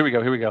pulled up. Here we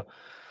go.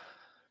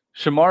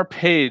 Shamar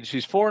Page,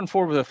 he's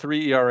 4-4 with a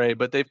 3 ERA,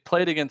 but they've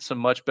played against some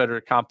much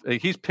better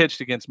he's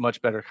pitched against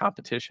much better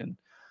competition.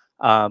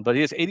 But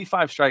he has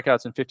 85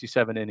 strikeouts in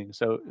 57 innings.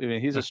 So I mean,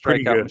 he's a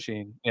strikeout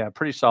machine. Yeah,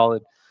 pretty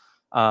solid.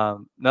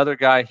 Another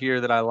guy here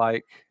that I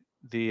like,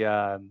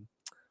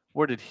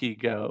 where did he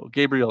go?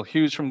 Gabriel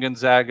Hughes from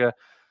Gonzaga.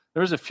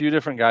 There was a few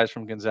different guys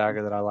from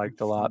Gonzaga that I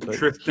liked a lot. But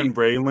Tristan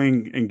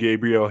Brayling and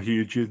Gabriel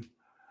Hughes.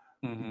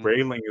 Mm-hmm.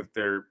 Brayling is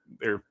their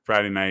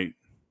Friday night.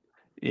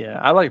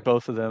 Yeah, I like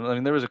both of them. I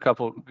mean, there was a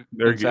couple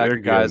Gonzaga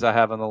guys I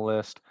have on the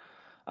list.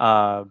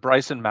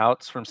 Bryson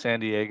Moutz from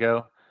San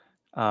Diego,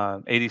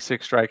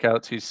 86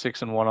 strikeouts. He's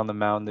 6-1 on the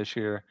mound this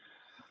year.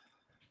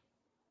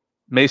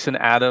 Mason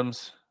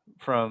Adams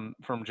from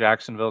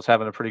Jacksonville is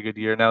having a pretty good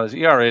year. Now, his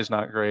ERA is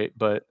not great,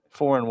 but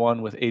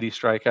 4-1 with 80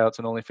 strikeouts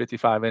and only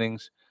 55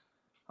 innings.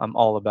 I'm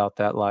all about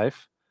that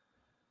life.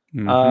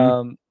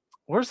 Mm-hmm.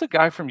 Where's the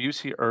guy from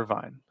UC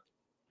Irvine?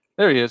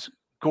 There he is.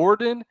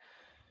 Gordon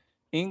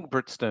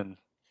Ingebrigtsen,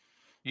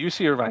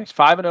 UC Irvine. He's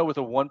 5-0 with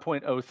a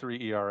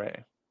 1.03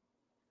 ERA.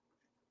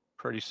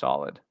 Pretty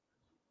solid.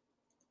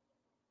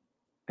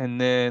 And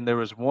then there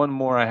was one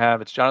more I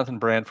have. It's Jonathan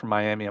Brand from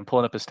Miami. I'm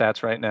pulling up his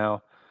stats right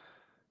now.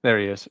 There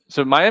he is.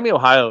 So Miami,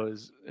 Ohio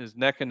is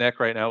neck and neck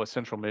right now with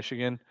Central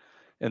Michigan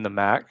in the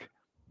MAC.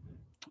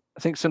 I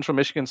think Central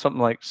Michigan's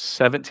something like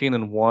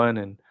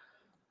 17-1, and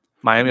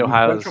Miami,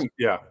 Ohio is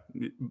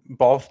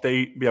Ball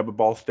State. Yeah, but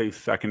Ball State's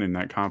second in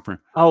that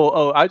conference.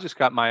 Oh, I just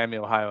got Miami,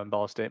 Ohio, and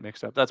Ball State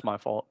mixed up. That's my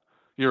fault.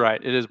 You're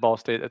right. It is Ball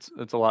State.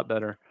 It's a lot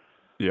better.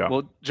 Yeah.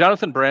 Well,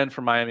 Jonathan Brand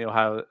from Miami,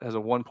 Ohio has a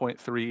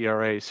 1.3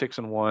 ERA,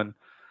 6-1,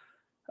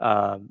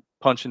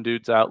 punching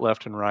dudes out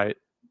left and right.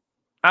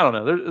 I don't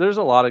know. There's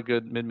a lot of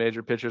good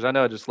mid-major pitchers. I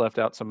know I just left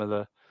out some of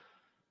the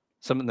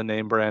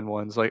name brand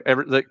ones. Like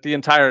the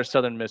entire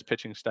Southern Miss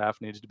pitching staff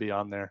needs to be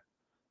on there.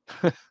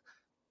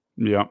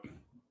 Yeah.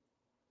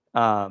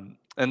 And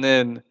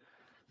then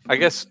I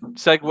guess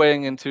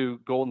segueing into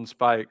Golden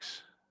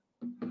Spikes.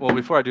 Well,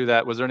 before I do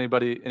that, was there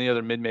any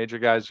other mid-major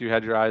guys you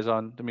had your eyes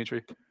on,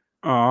 Dimitri?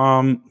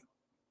 Not.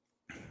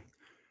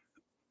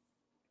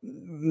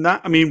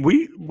 I mean,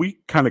 we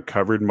kind of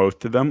covered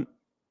most of them.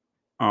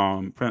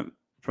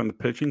 From the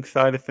pitching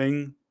side of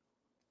things.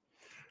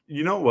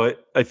 You know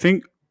what? I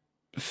think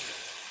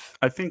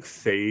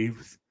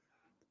saves.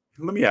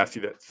 Let me ask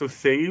you that. So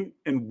save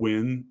and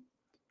win,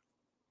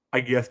 I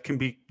guess, can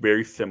be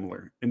very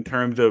similar in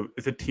terms of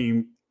it's a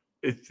team.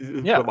 It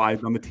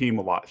relies on the team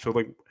a lot. So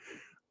like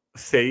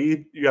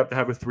save, you have to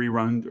have a 3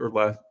 runs or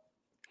less,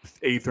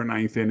 8th or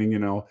 9th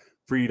inning,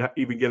 for you to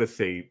even get a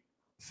save.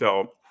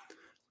 So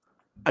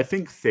I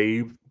think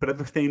save, but at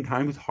the same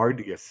time, it's hard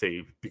to get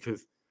saved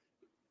because,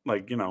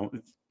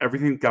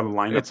 everything's got to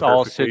line up. It's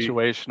all perfectly.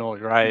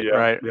 Situational, right? Yeah,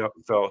 right. Yeah.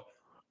 So,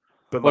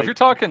 but if you're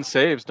talking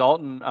saves,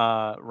 Dalton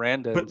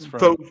Randons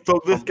so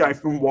this guy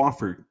from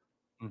Wofford,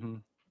 mm-hmm.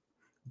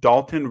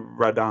 Dalton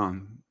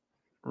Radon,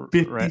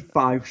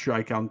 55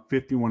 strikeouts,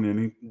 51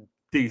 innings,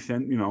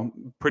 decent,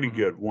 pretty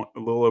good. A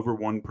little over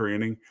 1 per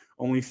inning,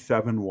 only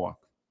 7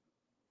 walks.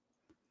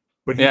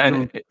 But he's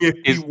thrown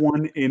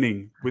 51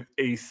 innings with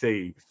a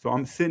save. So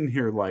I'm sitting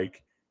here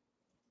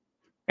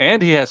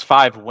and he has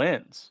 5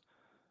 wins.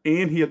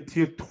 And he had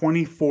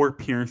 24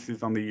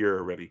 appearances on the year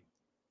already.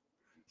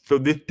 So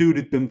this dude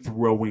has been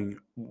throwing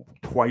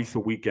twice a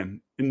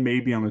weekend and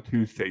maybe on a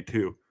Tuesday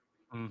too.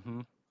 Mm-hmm.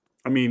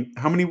 I mean,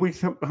 how many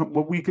weeks?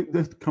 What week is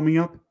this coming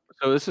up?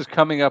 So this is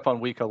coming up on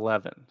week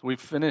 11.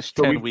 We've finished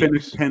 10 weeks.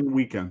 Finished 10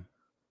 weekends.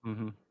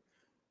 Mm-hmm.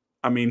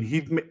 I mean,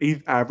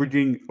 he's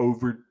averaging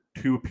over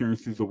 2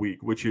 appearances a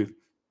week,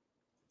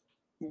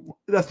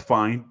 that's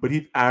fine. But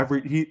he's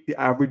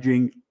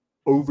averaging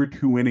over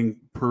 2 innings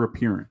per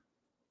appearance.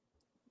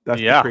 That's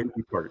the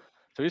crazy part.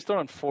 So he's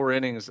throwing 4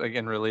 innings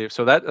in relief.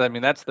 So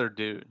that's their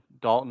dude,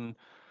 Dalton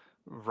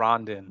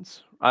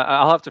Rondins.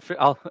 I'll have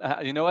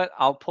to. You know what?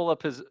 I'll pull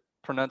up his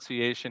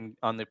pronunciation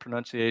on the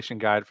pronunciation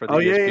guide for the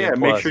ESPN yeah. Plus.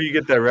 Make sure you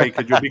get that right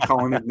because you'll be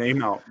calling his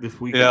name out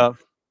this weekend.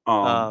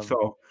 Yeah.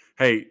 So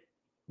hey,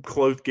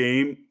 close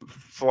game,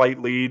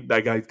 slight lead.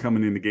 That guy's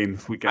coming in the game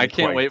this weekend. I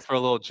can't wait for a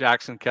little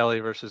Jackson Kelly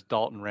versus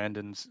Dalton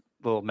Randons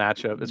little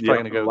matchup. It's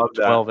probably going to go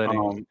 12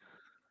 innings.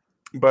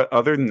 But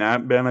other than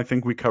that, Ben, I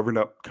think we covered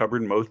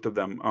most of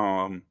them.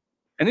 And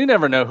you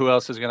never know who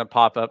else is going to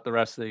pop up the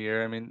rest of the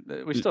year. I mean,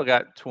 we still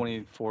got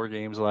 24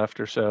 games left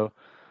or so.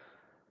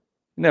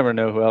 You never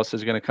know who else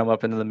is going to come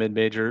up into the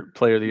mid-major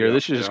player of the year.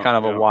 This is just kind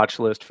of a watch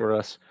list for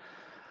us.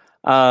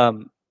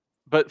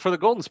 But for the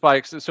Golden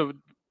Spikes, so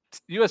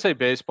USA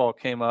Baseball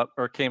came out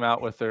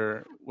with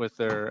their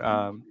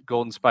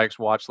Golden Spikes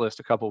watch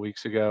list a couple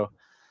weeks ago,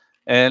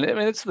 and I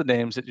mean it's the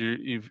names that you're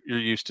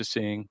used to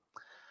seeing.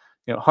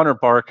 Hunter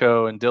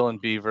Barco and Dylan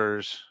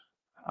Beavers,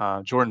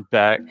 Jordan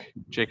Beck,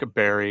 Jacob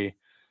Berry,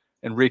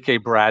 Enrique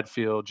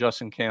Bradfield,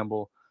 Justin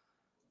Campbell.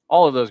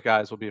 All of those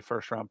guys will be a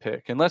first-round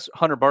pick. Unless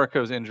Hunter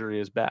Barco's injury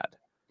is bad,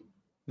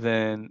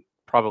 then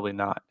probably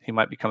not. He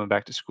might be coming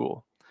back to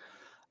school.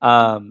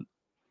 Dylan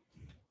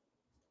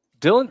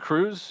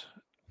Cruz,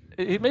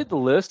 he made the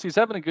list. He's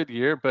having a good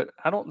year, but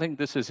I don't think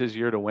this is his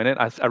year to win it.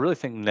 I really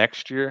think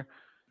next year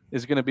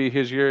is going to be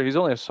his year. He's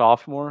only a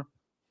sophomore.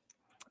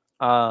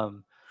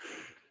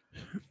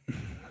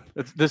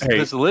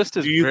 This list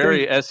is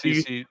very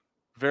SEC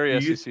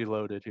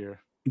loaded here.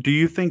 Do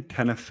you think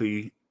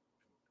Tennessee?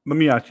 Let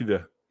me ask you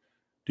this: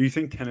 do you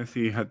think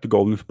Tennessee had the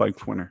Golden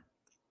Spikes winner?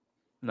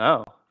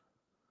 No.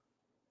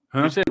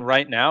 You're saying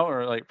right now,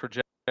 or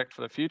project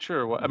for the future,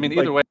 or what? I mean,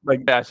 either way,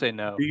 I say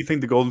no. Do you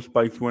think the Golden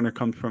Spikes winner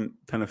comes from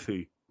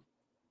Tennessee?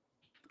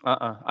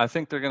 I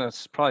think they're gonna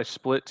probably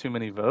split too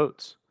many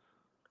votes.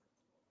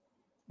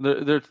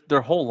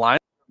 Their whole line.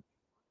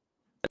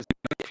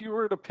 If you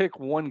were to pick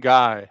one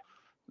guy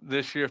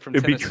this year from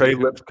Tennessee, it'd be Trey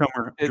Lipscomb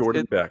or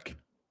Jordan Beck.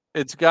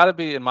 It's got to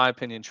be, in my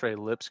opinion, Trey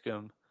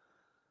Lipscomb.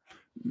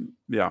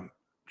 Yeah,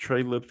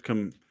 Trey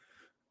Lipscomb.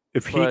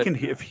 If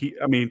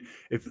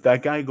that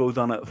guy goes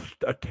on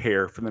a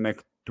tear for the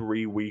next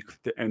 3 weeks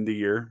to end the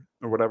year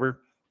or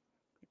whatever,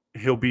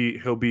 he'll be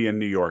in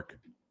New York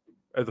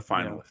as a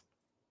finalist.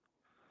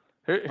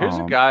 Here's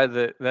a guy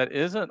that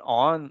isn't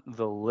on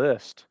the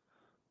list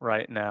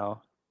right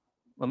now.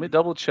 Let me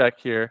double check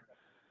here.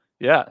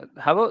 Yeah,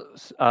 how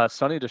about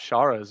Sonny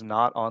DeShara is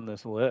not on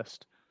this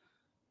list?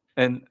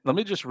 And let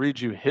me just read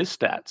you his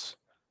stats.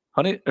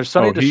 Sonny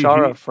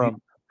DeShara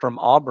from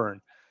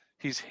Auburn.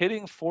 He's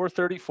hitting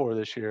 .434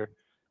 this year.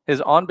 His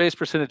on-base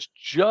percentage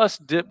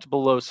just dipped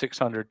below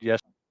 600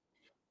 yesterday.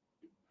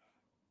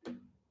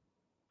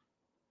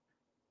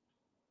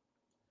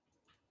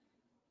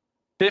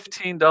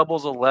 15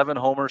 doubles, 11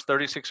 homers,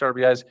 36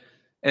 RBIs,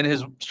 and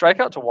his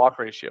strikeout to walk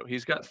ratio.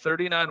 He's got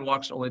 39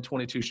 walks, only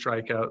 22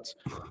 strikeouts.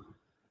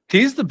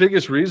 He's the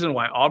biggest reason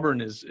why Auburn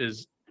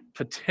is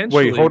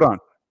potentially. Wait,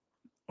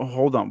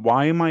 hold on.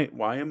 Why am I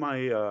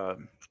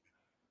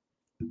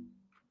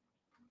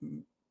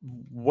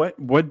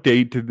what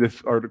date did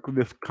this article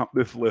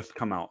this list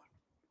come out?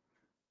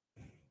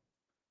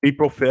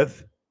 April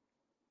 5th?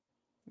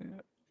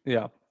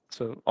 Yeah.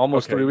 So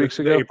almost Okay, 3 weeks this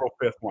is the ago. April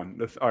 5th one.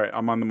 All right,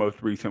 I'm on the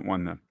most recent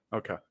one then.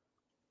 Okay.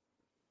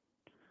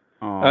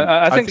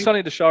 I think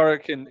Sonny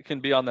DeShara can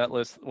be on that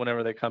list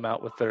whenever they come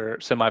out with their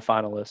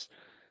semifinalists.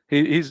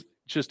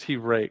 He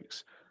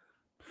rakes.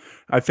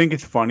 I think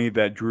it's funny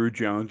that Drew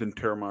Jones and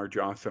Terramar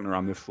Johnson are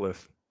on this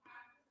list.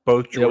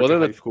 Both Georgia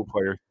high school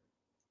players.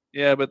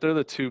 Yeah, but they're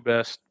the two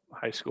best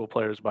high school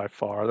players by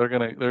far. They're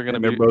gonna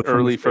be both from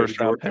early the state of first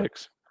round Georgia?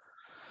 picks.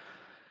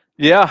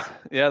 Yeah,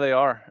 they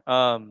are.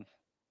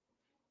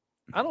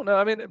 I don't know.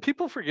 I mean,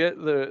 people forget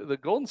the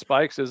Golden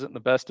Spikes isn't the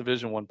best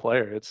Division I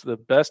player. It's the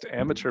best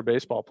amateur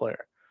baseball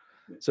player.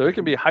 So it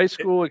can be high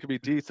school, it could be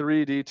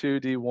D3,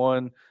 D2,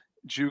 D1,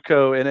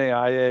 JUCO,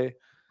 NAIA.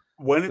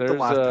 When is the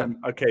last time?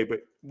 Okay,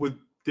 but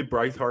did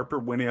Bryce Harper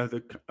win as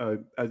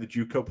a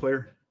JUCO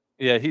player?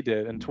 Yeah, he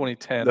did in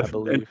 2010, I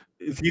believe.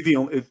 Is he the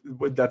only?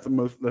 That's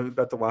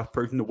the last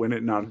person to win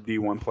it, not a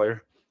D1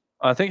 player.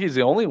 I think he's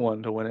the only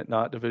one to win it,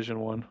 not Division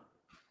I.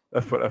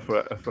 That's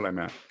what I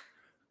meant.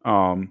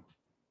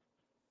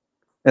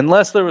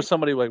 Unless there was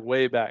somebody like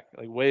way back,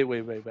 like way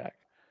back.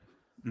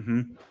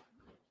 Mm-hmm.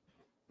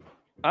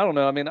 I don't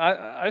know. I mean,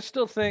 I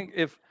still think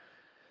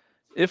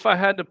if I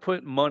had to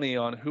put money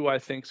on who I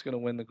think is going to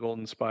win the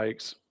Golden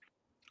Spikes,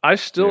 I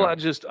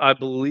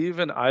believe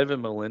in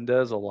Ivan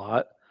Melendez a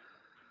lot,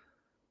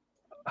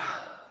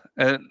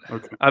 and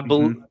okay.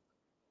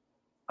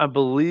 I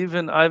believe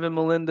in Ivan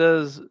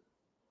Melendez.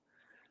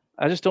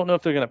 I just don't know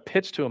if they're going to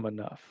pitch to him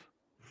enough.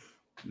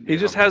 He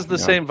just has the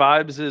same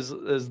vibes as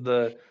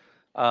the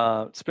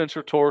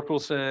Spencer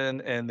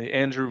Torkelson and the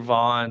Andrew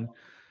Vaughn,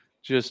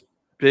 just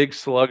big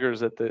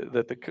sluggers that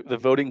the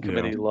voting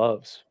committee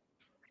loves.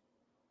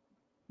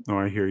 Oh,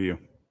 I hear you.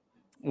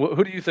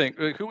 Who do you think?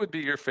 Who would be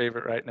your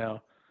favorite right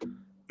now?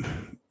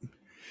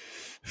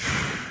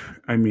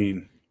 I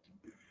mean,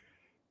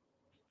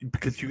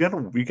 because you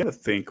gotta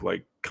think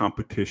like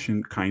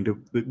competition kind of.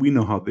 We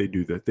know how they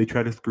do that. They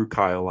try to screw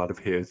Kyle out of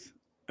his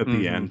at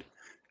the end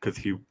because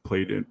he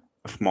played in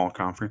a small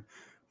conference.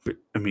 But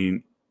I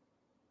mean,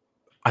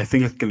 I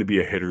think it's going to be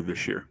a hitter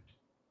this year.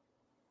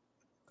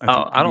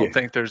 I don't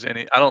think there's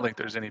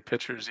any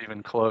pitchers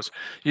even close.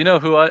 You know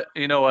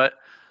what?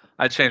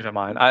 I changed my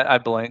mind. I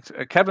blanked.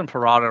 Kevin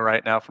Parada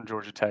right now from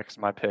Georgia Tech is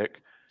my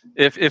pick.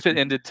 If it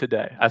ended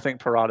today, I think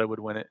Parada would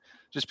win it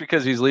just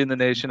because he's leading the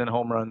nation in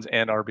home runs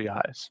and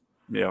RBIs.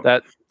 Yeah,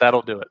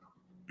 that'll do it.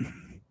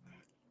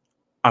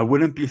 I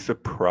wouldn't be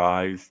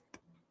surprised.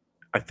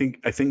 I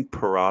think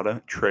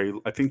Parada, Trey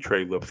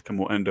Lipscomb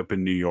will end up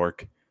in New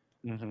York.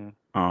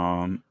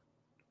 Mm-hmm.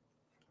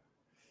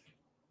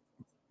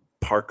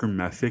 Parker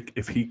Messick,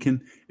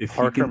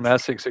 Parker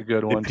Messick's a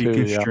good one too. If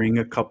he can string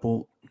a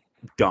couple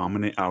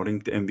dominant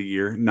outings to end the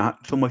year,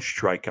 not so much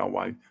strikeout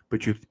wise, but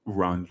just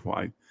runs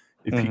wise.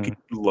 If he can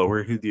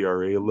lower his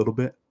ERA a little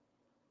bit,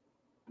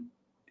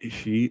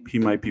 he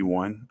might be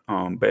one.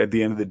 But at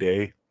the end of the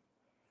day,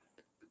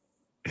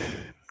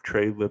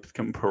 Trey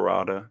Lipscomb,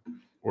 Parada,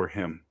 or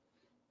him.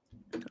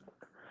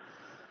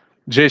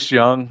 Jace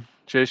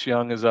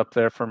Young is up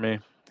there for me.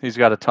 He's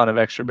got a ton of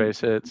extra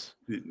base hits.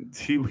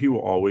 He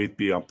will always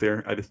be up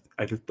there.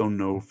 I just don't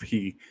know if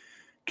he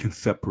can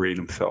separate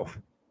himself.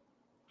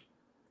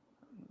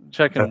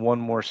 Checking one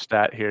more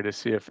stat here to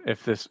see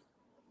if this.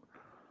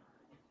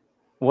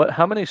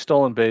 How many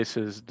stolen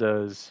bases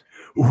does?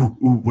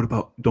 What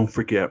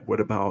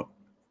about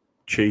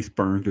Chase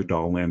Burns or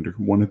Dollander?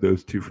 One of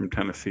those two from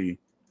Tennessee.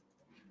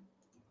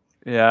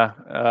 Yeah,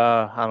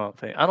 I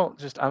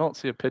don't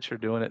see a pitcher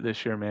doing it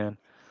this year, man.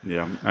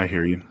 Yeah, I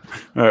hear you.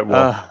 All right,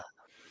 well.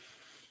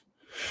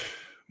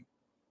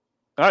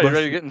 All right, you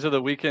ready to get into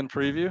the weekend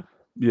preview?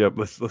 Yeah,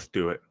 let's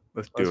do it.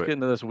 Let's get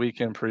into this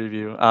weekend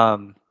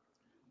preview.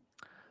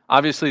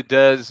 Obviously,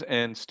 Dez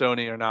and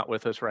Stoney are not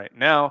with us right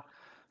now.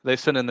 They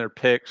sent in their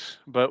picks,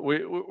 but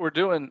we're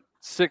doing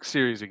 6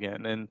 series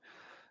again. And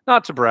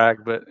not to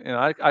brag, but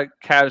I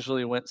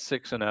casually went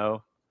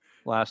 6-0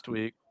 last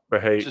week.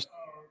 But hey, just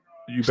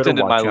you better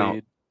watch out.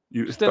 Lead.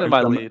 You extended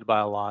my lead by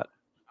a lot.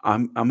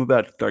 I'm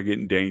about to start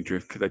getting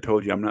dangerous because I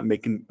told you I'm not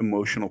making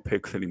emotional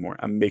picks anymore.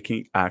 I'm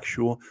making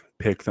actual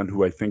picks on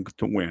who I think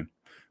to win.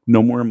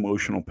 No more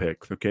emotional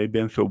picks, okay,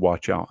 Ben? So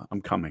watch out.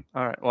 I'm coming.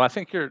 All right. Well, I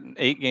think you're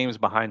 8 games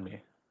behind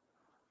me.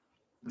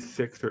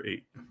 6 or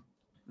 8?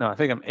 No, I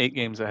think I'm 8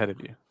 games ahead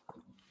of you.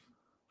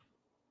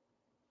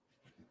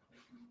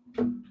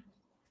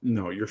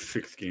 No, you're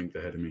 6 games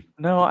ahead of me.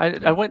 No,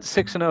 I went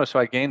 6-0, so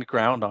I gained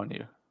ground on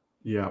you.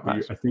 Yeah,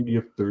 but I think you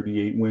have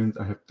 38 wins.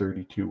 I have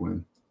 32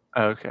 wins.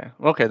 Okay,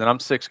 then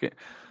I'm 6 games.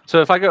 So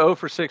if I go 0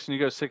 for 6 and you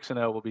go 6-0,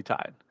 we'll be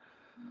tied.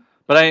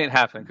 But I ain't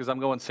happening because I'm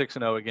going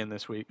 6-0 again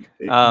this week.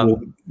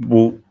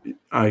 Well,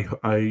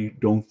 I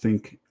don't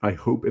think. I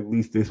hope at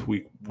least this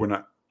week we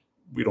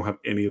don't have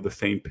any of the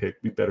same pick.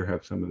 We better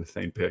have some of the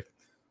same pick.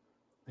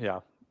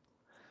 Yeah.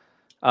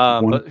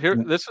 But here,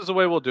 this is the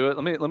way we'll do it.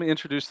 Let me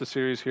introduce the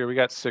series here. We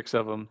got 6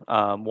 of them.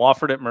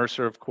 Wofford at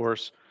Mercer, of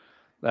course.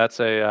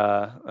 That's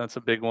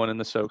a big one in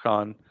the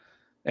SoCon,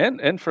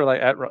 and for like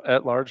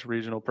at large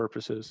regional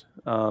purposes.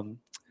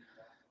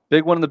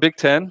 Big one in the Big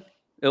Ten.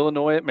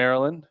 Illinois at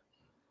Maryland.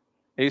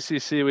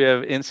 ACC, we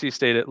have NC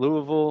State at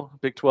Louisville.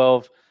 Big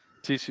 12,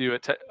 TCU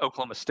at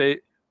Oklahoma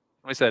State.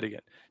 Let me say it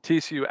again.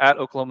 TCU at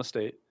Oklahoma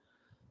State.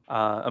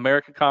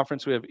 American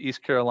Conference, we have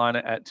East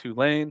Carolina at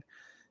Tulane.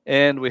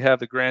 And we have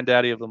the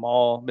granddaddy of them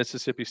all,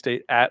 Mississippi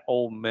State at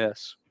Ole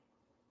Miss.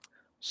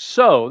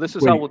 So this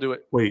is how we'll do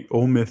it. Wait,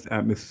 Ole Miss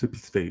at Mississippi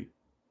State.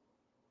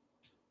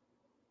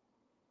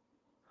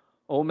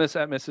 Ole Miss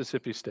at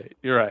Mississippi State.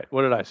 You're right.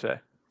 What did I say?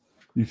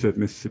 You said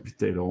Mississippi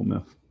State, Ole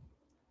Miss.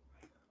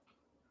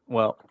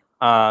 Well,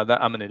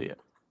 I'm an idiot.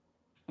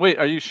 Wait,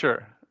 are you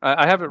sure?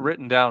 I have it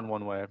written down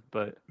one way,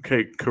 but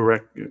okay,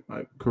 correct.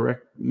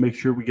 Make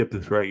sure we get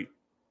this right.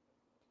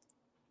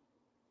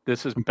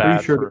 This is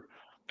bad for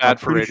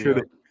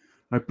radio.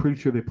 I'm pretty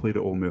sure they played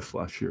at Ole Miss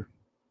last year.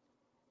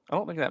 I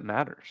don't think that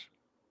matters.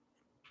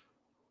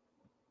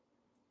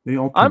 They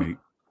alternate.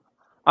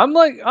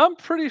 I'm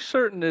pretty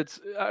certain it's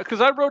because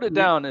I wrote it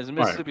down as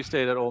Mississippi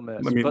State at Ole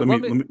Miss. Let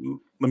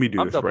me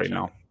do this right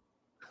now.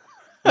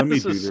 Let me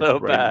do this so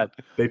right bad.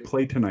 Now. They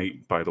play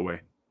tonight, by the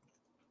way.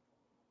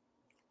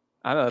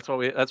 I know that's why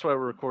we're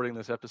recording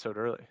this episode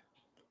early.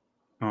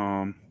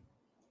 I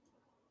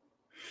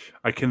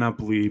cannot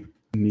believe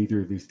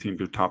neither of these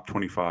teams are top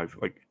 25.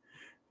 Like,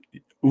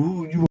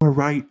 ooh, you are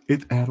right.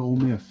 It's at Ole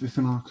Miss. It's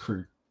in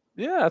Oxford.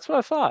 Yeah, that's what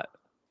I thought.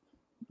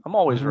 I'm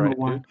always right,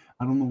 dude.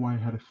 I don't know why I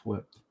had it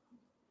flipped.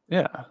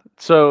 Yeah.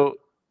 So,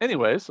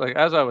 anyways, like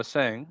as I was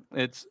saying,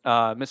 it's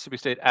Mississippi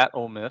State at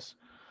Ole Miss.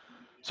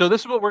 So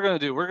this is what we're gonna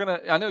do.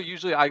 I know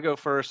usually I go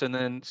first, and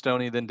then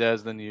Stoney, then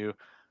Dez, then you.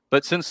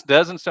 But since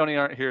Dez and Stoney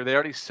aren't here, they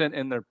already sent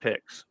in their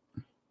picks.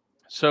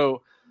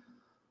 So,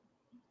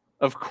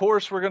 of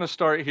course, we're gonna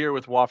start here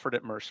with Wofford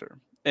at Mercer,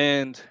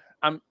 and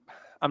I'm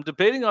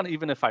debating on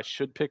even if I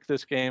should pick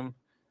this game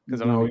because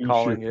I'm going to be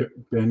calling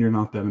it. Ben, you're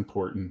not that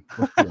important.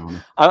 Let's be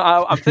honest.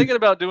 I'm thinking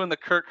about doing the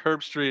Kirk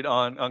Herbstreit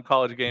on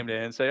College Game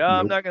Day and say, nope.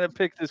 I'm not going to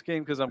pick this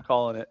game because I'm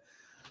calling it.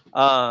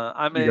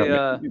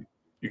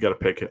 You got to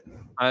pick it.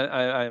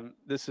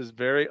 This is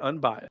very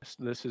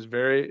unbiased. This is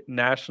very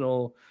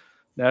national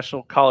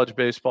college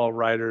baseball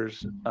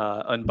writers'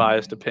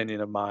 unbiased opinion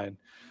of mine.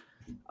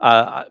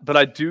 But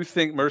I do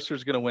think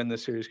Mercer's going to win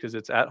this series because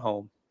it's at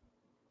home.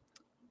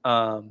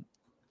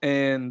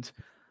 And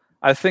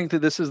I think that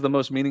this is the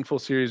most meaningful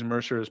series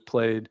Mercer has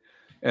played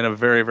in a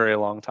very, very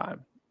long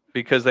time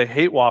because they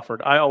hate Wofford.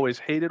 I always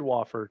hated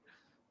Wofford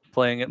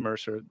playing at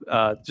Mercer.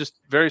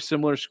 Just very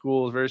similar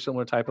schools, very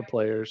similar type of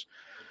players.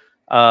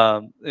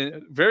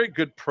 Very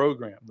good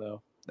program,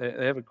 though.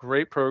 They have a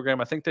great program.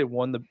 I think they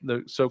won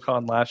the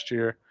SoCon last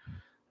year.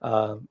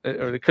 Or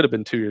it could have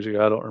been 2 years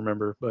ago. I don't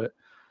remember. But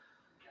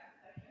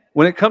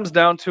when it comes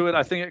down to it,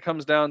 I think it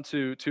comes down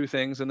to two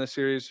things in this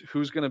series.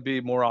 Who's going to be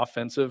more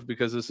offensive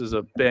because this is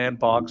a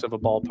bandbox of a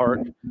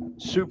ballpark,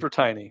 super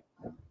tiny,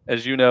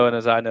 as you know and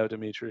as I know,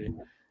 Dimitri.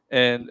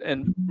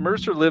 And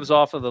Mercer lives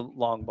off of the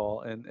long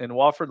ball, and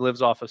Wofford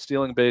lives off of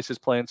stealing bases,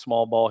 playing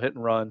small ball, hit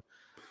and run,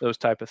 those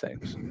type of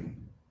things.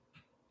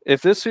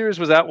 If this series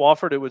was at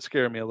Wofford, it would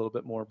scare me a little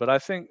bit more. But I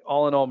think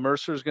all in all,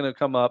 Mercer's going to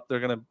come up. They're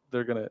going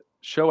to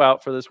show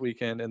out for this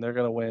weekend, and they're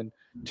going to win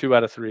 2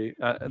 out of 3.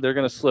 They're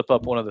going to slip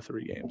up one of the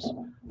 3 games.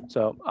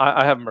 So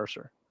I have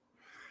Mercer.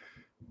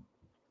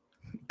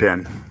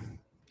 Ben,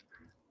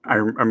 I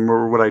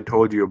remember what I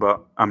told you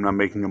about. I'm not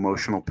making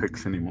emotional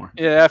picks anymore.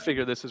 Yeah, I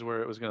figured this is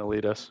where it was going to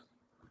lead us.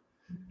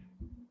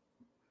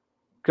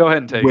 Go ahead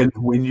and take it.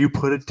 When you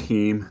put a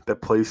team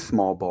that plays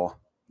small ball,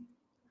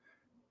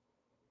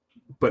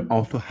 but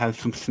also has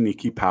some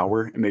sneaky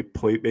power, and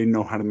they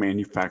know how to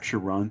manufacture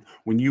run.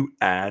 When you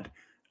add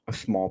a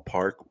small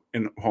park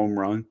and home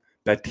run,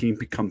 that team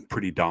becomes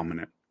pretty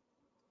dominant.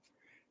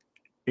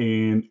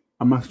 And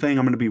I'm not saying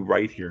I'm going to be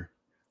right here,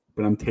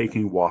 but I'm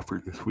taking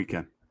Wofford this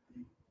weekend.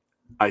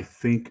 I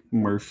think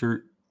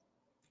Mercer,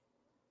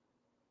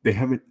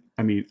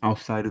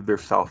 outside of their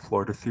South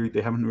Florida series,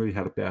 they haven't really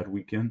had a bad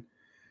weekend.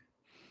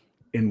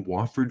 And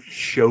Wofford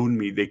showed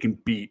me they can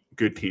beat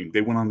good teams. They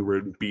went on the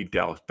road and beat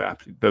Dallas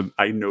Baptist.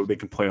 I know they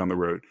can play on the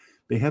road.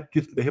 They have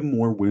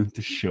more wins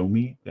to show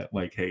me that,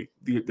 like, hey,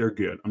 they're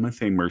good. I'm not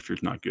saying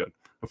Mercer's not good.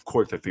 Of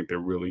course, I think they're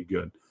really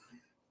good.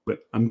 But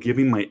I'm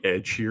giving my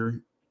edge here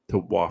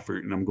to Wofford,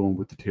 and I'm going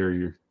with the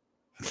Terriers.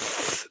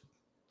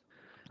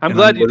 I'm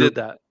glad you did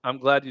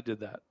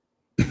that.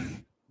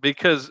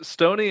 Because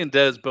Stoney and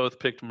Dez both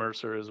picked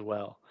Mercer as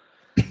well.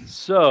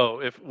 So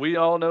if we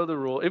all know the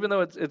rule, even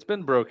though it's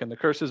been broken, the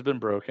curse has been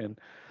broken,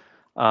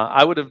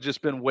 I would have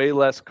just been way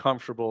less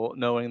comfortable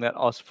knowing that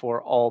us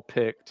 4 all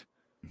picked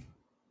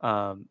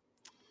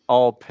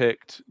all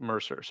picked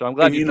Mercer. So I'm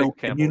glad you picked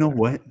Campbell. And you know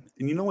what?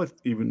 And you know what's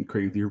even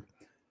crazier?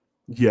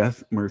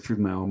 Yes, Mercer's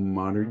my alma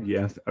mater.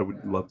 Yes, I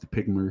would love to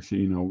pick Mercer,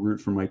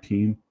 root for my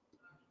team.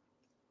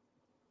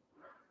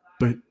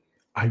 But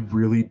I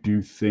really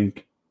do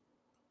think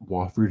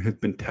Wofford has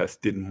been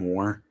tested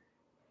more.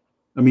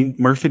 I mean,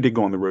 Mercer did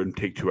go on the road and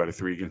take 2 out of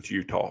 3 against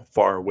Utah.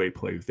 Far away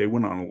plays. They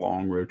went on a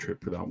long road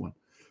trip for that one.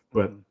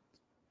 But,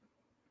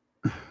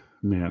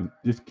 man,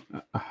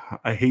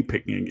 I hate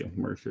picking against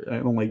Mercer. I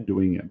don't like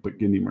doing it, but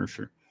give me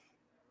Mercer.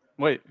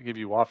 Wait, give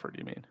you Wofford,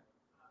 you mean?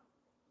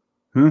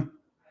 Huh?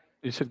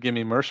 You said give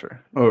me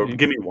Mercer. Oh,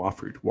 give me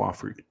Wofford.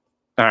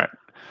 All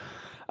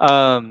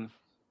right.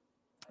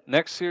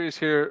 Next series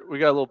here, we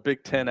got a little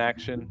Big Ten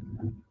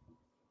action.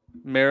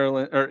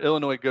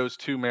 Illinois goes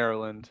to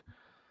Maryland.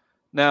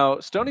 Now,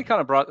 Stoney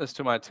kind of brought this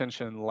to my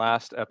attention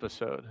last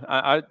episode.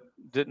 I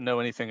didn't know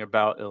anything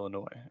about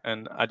Illinois,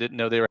 and I didn't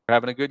know they were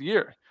having a good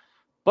year.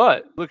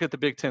 But look at the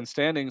Big Ten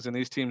standings, and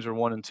these teams are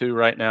 1 and 2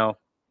 right now.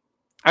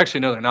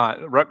 Actually, no, they're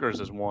not. Rutgers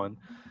is 1.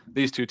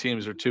 These 2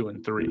 teams are 2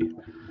 and 3.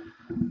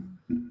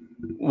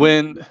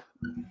 When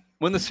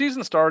the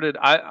season started,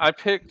 I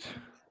picked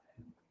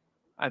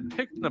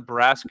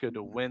Nebraska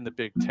to win the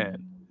Big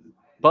Ten,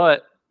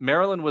 but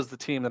Maryland was the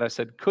team that I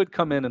said could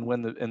come in and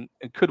win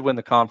could win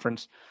the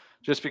conference,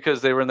 just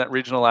because they were in that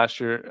regional last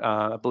year.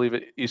 I believe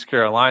at East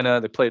Carolina,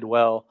 they played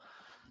well,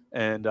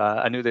 and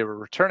I knew they were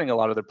returning a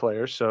lot of their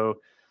players. So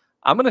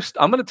I'm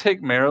gonna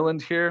take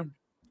Maryland here,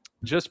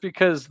 just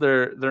because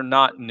they're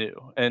not new,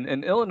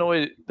 and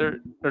Illinois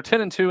they're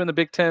 10-2 in the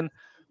Big Ten,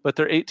 but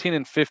they're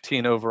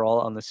 18-15 overall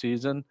on the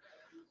season.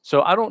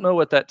 So I don't know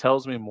what that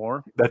tells me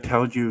more. That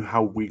tells you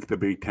how weak the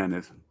Big Ten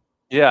is.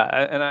 Yeah,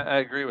 and I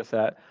agree with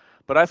that.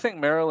 But I think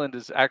Maryland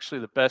is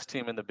actually the best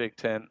team in the Big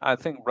Ten. I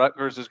think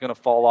Rutgers is going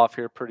to fall off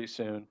here pretty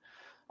soon.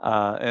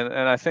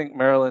 And I think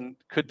Maryland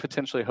could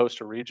potentially host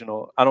a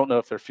regional. I don't know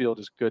if their field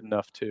is good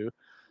enough to.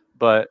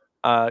 But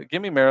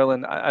give me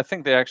Maryland. I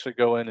think they actually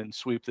go in and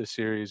sweep this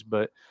series,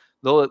 but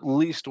they'll at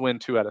least win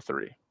 2 out of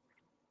 3.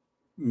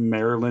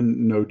 Maryland,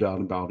 no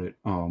doubt about it.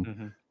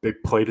 They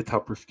played a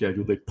tougher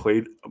schedule. They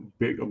played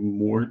a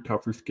more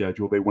tougher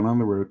schedule. They went on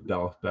the road to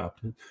Dallas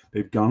Baptist.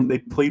 They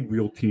played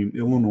real team.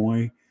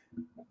 Illinois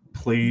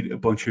played a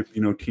bunch of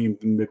teams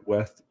in the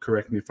Midwest.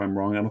 Correct me if I'm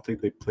wrong. I don't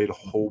think they played a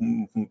whole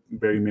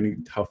very many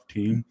tough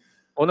teams.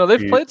 Well, no,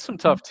 they've played some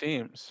tough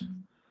teams.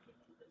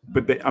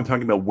 But I'm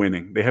talking about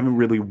winning. They haven't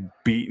really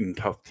beaten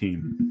tough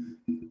teams.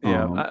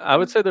 Yeah, I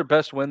would say their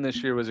best win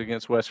this year was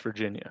against West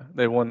Virginia.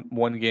 They won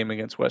 1 game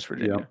against West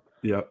Virginia.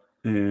 Yep.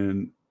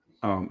 And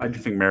I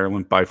just think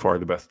Maryland by far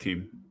the best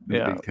team in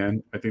the Big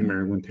Ten. I think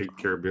Maryland takes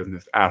care of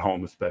business at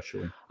home,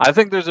 especially. I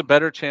think there's a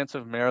better chance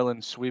of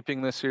Maryland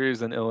sweeping this series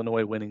than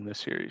Illinois winning this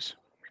series.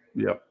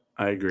 Yep,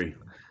 I agree.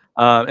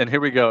 And here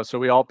we go. So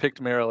we all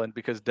picked Maryland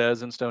because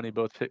Dez and Stoney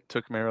both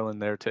took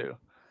Maryland there too.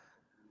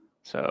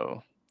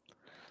 So,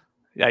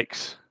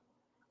 yikes!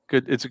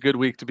 Good. It's a good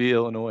week to be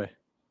Illinois.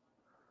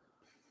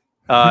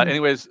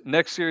 Anyways,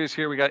 next series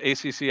here we got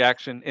ACC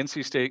action.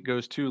 NC State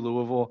goes to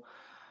Louisville.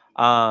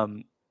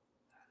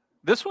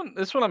 This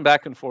one I'm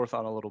back and forth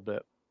on a little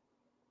bit.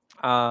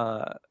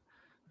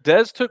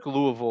 Dez took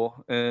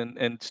Louisville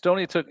and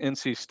Stoney took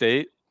NC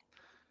State.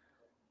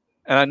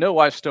 And I know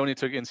why Stoney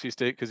took NC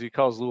State, because he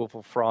calls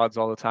Louisville frauds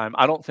all the time.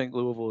 I don't think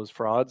Louisville is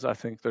frauds. I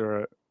think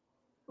they're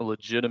a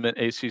legitimate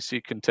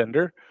ACC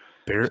contender,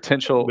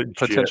 potential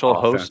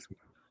host.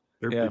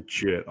 They're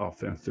legit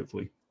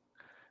offensively.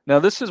 Now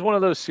this is one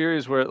of those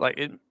series where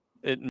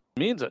it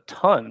means a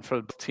ton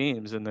for the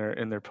teams in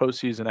their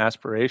postseason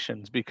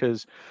aspirations,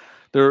 because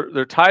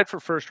they're tied for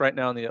first right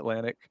now in the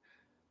Atlantic.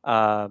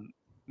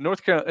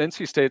 North Carolina,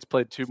 NC State's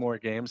played 2 more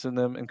games than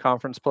them in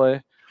conference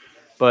play,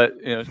 but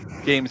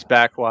games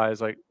back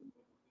wise,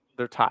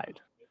 they're tied.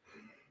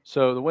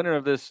 So the winner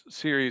of this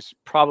series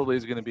probably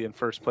is going to be in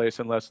first place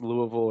unless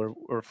Louisville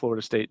or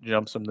Florida State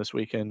jumps them this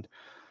weekend.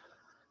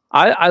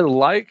 I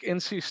like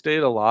NC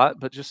State a lot,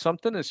 but just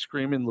something is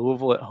screaming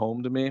Louisville at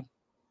home to me.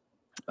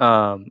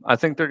 I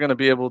think they're going to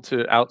be able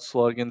to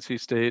outslug NC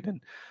State, and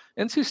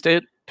NC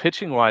State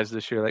pitching wise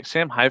this year,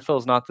 Sam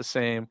Heifel's not the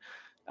same.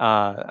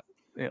 I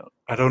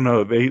don't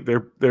know.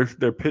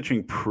 They're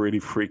pitching pretty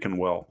freaking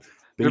well.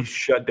 They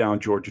shut down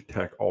Georgia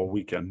Tech all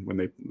weekend when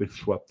they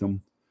swept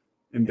them,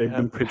 and they've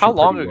been pitching. How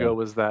long ago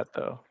was that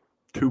though?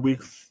 3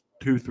 weeks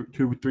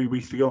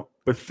ago.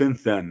 But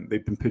since then,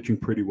 they've been pitching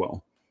pretty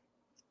well.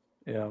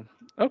 Yeah.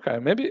 Okay.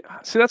 Maybe.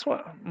 See, that's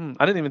what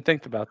I didn't even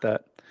think about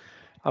that.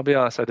 I'll be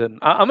honest, I didn't.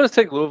 I'm going to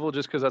take Louisville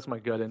just because that's my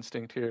gut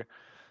instinct here.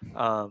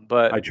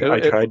 But I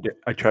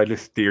tried to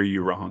steer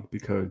you wrong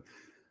because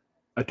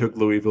I took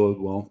Louisville as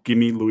well. Give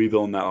me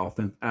Louisville in that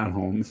offense at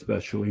home,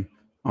 especially.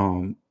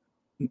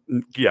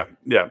 Yeah.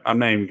 I'm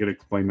not even going to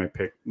explain my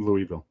pick.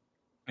 Louisville.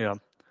 Yeah.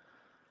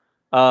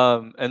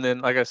 And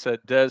then, like I said,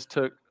 Dez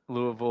took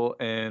Louisville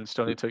and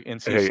Stoney took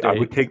NC State. I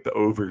would take the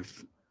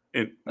overs.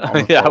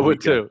 Yeah, I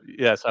would too.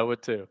 Yes, I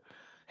would too.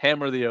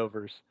 Hammer the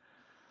overs.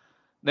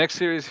 Next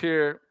series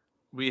here,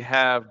 we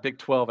have Big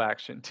 12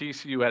 action.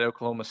 TCU at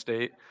Oklahoma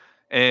State.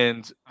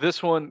 And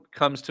this one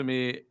comes to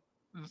me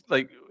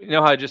like, you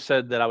know how I just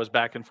said that I was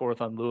back and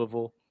forth on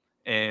Louisville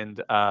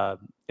and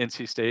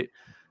NC State?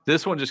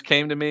 This one just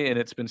came to me, and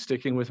it's been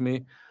sticking with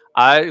me.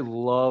 I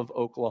love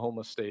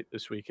Oklahoma State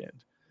this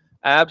weekend.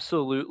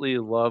 Absolutely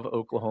love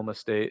Oklahoma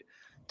State.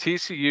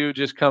 TCU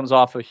just comes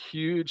off a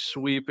huge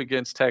sweep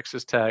against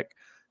Texas Tech,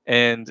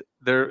 and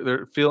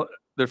they're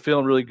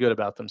feeling really good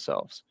about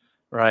themselves,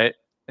 right?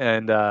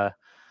 And I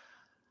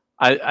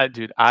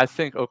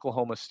think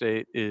Oklahoma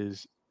State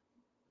is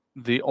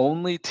the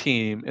only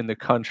team in the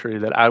country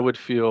that I would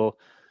feel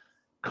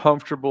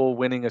comfortable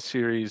winning a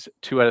series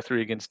 2 out of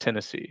 3 against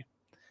Tennessee.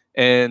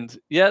 And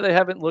yeah, they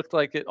haven't looked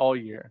like it all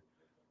year.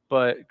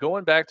 But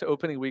going back to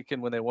opening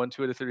weekend when they won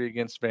 2 out of 3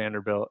 against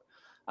Vanderbilt,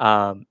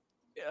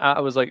 I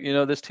was like,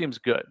 this team's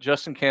good.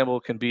 Justin Campbell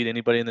can beat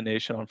anybody in the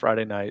nation on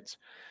Friday nights.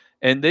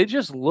 And they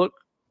just look,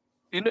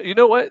 you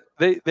know what?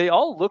 They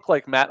all look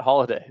like Matt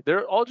Holliday.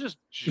 They're all just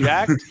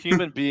jacked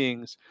human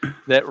beings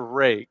that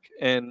rake.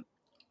 And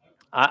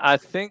I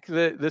think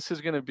that this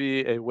is going to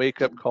be a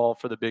wake-up call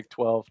for the Big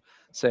 12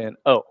 saying,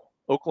 oh,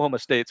 Oklahoma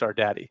State's our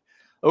daddy.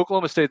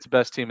 Oklahoma State's the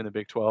best team in the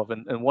Big 12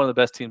 and one of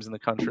the best teams in the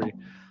country.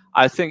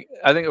 I think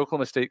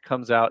Oklahoma State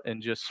comes out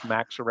and just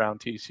smacks around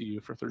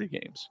TCU for 3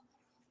 games.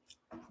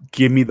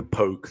 Give me the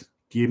Pokes.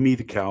 Give me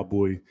the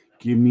Cowboys.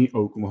 Give me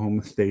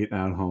Oklahoma State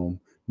at home.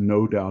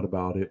 No doubt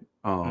about it.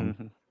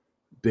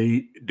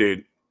 They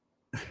did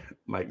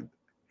when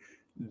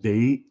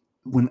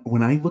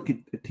I look at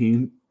a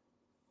team,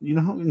 you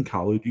know how in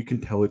college you can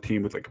tell a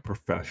team is like a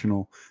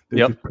professional.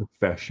 They're just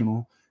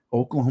professional.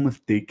 Oklahoma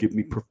State give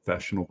me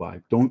professional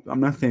vibe. I'm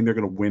not saying they're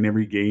going to win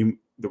every game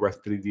the rest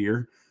of the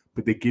year,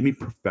 but they give me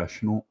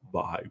professional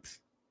vibes.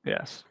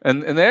 Yes,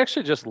 and they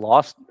actually just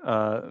lost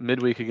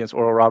midweek against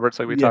Oral Roberts,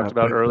 like we talked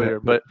about earlier.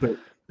 But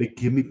they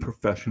give me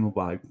professional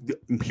vibe.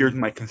 Here's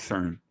my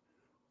concern: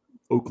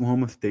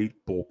 Oklahoma State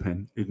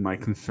bullpen is my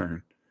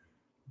concern.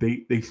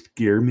 They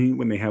scare me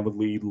when they have a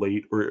lead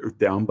late or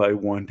down by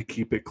 1 to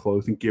keep it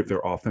close and give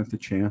their offense a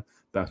chance.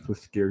 That's what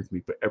scares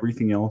me. But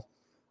everything else,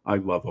 I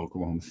love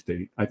Oklahoma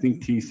State. I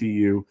think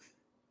TCU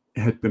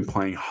has been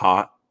playing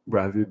hot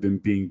rather than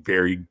being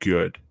very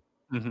good.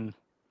 Mm-hmm.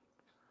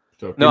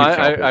 So no,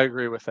 I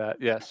agree with that.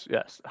 Yes.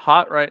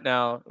 Hot right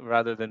now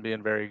rather than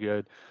being very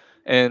good.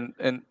 And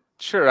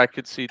sure, I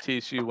could see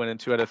TCU winning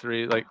 2 out of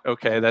 3. Like,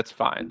 okay, that's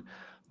fine.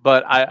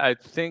 But I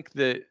think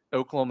that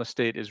Oklahoma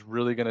State is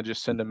really going to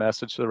just send a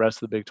message to the rest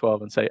of the Big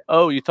 12 and say,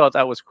 oh, you thought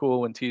that was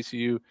cool when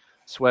TCU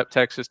swept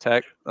Texas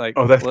Tech? Like,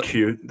 oh, that's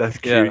cute. That's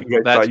cute.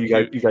 Yeah,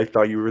 you guys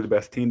thought you were the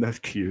best team? That's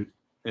cute.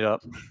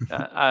 Yep.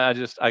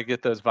 I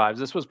get those vibes.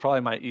 This was probably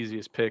my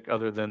easiest pick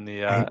other than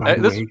the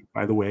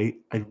by the way,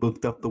 I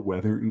looked up the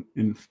weather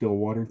in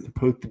Stillwater. It's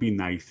supposed to be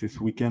nice this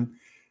weekend.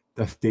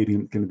 That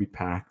stadium's going to be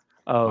packed.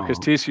 Oh, because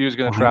TCU is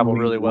going to travel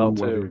really well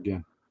too.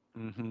 Again.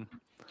 Mm-hmm.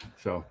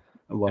 So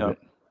I love it.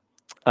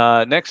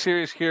 Next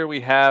series here we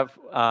have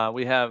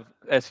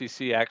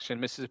SEC action.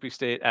 Mississippi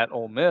State at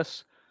Ole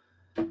Miss.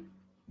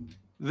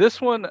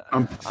 This one,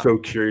 I'm so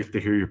curious to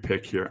hear your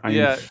pick here. I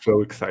am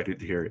so excited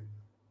to hear it.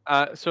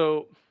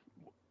 So,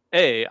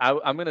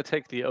 I'm going to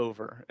take the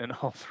over in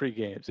all 3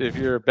 games. If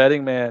you're a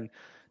betting man,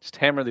 just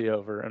hammer the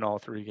over in all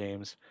 3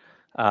 games.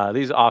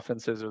 These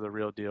offenses are the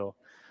real deal.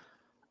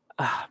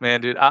 Man,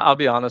 dude, I'll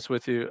be honest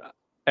with you.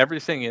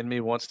 Everything in me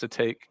wants to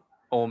take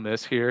Ole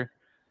Miss here,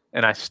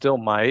 and I still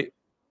might.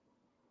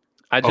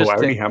 I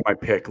already have my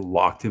pick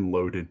locked and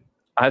loaded.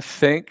 I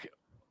think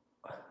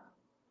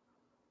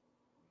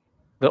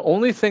the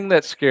only thing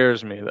that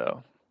scares me,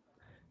 though,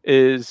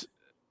 is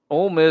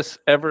Ole Miss,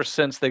 ever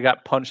since they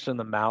got punched in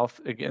the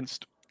mouth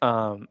against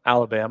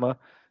Alabama,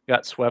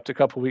 got swept a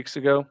couple weeks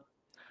ago,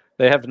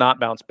 they have not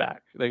bounced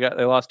back. They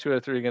lost 2 out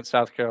of 3 against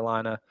South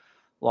Carolina,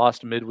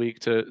 lost midweek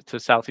to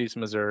Southeast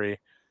Missouri.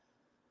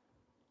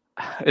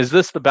 Is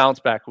this the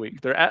bounce back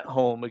week? They're at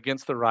home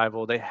against the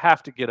rival. They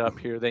have to get up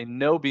here. They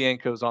know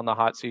Bianco's on the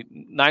hot seat.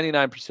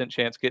 99%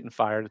 chance getting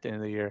fired at the end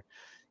of the year.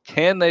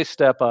 Can they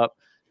step up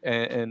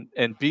and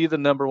be the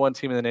number 1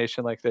 team in the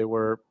nation like they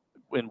were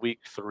in week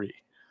 3?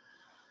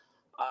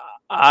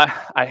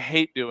 I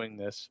hate doing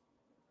this.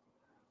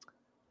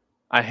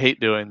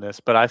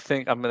 But I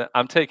think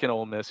I'm taking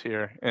Ole Miss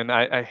here, and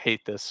I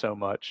hate this so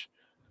much.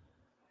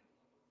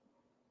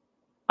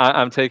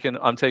 I'm taking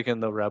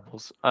the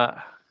Rebels.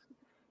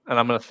 And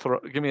I'm going to throw.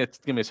 Give me a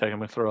second. I'm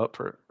going to throw up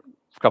for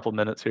a couple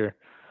minutes here.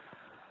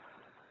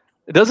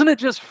 Doesn't it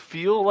just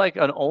feel like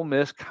an Ole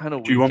Miss kind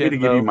of? Do you want me to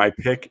give you my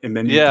pick and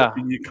then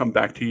you come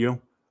back to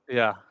you?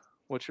 Yeah.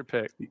 What's your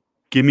pick?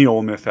 Give me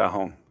Ole Miss at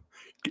home.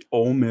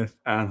 Ole Miss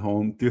at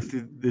home. This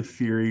is the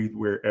series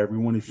where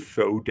everyone is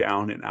so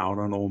down and out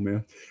on Ole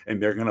Miss,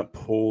 and they're going to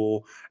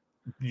pull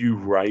you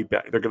right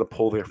back. They're going to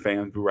pull their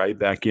fans right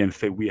back in and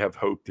say, we have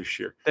hope this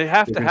year. They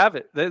have to have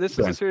it. This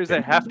is a series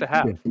they have to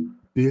have.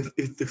 This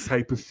is the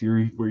type of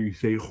series where you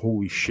say,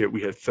 holy shit,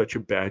 we had such a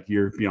bad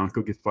year.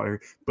 Bianco gets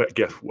fired. But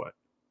guess what?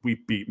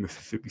 We beat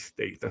Mississippi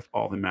State. That's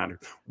all that matters.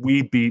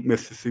 We beat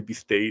Mississippi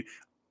State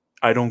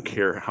I don't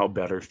care how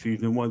bad our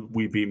season was.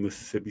 We beat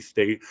Mississippi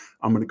State.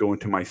 I'm going to go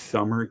into my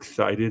summer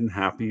excited and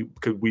happy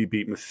because we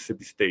beat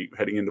Mississippi State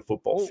heading into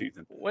football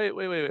season.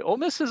 Wait. Ole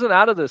Miss isn't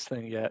out of this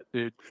thing yet,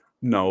 dude.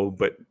 No,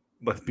 but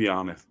let's be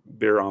honest.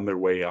 They're on their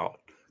way out.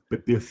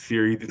 But this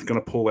series is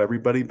going to pull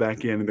everybody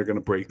back in, and they're going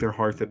to break their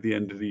hearts at the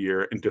end of the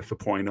year and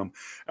disappoint them.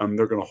 And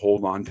they're going to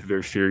hold on to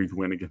their series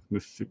win against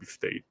Mississippi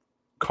State.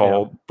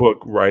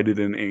 Book, write it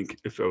in ink.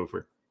 It's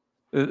over.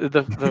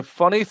 The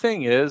funny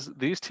thing is,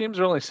 these teams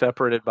are only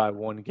separated by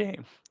one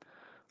game.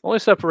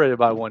 One's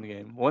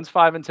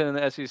 5-10 in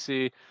the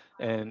SEC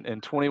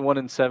and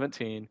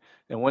 21-17,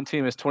 and one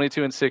team is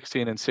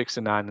 22-16 and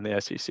 6-9 in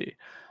the SEC.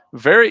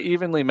 Very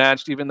evenly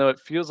matched, even though it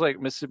feels like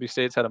Mississippi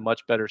State's had a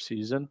much better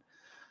season.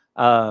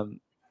 I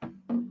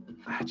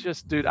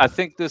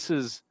think this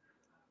is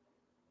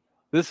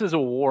a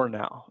war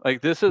now.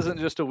 Like, this isn't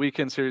just a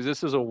weekend series.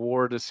 This is a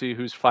war to see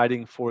who's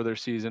fighting for their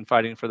season,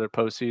 fighting for their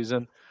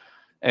postseason.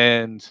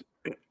 And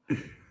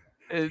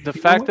the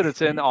fact that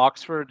it's in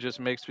Oxford just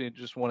makes me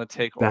just want to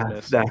take Ole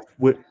Miss. That's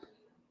what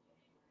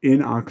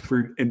in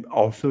Oxford. And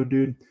also,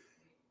 dude,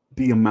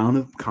 the amount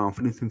of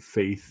confidence and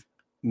faith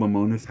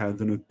Lemonis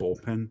has in his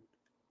bullpen,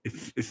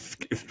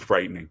 it's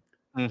frightening.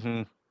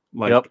 Mm-hmm.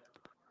 Yep.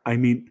 I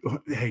mean,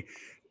 hey,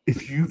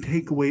 if you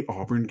take away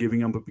Auburn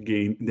giving up a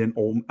game, and then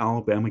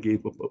Alabama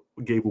gave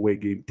away a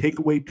game, take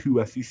away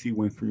 2 SEC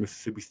wins from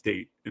Mississippi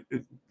State.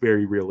 It's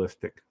very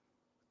realistic.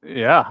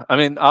 Yeah, I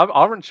mean,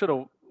 Auburn should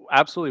have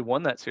absolutely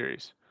won that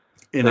series.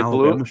 And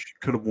Alabama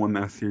could have won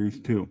that series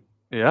too.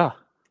 Yeah.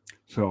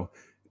 So,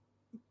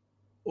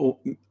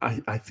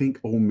 I think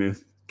Ole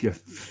Miss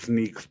just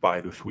sneaks by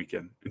this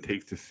weekend and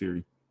takes this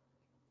series.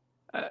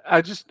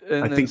 I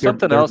think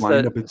something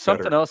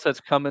else that's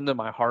come into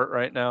my heart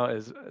right now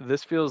is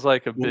this feels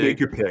like a big.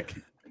 Make your pick.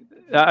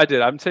 I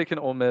did. I'm taking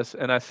Ole Miss,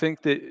 and I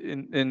think that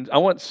and I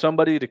want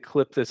somebody to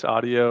clip this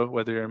audio,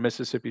 whether you're a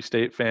Mississippi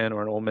State fan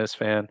or an Ole Miss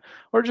fan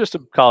or just a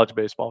college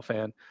baseball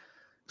fan.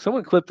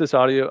 Someone clip this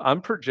audio. I'm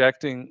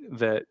projecting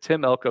that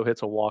Tim Elko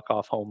hits a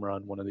walk-off home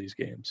run one of these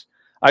games.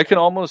 I can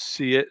almost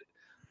see it.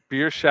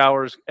 Beer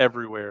showers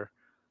everywhere.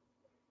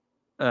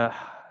 It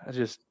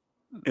just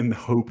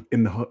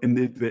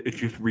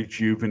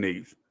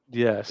rejuvenates.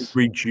 Yes. It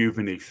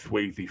rejuvenates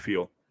Swayze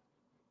Field.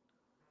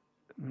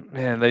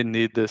 Man, they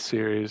need this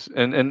series,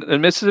 and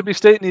Mississippi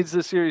State needs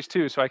this series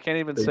too. So I can't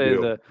even say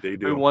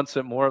who wants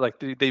it more. Like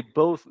they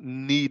both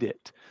need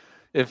it.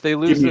 If they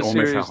lose this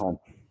series, at home.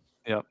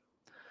 Yep.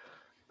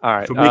 All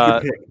right. So make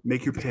your pick.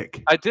 Make your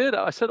pick. I did.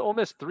 I said Ole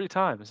Miss 3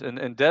 times, and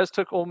Dez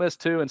took Ole Miss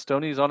too, and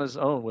Stoney's on his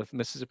own with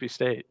Mississippi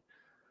State.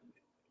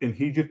 And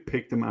he just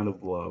picked them out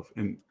of love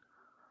and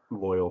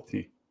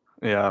loyalty.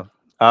 Yeah.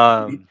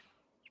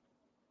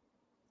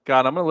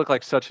 God, I'm gonna look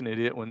like such an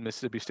idiot when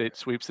Mississippi State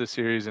sweeps this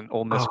series and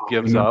Ole Miss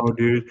gives up,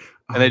 dude.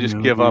 And they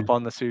just give up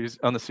on the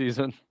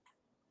season.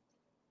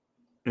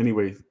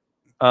 Anyways,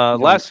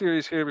 last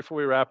series here before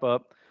we wrap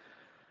up.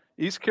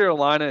 East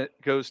Carolina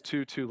goes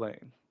to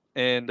Tulane,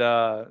 and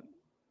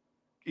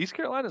East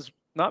Carolina's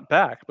not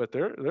back, but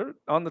they're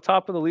on the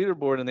top of the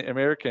leaderboard in the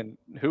American.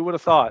 Who would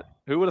have thought?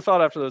 Who would have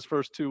thought after those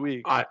first 2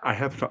 weeks? I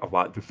have a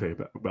lot to say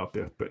about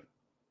this, but.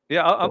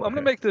 Yeah, I'm going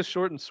to make this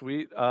short and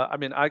sweet. I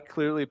mean, I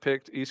clearly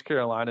picked East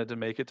Carolina to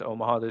make it to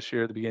Omaha this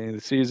year at the beginning of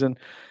the season.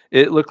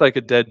 It looked like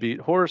a deadbeat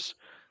horse.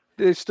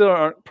 They still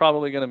aren't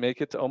probably going to make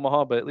it to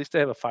Omaha, but at least they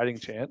have a fighting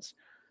chance.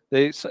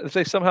 If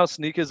they somehow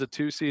sneak as a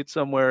 2 seed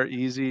somewhere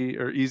easy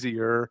or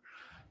easier,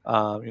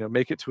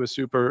 make it to a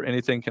super,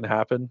 anything can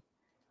happen.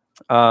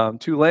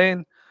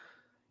 Tulane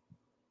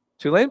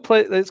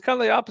played. It's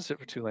kind of the opposite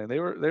for Tulane. They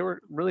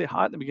were really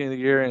hot in the beginning of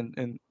the year,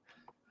 and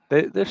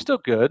they're still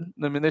good.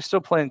 I mean, they're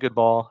still playing good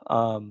ball.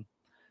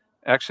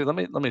 Actually,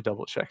 let me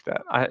double check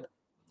that.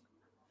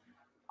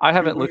 I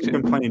haven't looked. They've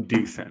been playing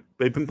decent.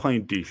 They've been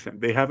playing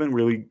decent. They haven't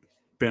really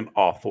been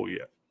awful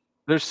yet.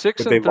 They're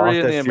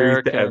 6-3 in the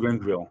American. To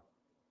Evansville.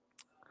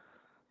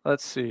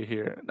 Let's see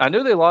here. I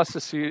knew they lost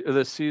the series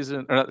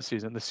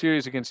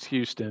against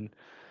Houston.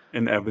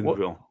 In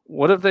Evansville.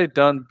 What have they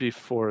done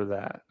before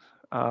that?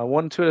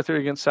 1-2 out of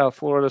 3 against South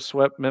Florida.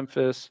 Swept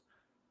Memphis.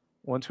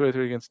 1-2 out of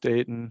 3 against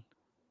Dayton.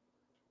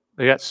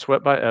 They got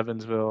swept by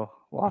Evansville,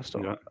 lost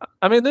them. Yeah.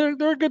 I mean,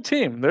 they're a good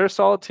team. They're a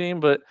solid team,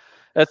 but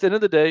at the end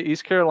of the day,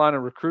 East Carolina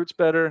recruits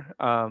better.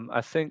 I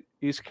think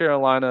East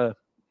Carolina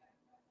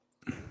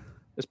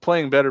is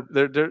playing better.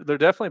 They're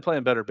definitely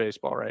playing better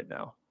baseball right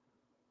now.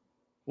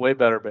 Way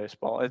better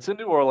baseball. It's in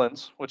New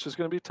Orleans, which is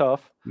going to be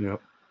tough. Yep.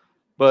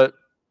 But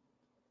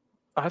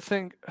I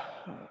think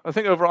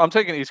overall, I'm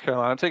taking East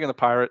Carolina. I'm taking the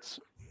Pirates.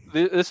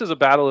 This is a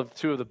battle of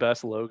 2 of the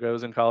best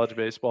logos in college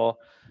baseball.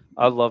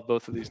 I love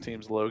both of these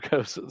teams'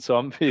 logos, so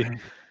I'm be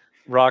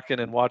rocking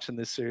and watching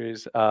this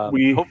series.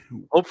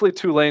 Hopefully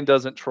Tulane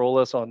doesn't troll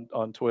us on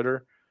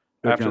Twitter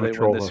after they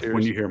win this series.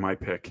 When you hear my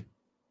pick,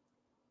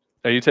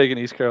 are you taking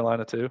East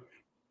Carolina too?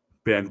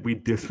 Ben, we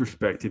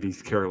disrespected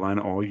East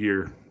Carolina all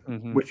year,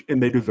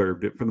 and they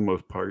deserved it for the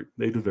most part.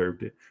 They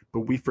deserved it, but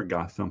we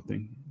forgot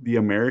something. The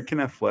American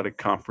Athletic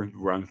Conference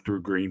runs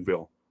through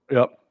Greenville.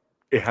 Yep.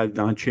 It has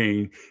not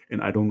changed,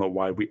 and I don't know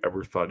why we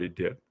ever thought it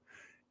did.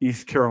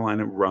 East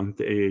Carolina runs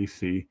the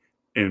AAC,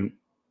 and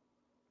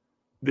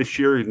this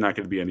year is not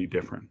going to be any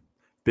different.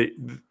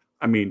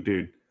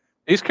 Dude.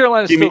 East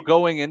Carolina is still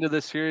going into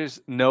this series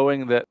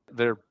knowing that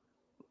they're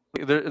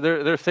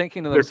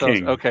thinking to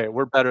themselves, okay,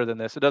 we're better than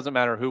this. It doesn't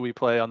matter who we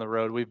play on the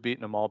road. We've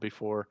beaten them all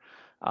before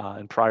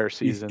in prior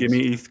seasons. Give me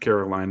East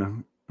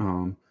Carolina.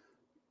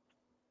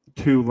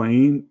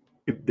 Tulane,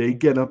 if they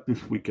get up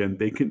this weekend,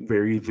 they can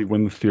very easily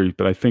win the series.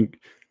 But I think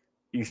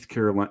East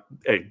Carolina,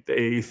 the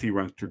AAC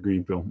runs to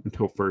Greenville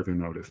until further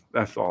notice.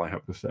 That's all I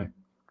have to say.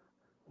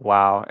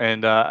 Wow.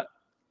 And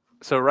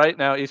so right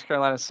now, East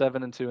Carolina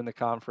 7-2 in the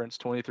conference,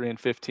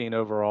 23-15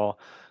 overall.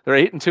 They're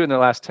 8-2 in their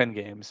last 10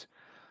 games.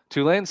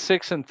 Tulane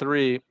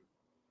 6-3,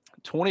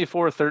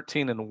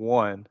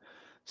 24-13-1,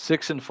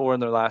 6-4 in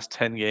their last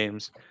 10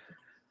 games.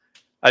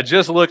 I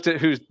just looked at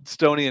who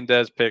Stoney and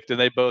Des picked, and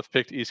they both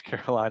picked East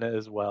Carolina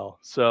as well.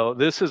 So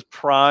this is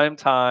prime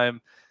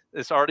time.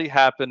 This already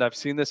happened. I've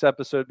seen this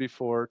episode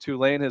before.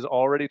 Tulane has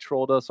already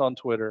trolled us on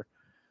Twitter.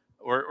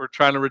 We're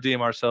trying to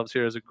redeem ourselves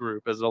here as a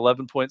group, as an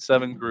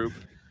 11.7 group.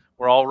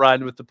 We're all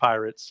riding with the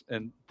Pirates,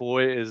 and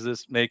boy, is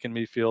this making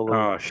me feel a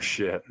little.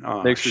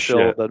 Makes me feel a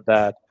little bit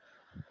bad.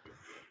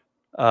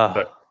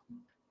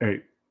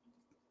 Hey,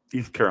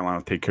 East Carolina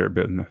will take care of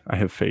business. I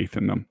have faith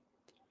in them.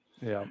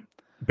 Yeah.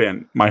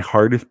 Ben, my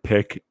hardest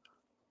pick,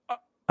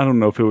 I don't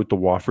know if it was the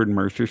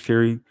Wofford-Mercer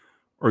series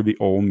or the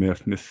Ole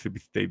Miss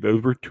Mississippi State.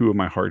 Those were two of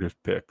my hardest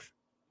picks.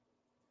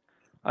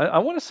 I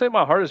want to say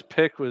my hardest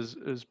pick was.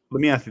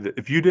 Let me ask you this.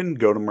 If you didn't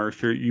go to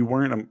Mercer,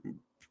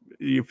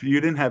 if you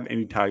didn't have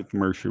any ties to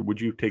Mercer,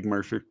 would you take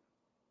Mercer?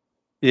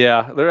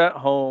 Yeah, they're at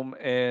home,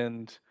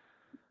 and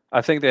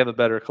I think they have a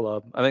better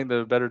club. I think they're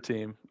a better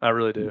team. I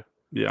really do.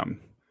 Yeah.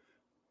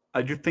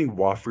 I just think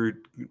Wofford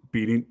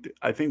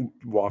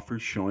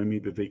showing me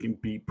that they can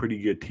beat pretty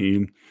good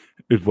teams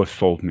is what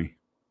sold me.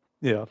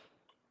 Yeah.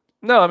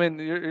 No, I mean,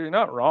 you're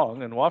not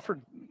wrong. And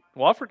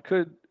Wofford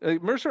could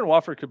Mercer and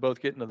Wofford could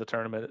both get into the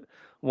tournament.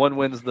 One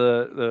wins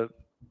the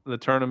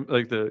tournament,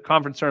 like the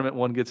conference tournament.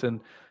 One gets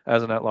in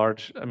as an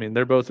at-large. I mean,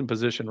 they're both in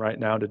position right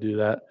now to do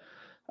that.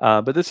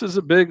 But this is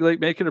a big,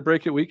 make it or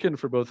break it weekend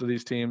for both of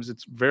these teams.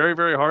 It's very,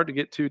 very hard to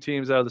get two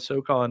teams out of the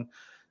SoCon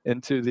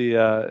into the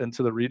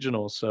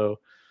regionals. So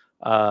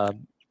I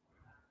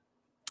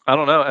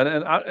don't know.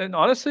 And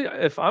honestly,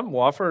 if I'm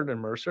Wofford and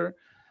Mercer,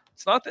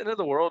 it's not the end of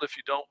the world if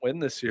you don't win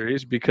this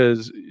series,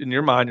 because in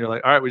your mind you're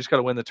like, all right, we just got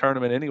to win the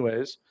tournament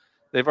anyways.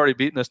 They've already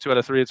beaten us 2 out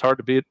of 3. It's hard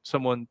to beat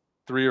someone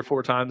 3 or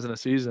 4 times in a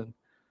season.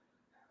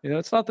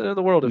 It's not the end of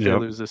the world if they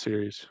lose this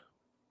series.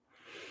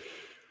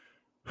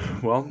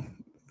 Well,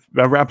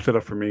 that wraps it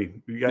up for me.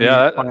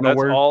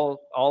 That's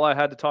all I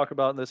had to talk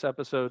about in this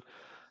episode.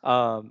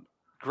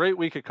 Great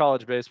week of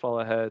college baseball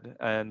ahead,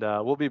 and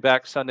we'll be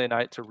back Sunday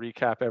night to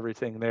recap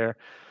everything there.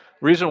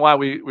 Reason why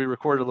we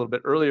recorded a little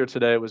bit earlier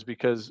today was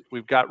because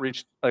we've got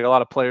a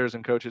lot of players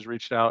and coaches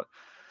reached out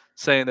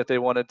saying that they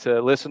wanted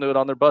to listen to it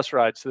on their bus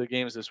rides to the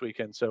games this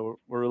weekend. So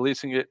we're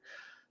releasing it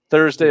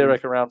Thursday,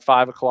 around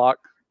 5:00,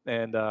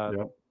 and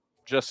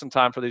just in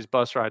time for these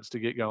bus rides to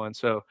get going.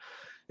 So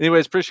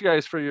anyways, appreciate you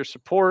guys for your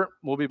support.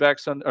 We'll be back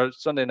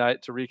Sunday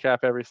night to recap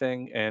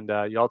everything, and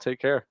y'all take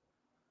care.